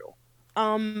shouldn't be real.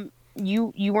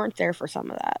 You weren't there for some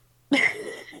of that.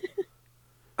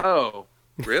 Oh,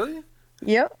 really?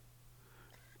 Yep.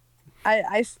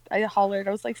 I hollered.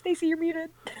 I was like, "Stacy, you're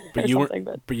muted." But you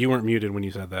weren't muted when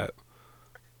you said that.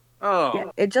 Oh,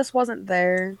 yeah, it just wasn't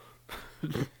there.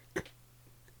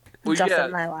 Well, Justin yeah.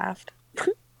 and I laughed.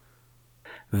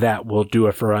 That will do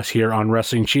it for us here on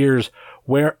Wrestling Cheers,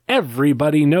 where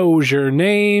everybody knows your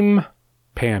name.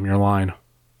 Pam, your line.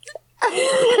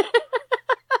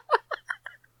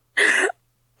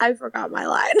 I forgot my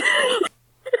line.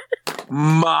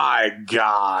 My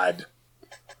God.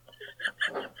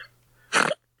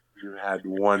 You had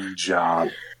one job.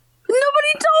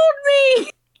 Nobody told me.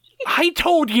 I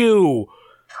told you.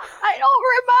 I don't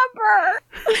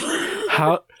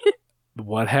remember.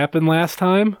 What happened last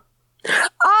time?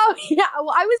 Oh yeah.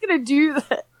 Well, I was gonna do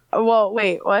that. Well,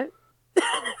 wait. What?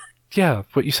 Yeah,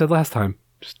 what you said last time.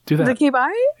 Just do that. The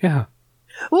KBI? Yeah.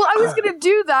 Well, I was gonna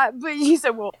do that, but you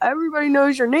said, "Well, everybody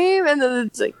knows your name," and then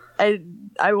it's like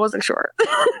I wasn't sure.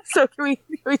 So can we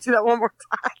do that one more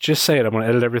time? Just say it. I'm going to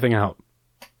edit everything out.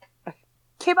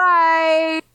 Okay, bye.